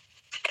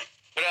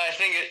 But I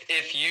think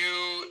if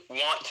you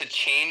want to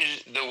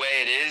change the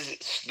way it is,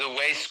 the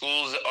way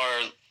schools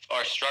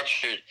are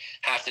structured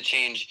have to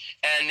change.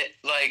 And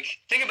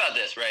think about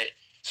this, right?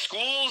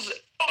 Schools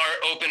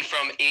are open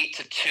from 8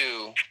 to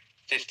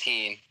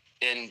 2:15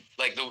 in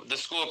the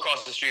school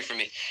across the street from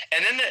me,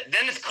 and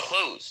then it's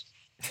closed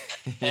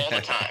all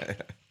the time.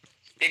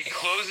 It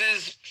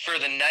closes for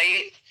the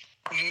night.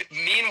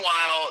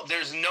 Meanwhile,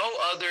 there's no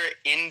other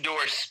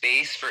indoor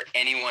space for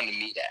anyone to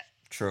meet at.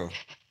 True.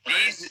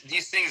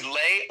 These things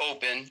lay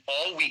open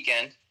all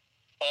weekend,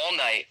 all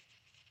night,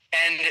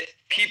 and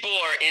people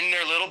are in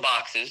their little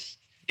boxes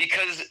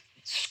because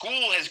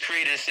school has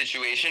created a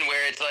situation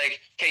where it's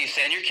okay, you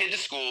send your kid to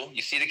school,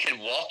 you see the kid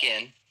walk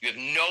in, you have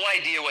no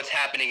idea what's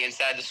happening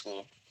inside the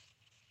school,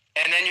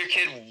 and then your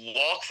kid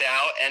walks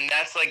out, and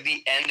that's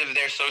the end of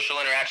their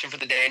social interaction for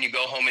the day, and you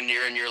go home and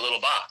you're in your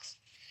little box.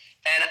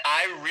 And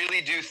I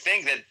really do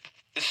think that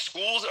the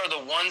schools are the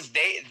ones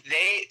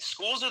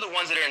schools are the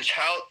ones that are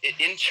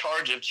in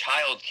charge of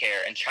child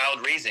care and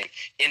child raising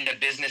in the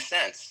business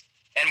sense.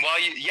 And while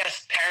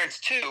yes, parents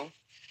too,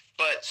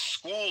 but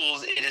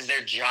schools, it is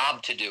their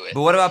job to do it.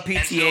 But what about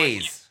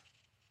PTAs?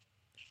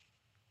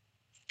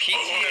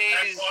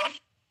 PTAs,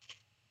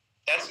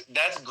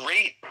 that's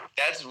great.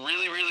 That's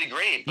really, really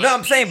great. But no,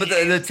 I'm saying, but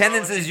the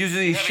attendance is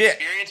usually shit.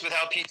 Experience with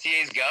how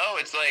PTAs go,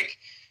 it's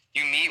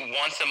you meet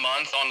once a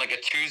month on a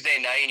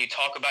Tuesday night and you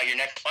talk about your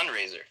next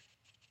fundraiser.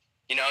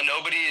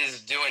 Nobody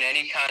is doing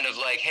any kind of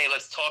hey,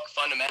 let's talk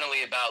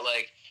fundamentally about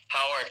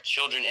how our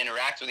children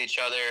interact with each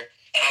other,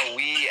 how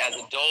we as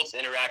adults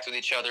interact with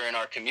each other in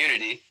our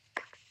community,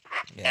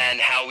 and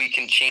how we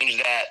can change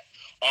that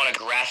on a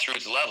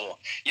grassroots level.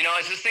 I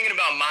was just thinking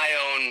about my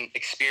own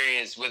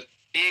experience with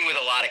being with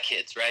a lot of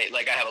kids, right?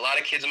 Like I have a lot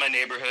of kids in my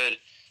neighborhood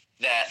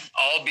that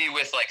I'll be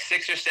with like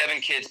 6 or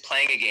 7 kids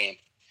playing a game,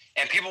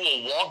 and people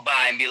will walk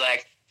by and be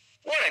like,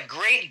 "What a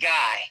great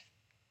guy!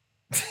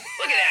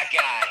 Look at that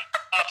guy,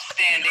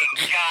 upstanding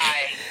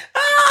guy,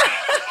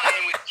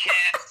 playing with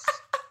kids."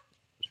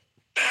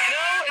 You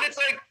know, and it's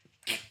like,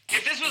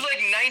 if this was like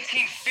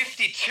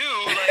 1952,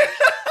 like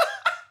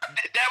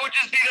that would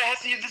just be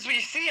this is what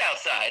you see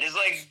outside. Is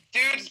like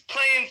dudes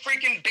playing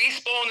freaking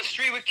baseball in the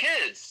street with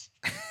kids.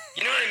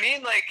 You know what I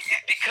mean? Like,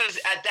 because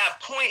at that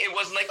point it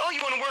wasn't like, oh,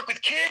 you want to work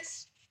with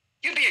kids?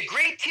 You'd be a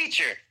great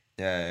teacher.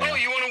 Yeah. Oh,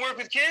 you want to work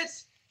with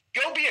kids?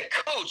 Go be a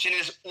coach in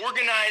this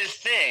organized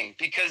thing,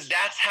 because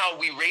that's how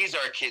we raise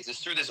our kids, is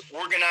through this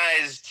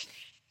organized,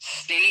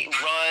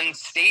 state-run,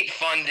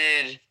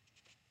 state-funded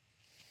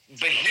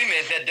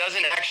behemoth that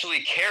doesn't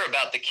actually care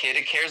about the kid.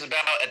 It cares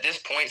about, at this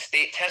point,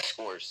 state test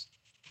scores.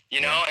 You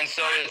know, and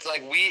so it's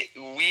like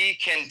we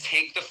can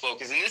take the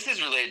focus, and this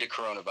is related to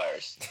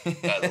coronavirus,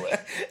 by the way.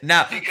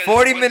 Now, Because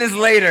 40 minutes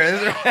later.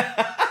 this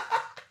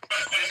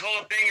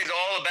whole thing is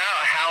all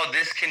about how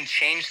this can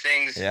change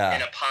things in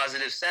a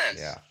positive sense.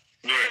 Yeah.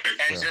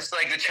 And just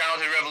like the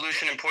childhood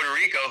revolution in Puerto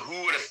Rico,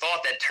 who would have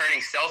thought that turning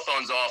cell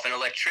phones off and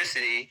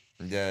electricity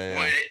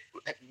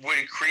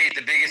would create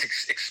the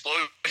biggest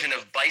explosion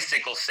of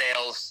bicycle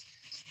sales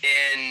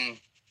in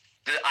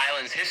the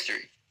island's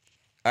history?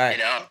 All right.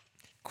 You know?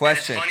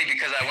 Question. And it's funny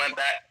because I went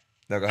back.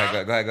 No, go ahead.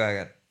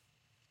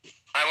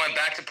 I went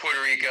back to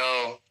Puerto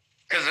Rico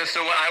because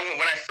so when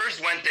I first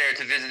went there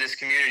to visit this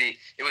community,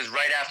 it was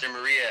right after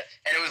Maria,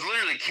 and it was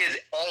literally kids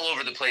all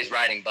over the place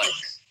riding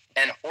bikes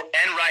and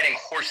riding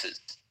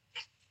horses,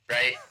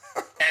 right?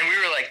 And we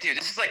were like, dude,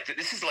 this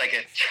is like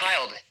a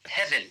child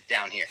heaven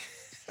down here.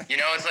 You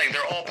know, it's like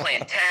they're all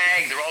playing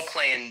tag, they're all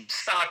playing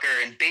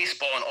soccer and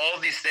baseball and all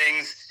of these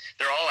things.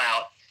 They're all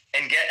out.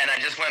 And I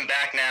just went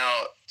back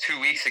now 2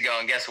 weeks ago,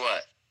 and guess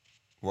what?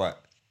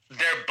 What?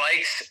 Their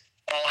bikes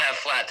all have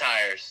flat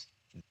tires.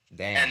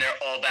 Damn. And they're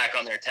all back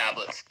on their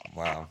tablets.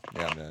 Wow.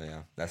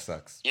 Yeah. That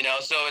sucks. You know,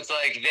 so it's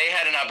like they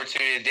had an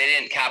opportunity. They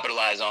didn't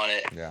capitalize on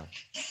it. Yeah.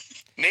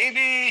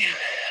 Maybe.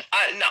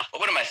 No.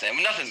 What am I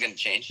saying? Nothing's going to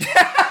change.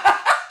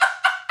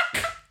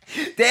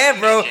 Damn,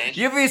 bro.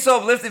 You're being so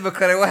uplifting,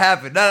 McClellan. What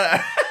happened? No.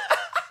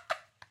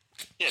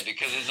 Yeah,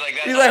 because it's like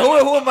that. He's like,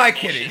 who am I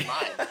kidding?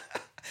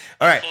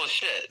 All right.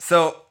 Bullshit.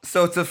 So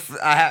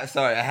I have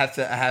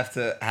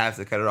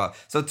to cut it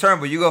off. So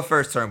Turnbull, you go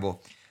first,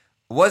 Turnbull.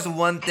 What's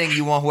one thing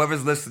you want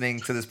whoever's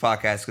listening to this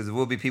podcast, because there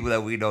will be people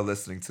that we know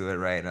listening to it,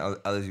 right, and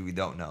others we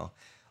don't know.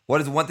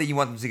 What is one thing you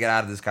want them to get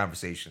out of this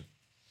conversation?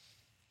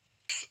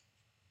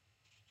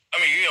 I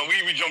mean, you know,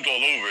 we jumped all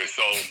over it,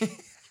 so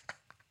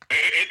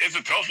it's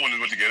a tough one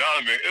to get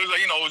out of it. It was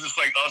like, you know, it was just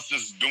like us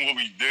just doing what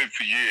we did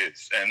for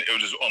years, and it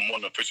was just on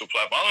one official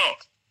platform. I don't know.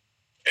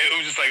 It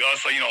was just like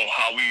us, like, you know,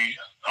 how we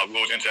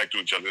always interact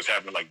with each other. Just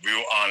having like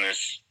real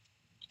honest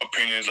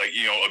opinions, like,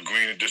 you know,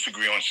 agreeing to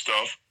disagree on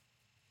stuff,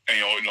 and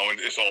you know,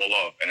 it's all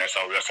love, and that's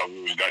how we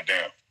was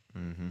goddamn.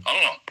 Mm-hmm. I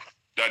don't know.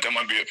 That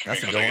might be it for me.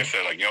 Because like I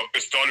said, like, you know,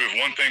 it started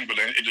with one thing, but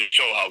then it just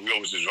showed how we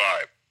always just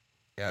vibe.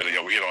 Yeah. Like, you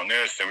know, we hit on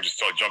this, and we just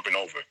start jumping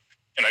over,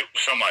 and like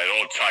somehow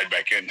it all tied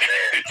back in.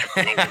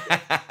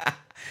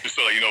 Just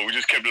so like, you know, we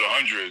just kept it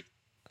 100,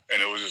 and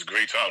it was just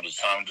great time. The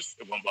time just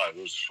went by. It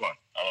was fun.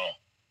 I don't know.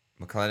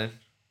 McClellan?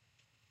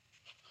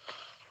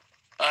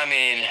 I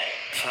mean,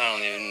 I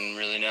don't even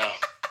really know.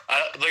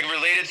 Like,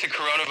 related to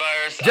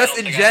coronavirus. Just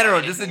in general.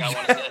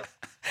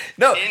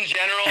 No. In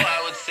general,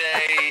 I would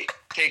say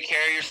take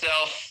care of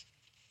yourself.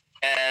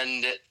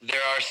 And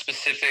there are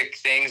specific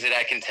things that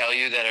I can tell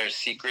you that are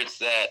secrets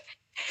that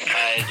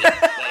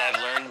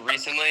I've learned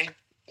recently.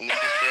 And this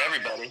is for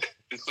everybody,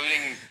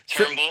 including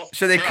Turnbull.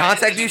 Should they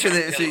contact you?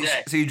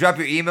 So you drop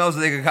your email so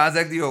they can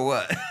contact you, or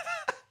what?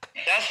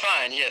 That's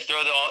fine. Yeah,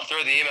 throw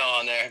the email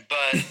on there.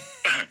 But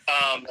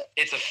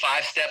it's a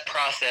 5-step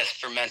process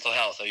for mental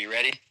health. Are you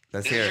ready?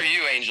 This is for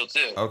you, Angel,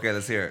 too. Okay,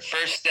 let's hear it.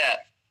 First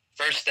step.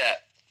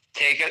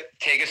 Take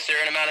a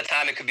certain amount of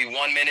time. It could be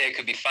 1 minute. It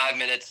could be 5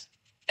 minutes.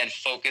 And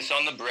focus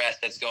on the breath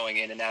that's going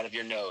in and out of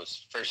your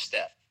nose. First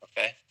step.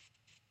 Okay?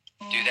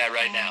 Do that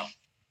right now.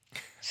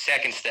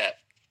 Second step.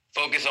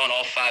 Focus on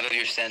all 5 of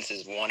your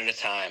senses, one at a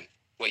time.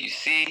 What you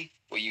see,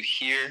 what you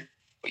hear,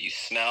 what you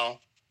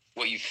smell,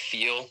 what you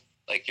feel,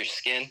 like your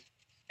skin,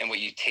 and what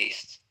you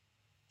taste.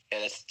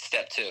 Okay, that's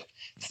step 2.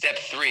 Step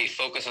 3,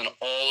 focus on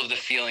all of the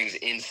feelings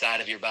inside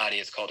of your body.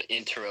 It's called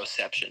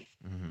interoception.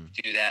 Mm-hmm.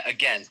 Do that.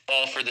 Again,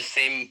 all for the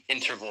same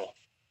interval,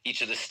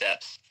 each of the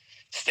steps.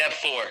 Step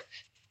 4,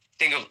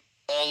 think of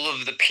all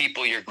of the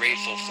people you're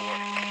grateful for.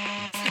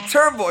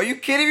 Turnbull, are you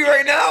kidding me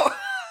right now?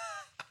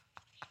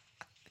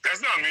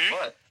 That's not me.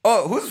 What?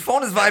 Oh, whose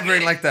phone is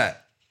vibrating like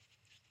that?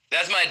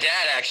 That's my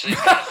dad, actually.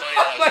 It's kind of funny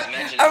that I was just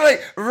mentioning. I'm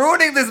like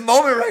ruining this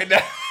moment right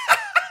now.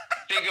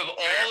 Think of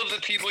all of the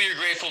people you're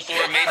grateful for.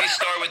 Maybe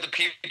start with the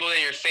people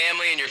in your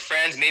family and your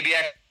friends. Maybe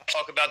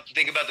think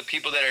about the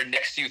people that are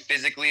next to you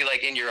physically,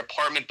 like in your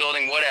apartment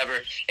building,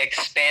 whatever.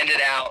 Expand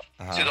it out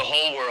to the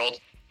whole world.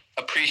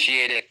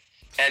 Appreciate it.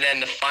 And then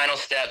the final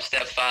step,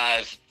 step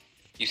 5,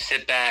 you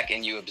sit back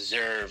and you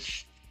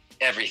observe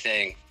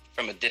everything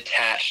from a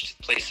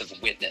detached place of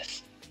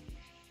witness.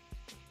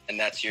 And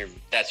that's your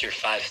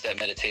 5-step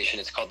meditation.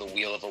 It's called the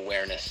Wheel of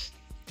Awareness.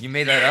 You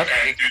made that up?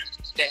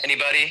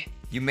 Anybody?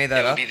 You made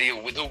that up? It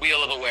would be the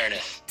Wheel of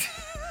Awareness.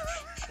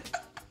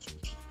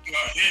 No,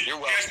 You're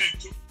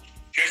welcome.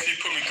 Casey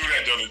put me through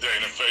that the other day,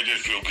 and it did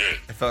feel good.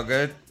 It felt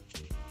good?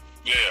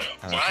 Yeah.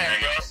 Ryan,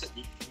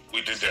 bro,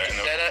 We did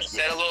that.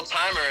 set a little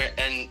timer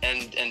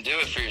and do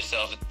it for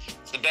yourself.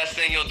 It's the best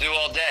thing you'll do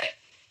all day.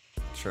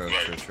 True.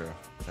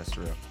 That's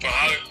real.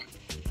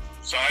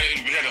 So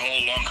we had a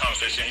whole long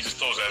conversation. He just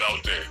throws that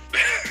out there.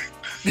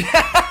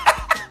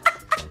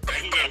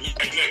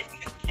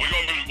 We're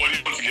going to do what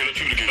he wants to get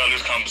people to get out of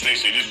this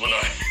conversation. This went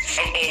on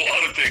some whole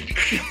other thing.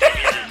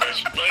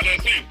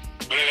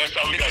 But that's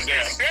how we got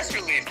down. Stress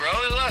relief, bro.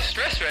 There's a lot of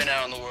stress right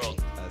now in the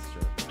world. That's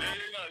true. Yeah,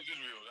 no, it's just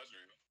real. That's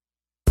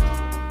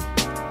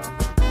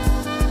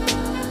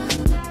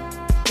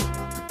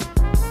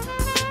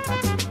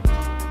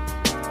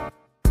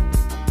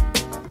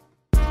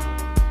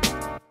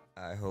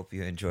real. I hope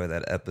you enjoyed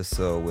that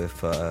episode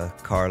with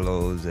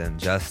Carlos and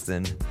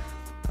Justin.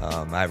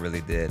 I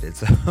really did.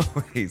 It's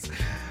always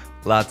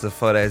lots of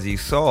fun. As you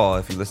saw,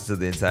 if you listen to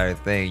the entire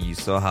thing, you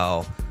saw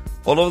how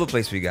all over the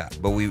place we got.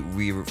 But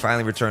we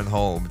finally returned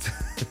home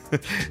to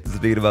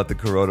speaking about the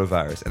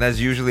coronavirus. And that's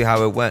usually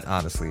how it went,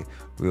 honestly.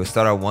 We would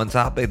start on one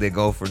topic, then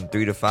go from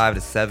 3 to 5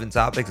 to 7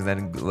 topics, and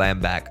then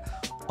land back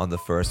on the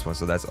first one.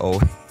 So that's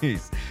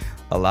always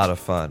a lot of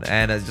fun.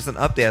 And just an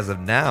update as of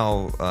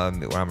now,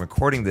 when I'm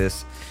recording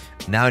this,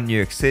 now in New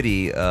York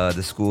City,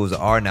 the schools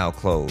are now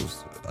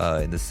closed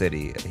in the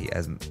city.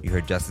 As you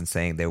heard Justin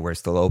saying, they were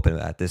still open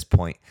at this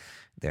point.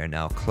 They're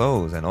now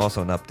closed. And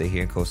also an update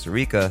here in Costa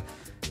Rica,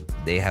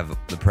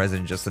 the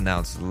president just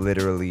announced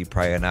literally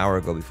probably an hour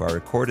ago before I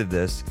recorded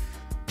this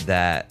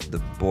that the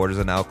borders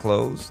are now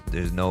closed.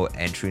 There's no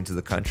entry into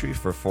the country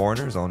for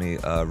foreigners, only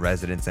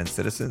residents and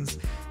citizens.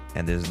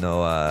 And there's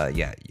no, and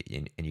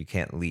you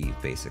can't leave,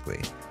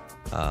 basically.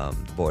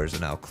 The borders are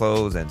now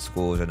closed and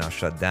schools are now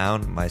shut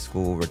down. My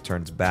school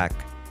is back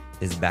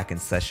in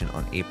session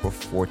on April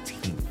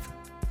 14th.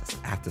 That's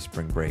after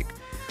spring break.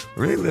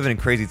 We're really living in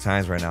crazy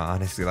times right now,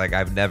 honestly. Like,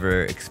 I've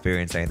never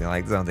experienced anything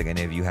like this. I don't think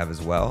any of you have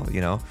as well,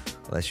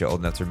 unless you're old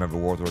enough to remember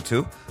World War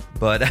II.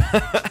 But,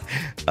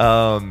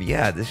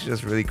 this is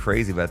just really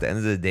crazy. But at the end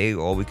of the day,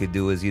 all we could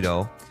do is,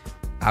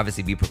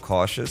 obviously be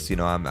precautious.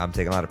 I'm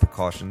taking a lot of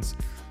precautions.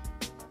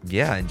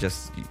 Yeah, and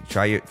just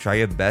try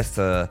your best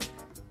to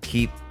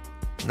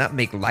not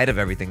make light of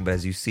everything, but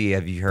as you see,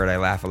 have you heard I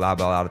laugh a lot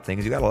about a lot of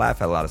things? You got to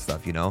laugh at a lot of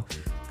stuff,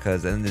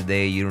 because at the end of the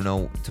day, you don't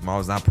know,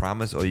 tomorrow's not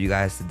promised, or you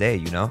guys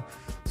today,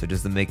 So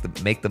just to make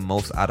the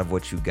most out of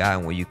what you got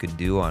and what you can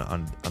do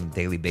on a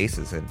daily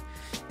basis. And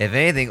if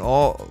anything,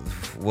 all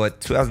what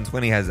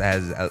 2020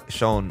 has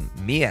shown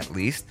me, at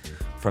least,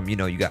 from,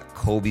 you got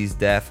Kobe's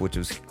death, which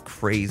was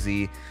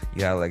crazy.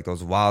 You had like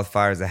those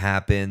wildfires that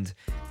happened.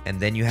 And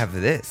then you have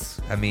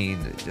this. I mean,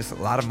 just a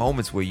lot of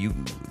moments where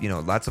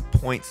lots of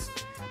points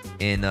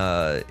in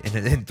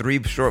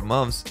 3 short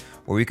months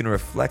where we can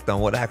reflect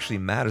on what actually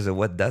matters and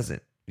what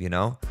doesn't,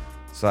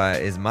 So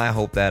it's my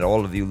hope that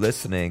all of you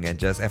listening and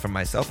for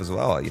myself as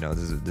well,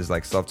 there's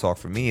like self-talk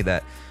for me,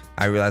 that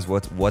I realize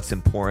what's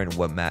important,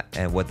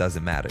 and what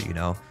doesn't matter,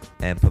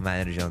 and put my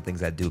energy on things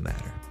that do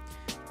matter.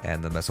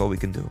 And that's all we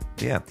can do.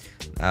 Yeah.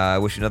 I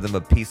wish you nothing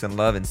but peace and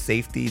love and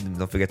safety.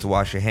 Don't forget to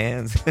wash your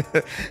hands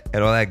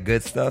and all that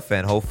good stuff.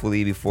 And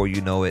hopefully, before you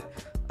know it,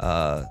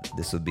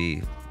 this will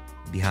be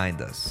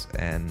behind us.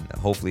 And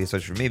hopefully,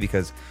 especially for me,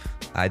 because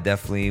I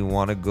definitely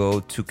want to go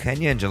to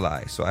Kenya in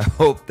July. So I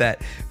hope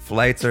that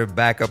flights are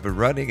back up and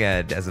running.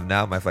 And as of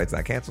now, my flight's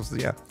not canceled. So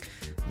yeah.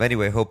 But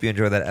anyway, hope you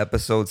enjoyed that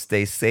episode.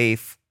 Stay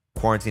safe.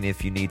 Quarantine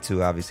if you need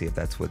to, obviously, if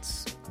that's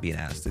what's being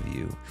asked of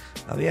you.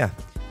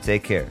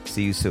 Take care.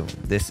 See you soon.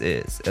 This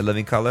is A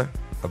Living Color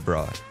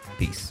Abroad.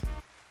 Peace.